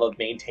good job of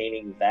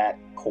maintaining that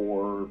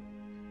core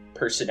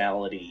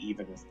personality,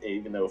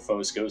 even though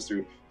Fos goes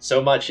through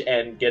so much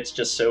and gets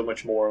just so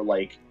much more,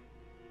 like,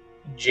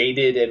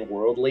 jaded and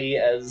worldly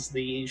as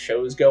the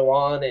shows go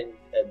on, and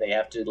they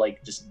have to,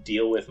 like, just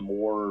deal with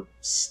more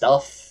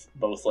stuff,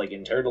 both, like,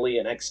 internally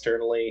and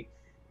externally.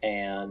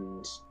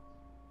 And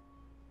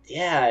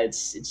yeah,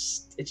 it's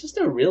just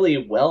a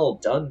really well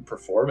done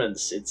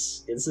performance.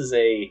 This is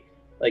a,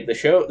 like, the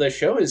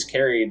show is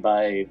carried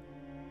by,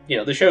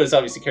 the show is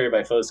obviously carried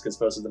by Fos because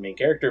Fos is the main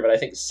character, but I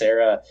think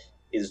Sarah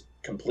has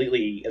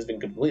been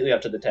completely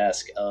up to the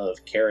task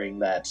of carrying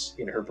that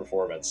in her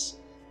performance.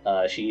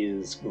 She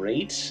is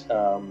great.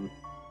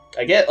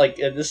 I get, like,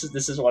 this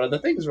is one of the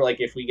things where, like,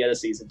 if we get a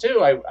season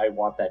 2, I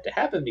want that to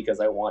happen because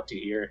I want to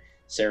hear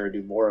Sarah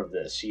do more of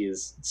this. She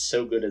is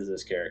so good as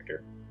this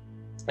character,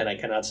 and I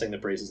cannot sing the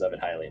praises of it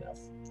highly enough.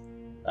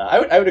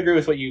 I would agree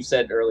with what you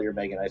said earlier,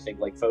 Megan. I think,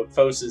 like,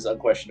 Fos is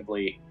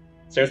unquestionably,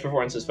 Sarah's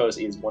performance as Fos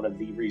is one of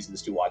the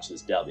reasons to watch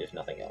this dub, if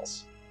nothing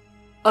else.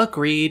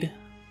 Agreed.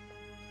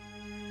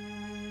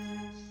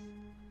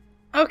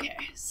 Okay,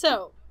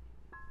 so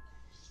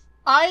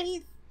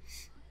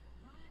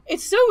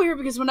it's so weird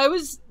because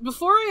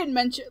before I had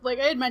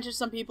mentioned to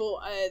some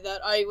people that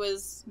I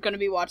was going to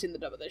be watching the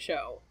dub of the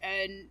show,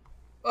 and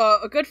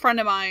a good friend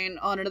of mine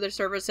on another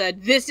server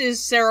said, "This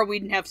is Sarah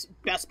Wiedenhef's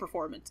best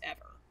performance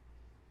ever."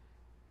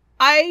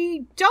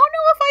 I don't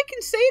know if I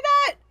can say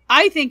that.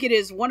 I think it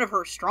is one of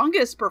her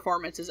strongest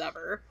performances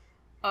ever.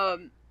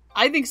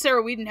 I think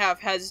Sarah Wiedenhef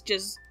has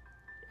just,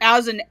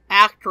 as an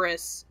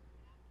actress,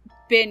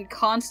 been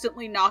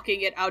constantly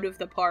knocking it out of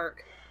the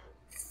park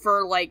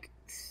for, like,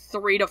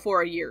 3 to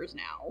 4 years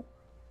now.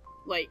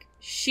 Like,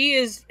 she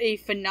is a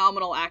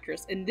phenomenal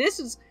actress, and this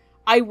is,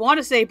 I want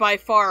to say, by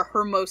far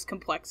her most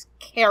complex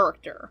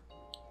character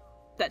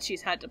that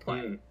she's had to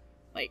play.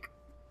 Like,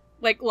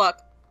 look,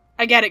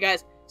 I get it,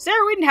 guys.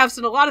 Sarah Wiedenhef's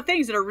in a lot of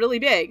things that are really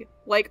big,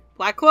 like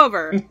Black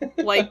Clover.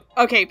 Like,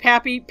 okay,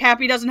 Pappy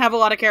doesn't have a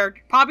lot of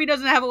character. Poppy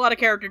doesn't have a lot of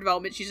character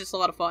development. She's just a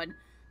lot of fun.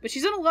 But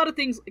she's in a lot of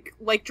things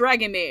like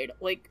Dragon Maid,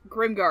 like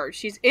Grimguard.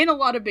 She's in a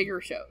lot of bigger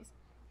shows.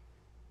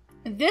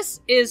 This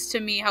is, to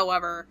me,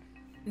 however,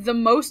 the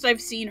most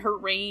I've seen her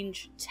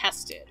range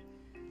tested.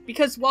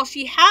 Because while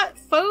she had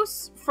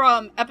Fos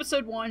from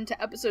episode 1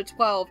 to episode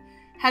 12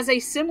 has a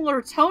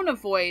similar tone of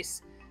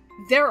voice,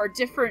 there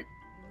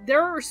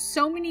are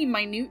so many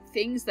minute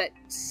things that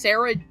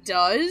Sarah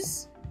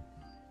does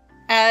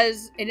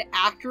as an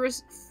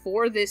actress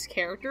for this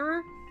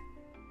character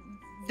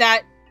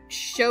that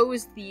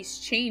shows these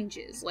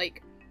changes.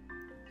 Like,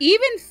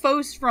 even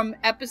Fos from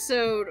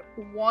episode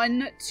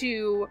 1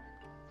 to,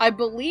 I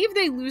believe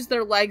they lose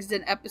their legs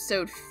in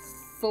episode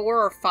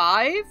 4 or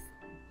 5.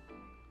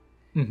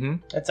 Mm-hmm.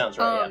 That sounds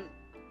right, yeah.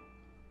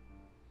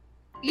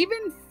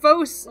 Even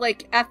Fos,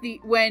 like,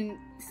 when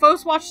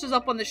Fos washes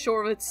up on the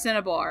shore with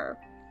Cinnabar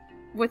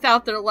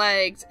without their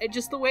legs,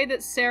 just the way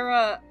that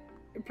Sarah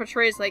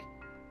portrays, like,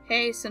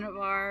 "Hey,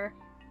 Cinnabar,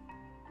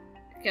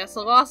 guess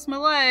I lost my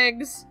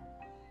legs."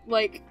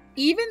 Like,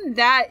 even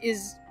that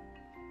is,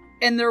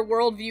 and their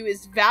worldview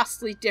is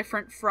vastly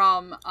different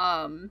from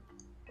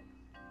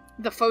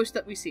the Fos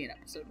that we see in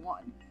episode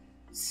 1.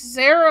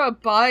 Sarah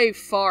by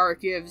far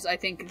gives, I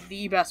think,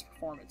 the best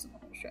performance in the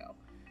whole show.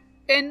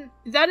 And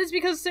that is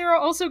because Sarah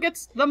also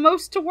gets the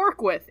most to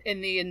work with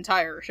in the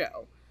entire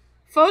show.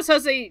 Fos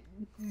has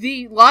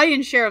the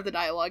lion's share of the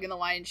dialogue and the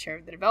lion's share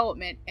of the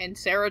development, and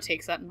Sarah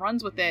takes that and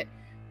runs with it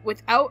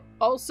without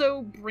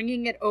also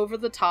bringing it over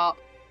the top.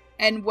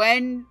 And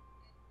when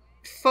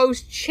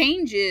Fos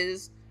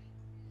changes,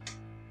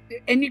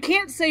 and you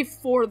can't say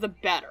for the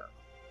better,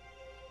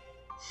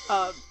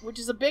 which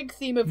is a big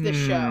theme of this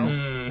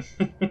show.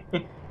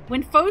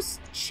 When Fos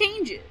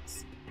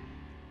changes,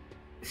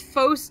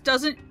 Fos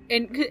doesn't,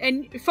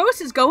 and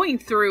Fos is going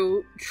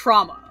through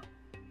trauma.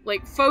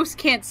 Like, Fos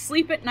can't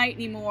sleep at night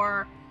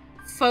anymore.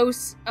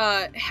 Fos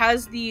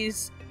has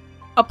these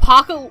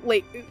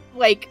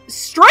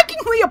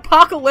strikingly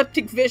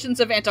apocalyptic visions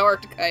of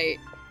Antarctica.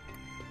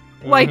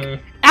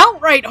 Like,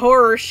 outright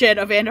horror shit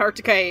of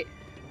Antarctica.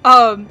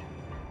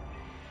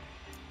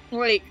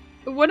 Like,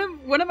 one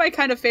of my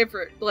kind of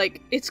favorite,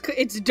 like, it's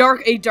a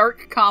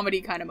dark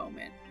comedy kind of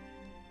moment.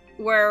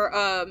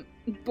 Where,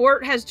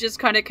 Bort has just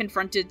kind of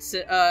confronted,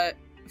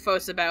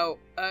 Fos about,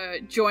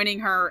 joining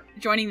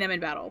them in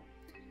battle.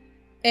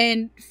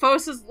 And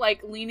Fos is,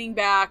 like, leaning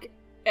back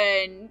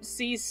and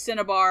sees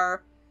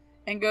Cinnabar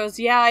and goes,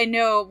 yeah, I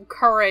know,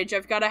 courage,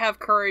 I've gotta have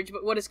courage,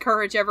 but what has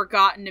courage ever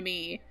gotten to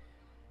me?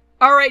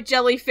 Alright,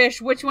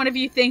 jellyfish, which one of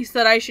you thinks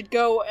that I should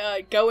go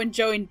and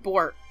join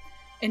Bort?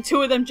 And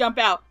two of them jump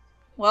out.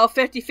 Well,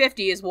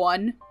 50-50 is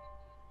one.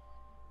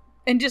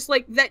 And just,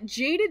 like, that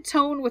jaded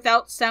tone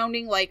without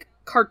sounding, like,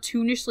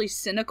 cartoonishly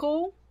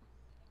cynical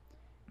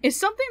is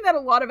something that a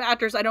lot of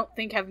actors I don't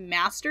think have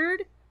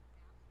mastered.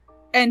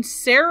 And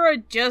Sarah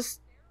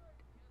just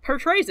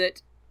portrays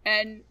it.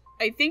 And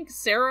I think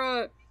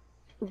Sarah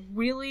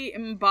really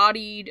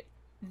embodied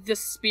the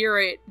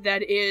spirit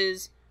that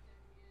is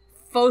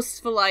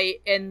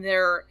Phosphilite and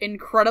their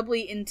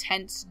incredibly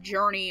intense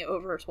journey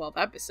over 12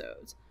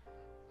 episodes.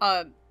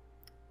 A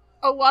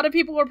lot of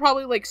people are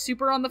probably, like,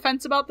 super on the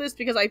fence about this,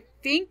 because I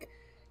think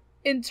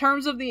in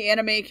terms of the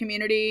anime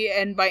community,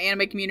 and by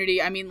anime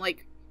community, I mean,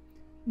 like,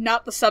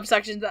 not the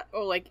subsections that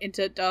are, like,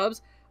 into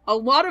dubs, a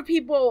lot of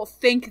people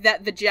think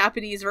that the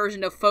Japanese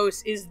version of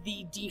Fos is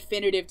the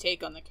definitive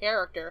take on the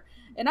character,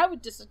 and I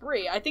would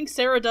disagree. I think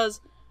Sarah does,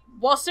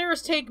 while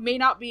Sarah's take may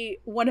not be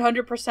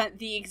 100%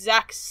 the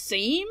exact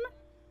same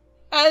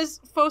as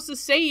Fos'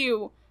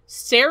 Seiyu,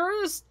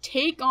 Sarah's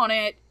take on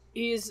it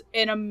is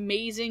an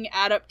amazing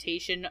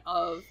adaptation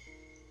of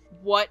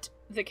what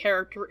the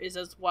character is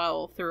as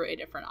well through a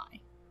different eye.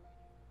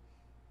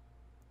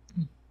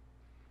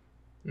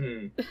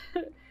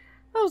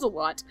 That was a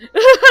lot.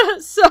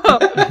 So,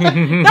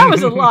 that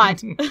was a lot.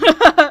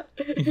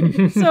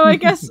 So I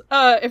guess,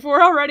 if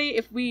we're all ready,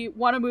 if we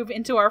want to move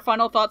into our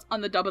final thoughts on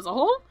the dub as a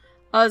whole,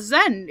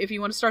 Zen, if you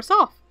want to start us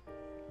off.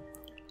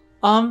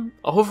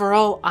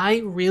 Overall, I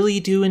really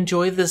do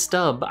enjoy this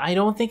dub. I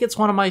don't think it's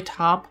one of my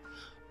top,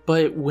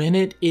 but when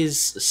it is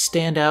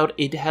standout,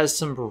 it has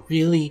some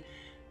really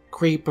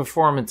great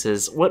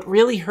performances. What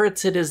really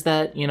hurts it is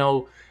that, you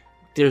know,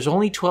 there's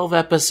only 12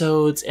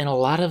 episodes, and a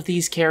lot of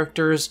these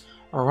characters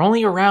are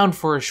only around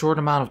for a short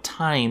amount of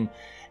time,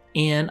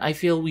 and I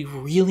feel we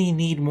really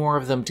need more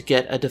of them to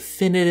get a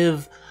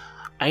definitive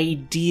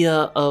idea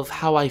of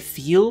how I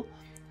feel.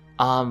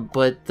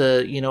 But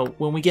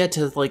when we get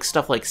to, like,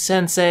 stuff like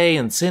Sensei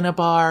and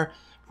Cinnabar,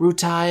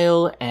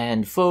 Rutile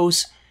and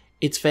Fos,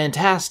 it's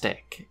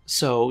fantastic.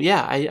 So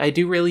yeah, I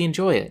do really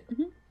enjoy it.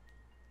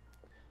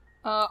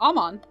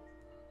 Amon.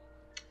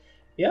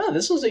 Yeah,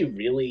 this was a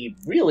really,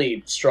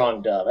 really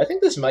strong dub. I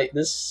think this might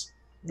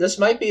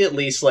be at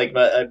least, like,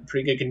 a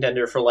pretty good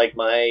contender for, like,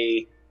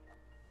 my,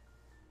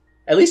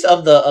 at least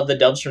of the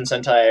dubs from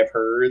Sentai I've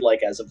heard,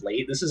 like, as of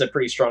late. This is a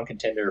pretty strong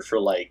contender for,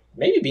 like,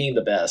 maybe being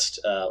the best.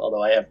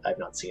 Although I've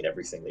not seen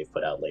everything they've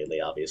put out lately,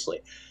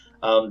 obviously.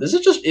 This is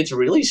just, it's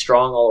really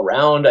strong all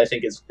around. I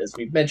think, as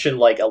we've mentioned,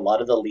 like, a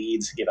lot of the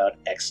leads give out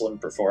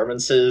excellent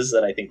performances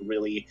that I think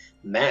really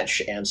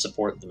match and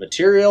support the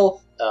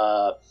material.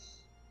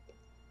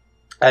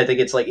 I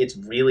think it's, like, it's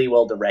really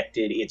well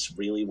directed. It's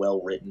really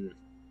well written.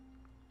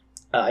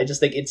 I just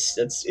think it's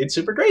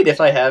super great.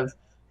 If I have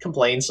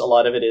complaints, a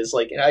lot of it is,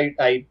 like,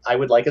 I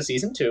would like a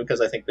season 2,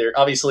 because I think they're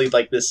obviously,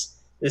 like, this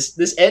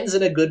ends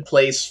in a good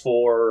place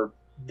for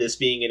this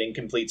being an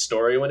incomplete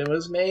story when it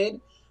was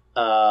made.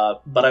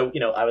 But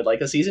I would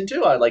like a season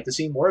 2. I'd like to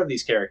see more of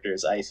these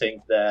characters. I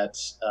think that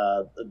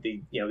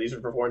these are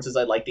performances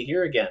I'd like to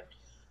hear again.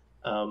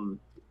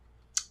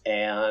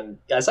 And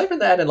aside from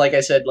that, and like I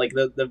said, like,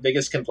 the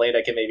biggest complaint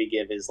I can maybe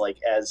give is, like,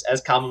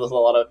 as common with a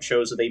lot of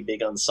shows with a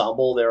big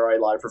ensemble, there are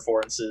a lot of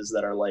performances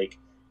that are, like,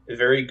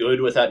 very good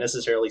without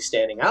necessarily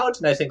standing out.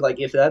 And I think, like,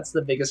 if that's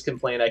the biggest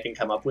complaint I can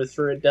come up with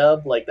for a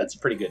dub, like, that's a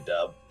pretty good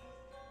dub.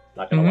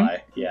 Not gonna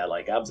lie. Yeah,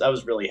 like, I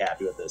was really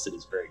happy with this. It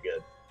is very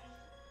good.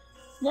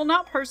 Well,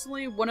 not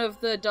personally one of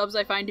the dubs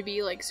I find to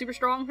be, like, super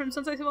strong from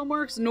Sensei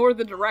Filmworks, nor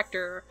the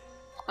director.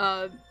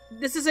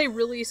 This is a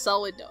really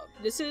solid dub.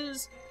 This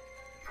is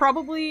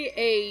probably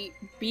a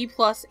B+,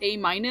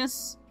 A-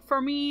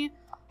 for me,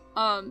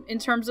 in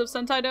terms of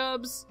Sentai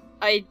dubs.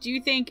 I do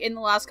think in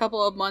the last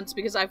couple of months,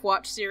 because I've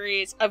watched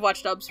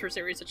dubs for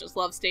series such as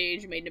Love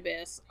Stage, Made in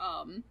Abyss,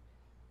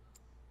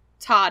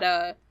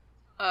 Tada,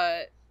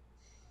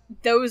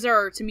 those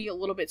are, to me, a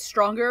little bit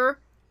stronger.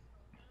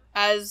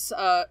 As,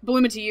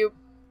 Bloomin' to You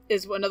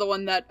is another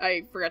one that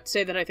I forgot to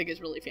say that I think is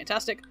really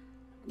fantastic.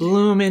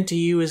 Bloom Into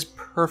You is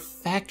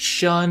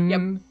perfection.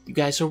 Yep. You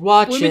guys are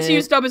watching. Bloom Into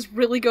You's dub is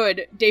really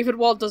good. David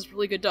Wald does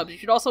really good dubs. You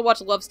should also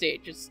watch Love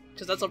Stage,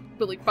 because that's a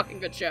really fucking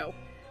good show.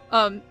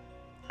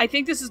 I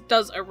think this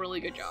does a really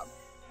good job.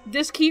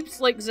 This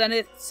keeps, like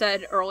Zenith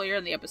said earlier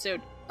in the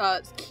episode,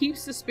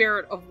 keeps the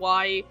spirit of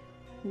why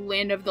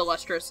Land of the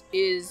Lustrous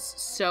is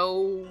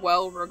so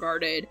well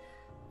regarded.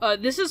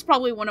 This is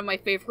probably one of my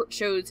favorite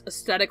shows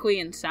aesthetically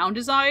and sound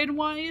design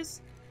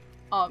wise.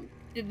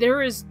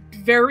 There is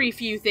very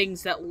few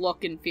things that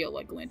look and feel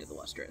like Land of the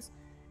Lustrous.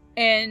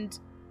 And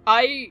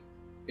I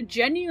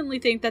genuinely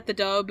think that the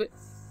dub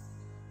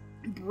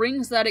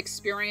brings that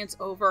experience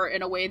over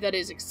in a way that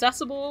is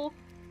accessible.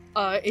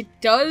 It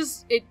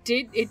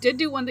did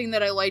do one thing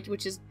that I liked,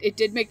 which is it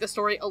did make the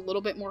story a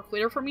little bit more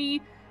clear for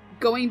me.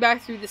 Going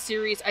back through the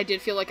series, I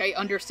did feel like I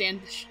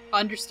understood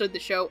the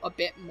show a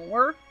bit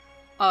more.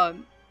 I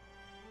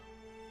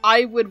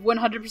would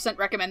 100%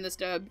 recommend this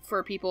dub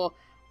for people.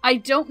 I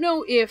don't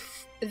know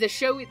if the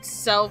show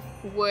itself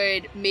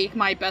would make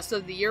my best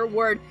of the year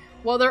award.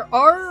 While there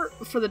are,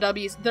 for the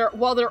W's,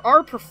 while there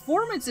are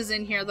performances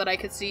in here that I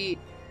could see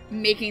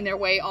making their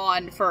way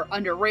on for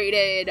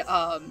underrated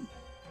or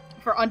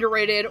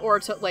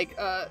to, like,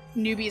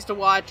 newbies to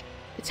watch,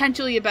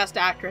 potentially a best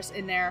actress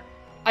in there,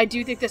 I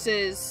do think this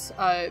is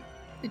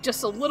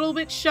just a little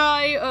bit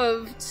shy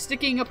of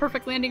sticking a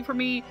perfect landing for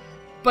me,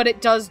 but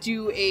it does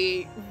do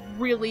a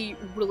really,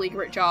 really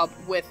great job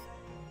with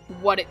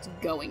what it's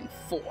going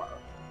for.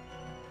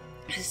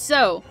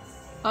 So,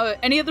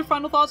 any other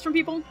final thoughts from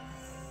people?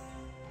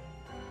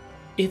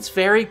 It's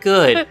very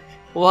good.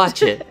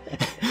 Watch it.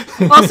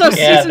 Also,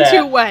 season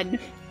 2 when?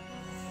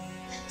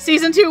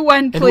 Season 2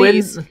 when,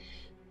 please?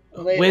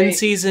 When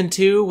season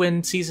 2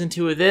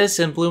 of this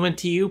and Bloom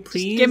Into You,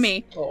 please. Just give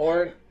me.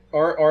 Or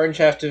Orange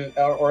have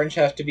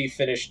to be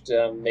finished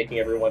making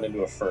everyone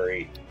into a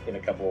furry in a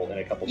couple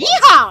months.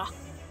 Yeehaw!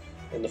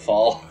 In the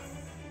fall.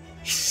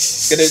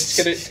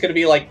 It's gonna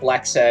be like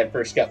Black Sad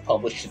first got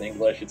published in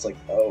English. It's like,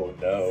 oh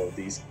no,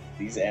 these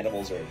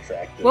animals are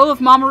attractive. Well, if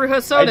Mamoru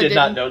Hosoda did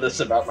not know this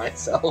about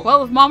myself.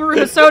 Well, if Mamoru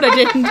Hosoda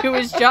didn't do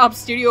his job,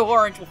 Studio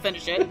Orange will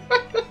finish it.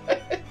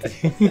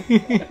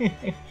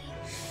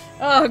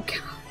 Oh god.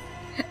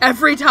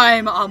 Every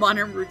time Amon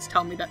and Roots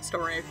tell me that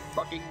story, I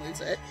fucking lose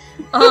it.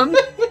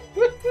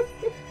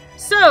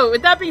 So,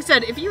 with that being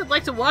said, if you would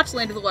like to watch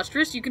Land of the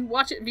Lustrous, you can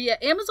watch it via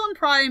Amazon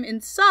Prime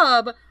in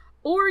sub,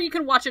 or you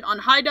can watch it on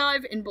High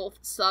Dive in both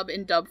sub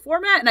and dub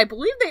format, and I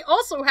believe they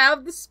also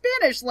have the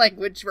Spanish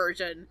language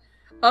version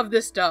of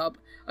this dub.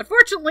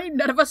 Unfortunately,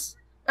 none of us,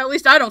 at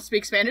least I don't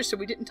speak Spanish, so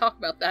we didn't talk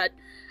about that.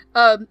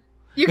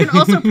 You can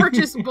also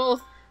purchase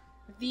both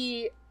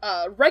the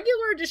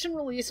regular edition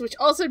release, which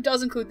also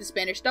does include the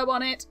Spanish dub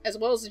on it, as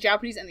well as the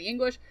Japanese and the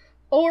English,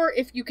 or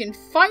if you can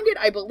find it,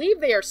 I believe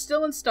they are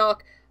still in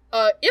stock.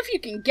 If you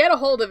can get a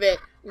hold of it,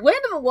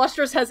 Land of the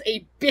Lustrous has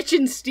a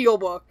bitchin'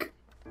 steelbook.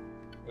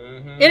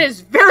 Mm-hmm. It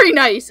is very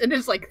nice, and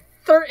it's like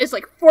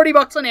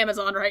 $40 on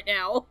Amazon right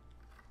now.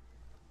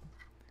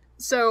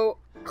 So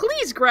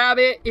please grab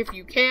it if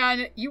you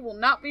can. You will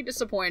not be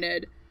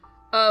disappointed.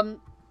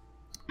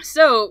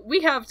 So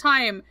we have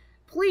time.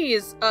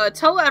 Please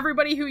tell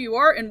everybody who you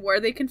are and where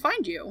they can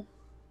find you.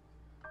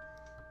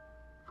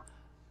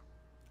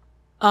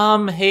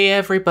 Hey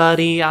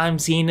everybody, I'm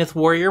Zenith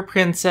Warrior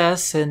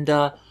Princess, and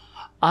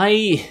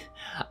I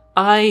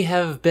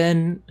have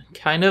been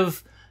kind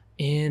of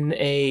in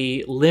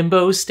a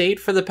limbo state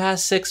for the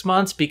past 6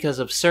 months because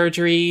of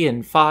surgery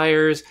and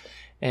fires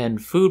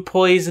and food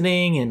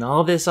poisoning and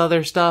all this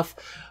other stuff.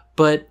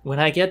 But when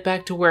I get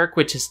back to work,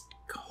 which is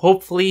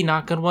hopefully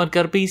not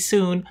gonna be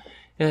soon,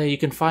 you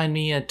can find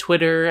me at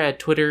Twitter at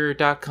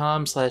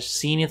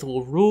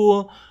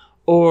twitter.com/ZenithWillRule,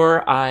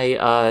 or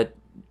I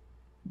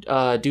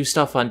do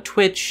stuff on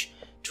Twitch,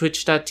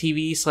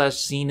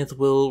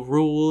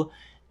 twitch.tv/ZenithWillRule,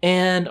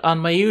 and on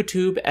my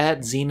YouTube at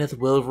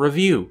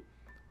ZenithWillReview.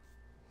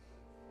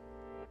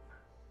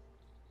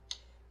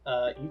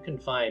 You can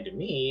find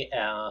me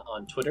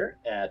on Twitter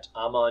at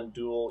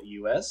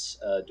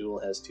AmonDuelUS. Duel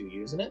has 2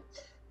 U's in it.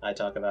 I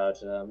talk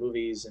about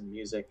movies and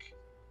music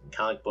and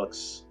comic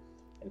books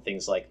and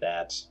things like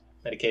that.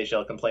 And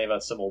occasionally I'll complain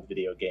about some old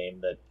video game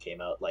that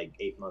came out like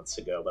 8 months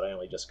ago, but I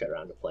only just got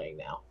around to playing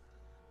now.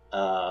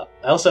 I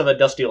also have a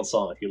dusty old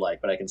song if you like,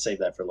 but I can save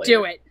that for later.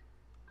 Do it.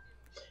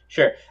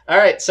 Sure.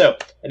 Alright, so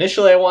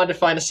initially I wanted to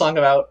find a song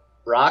about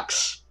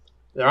rocks.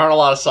 There aren't a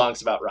lot of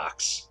songs about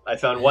rocks. I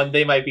found one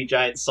They Might Be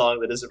Giants song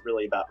that isn't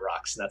really about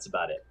rocks, and that's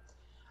about it.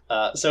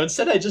 So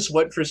instead I just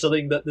went for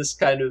something that this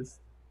kind of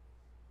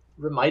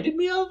reminded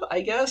me of,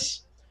 I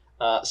guess.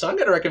 So I'm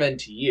going to recommend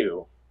to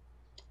you,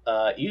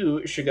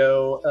 you should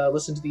go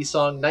listen to the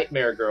song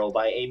Nightmare Girl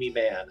by Amy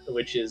Mann,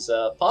 which is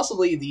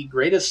possibly the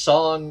greatest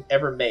song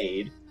ever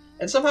made,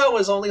 and somehow it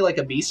was only like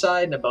a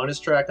B-side and a bonus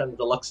track on the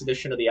deluxe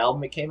edition of the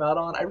album it came out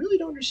on. I really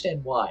don't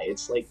understand why.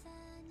 It's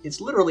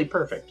literally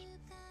perfect.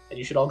 And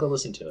you should all go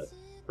listen to it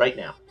right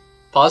now.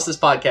 Pause this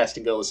podcast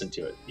and go listen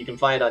to it. You can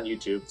find it on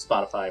YouTube,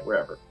 Spotify,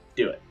 wherever.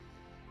 Do it.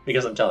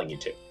 Because I'm telling you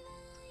to.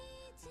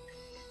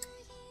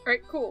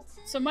 Alright, cool.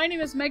 So my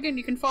name is Megan,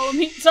 you can follow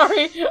me.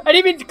 Sorry, I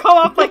didn't mean to come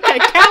off like a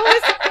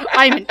callous.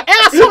 I'm an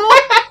asshole!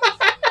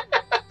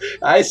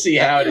 I see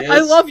how it is. I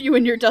love you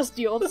and your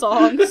dusty old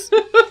songs.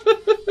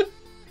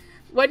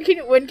 When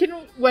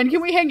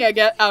can we hang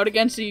out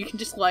again so you can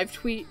just live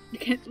tweet,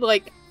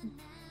 like,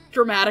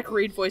 dramatic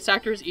read voice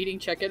actors eating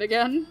chicken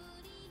again?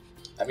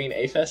 I mean,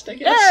 A-Fest, I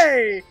guess?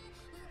 Yay!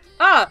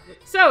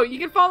 So you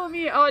can follow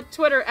me on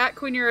Twitter at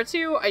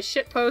Queenera2. I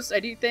shitpost, I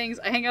do things,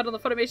 I hang out on the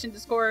Funimation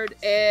Discord,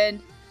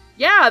 and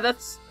yeah,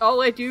 that's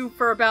all I do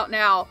for about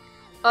now.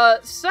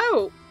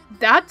 So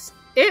that's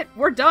it.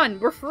 We're done.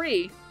 We're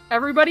free.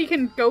 Everybody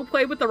can go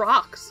play with the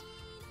rocks.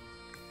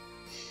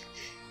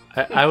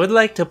 I would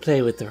like to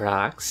play with the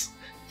rocks.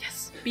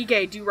 Yes. Be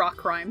gay, do rock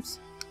crimes.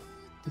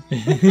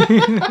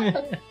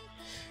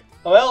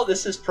 Well,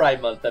 this is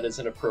Pride Month. That is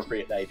an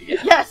appropriate idea.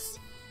 Yes!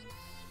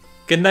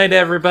 Good night,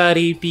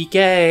 everybody. Be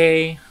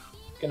gay.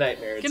 Good night,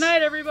 nerds. Good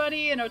night,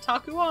 everybody, and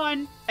otaku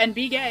on, and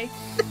be gay.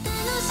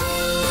 楽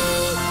しい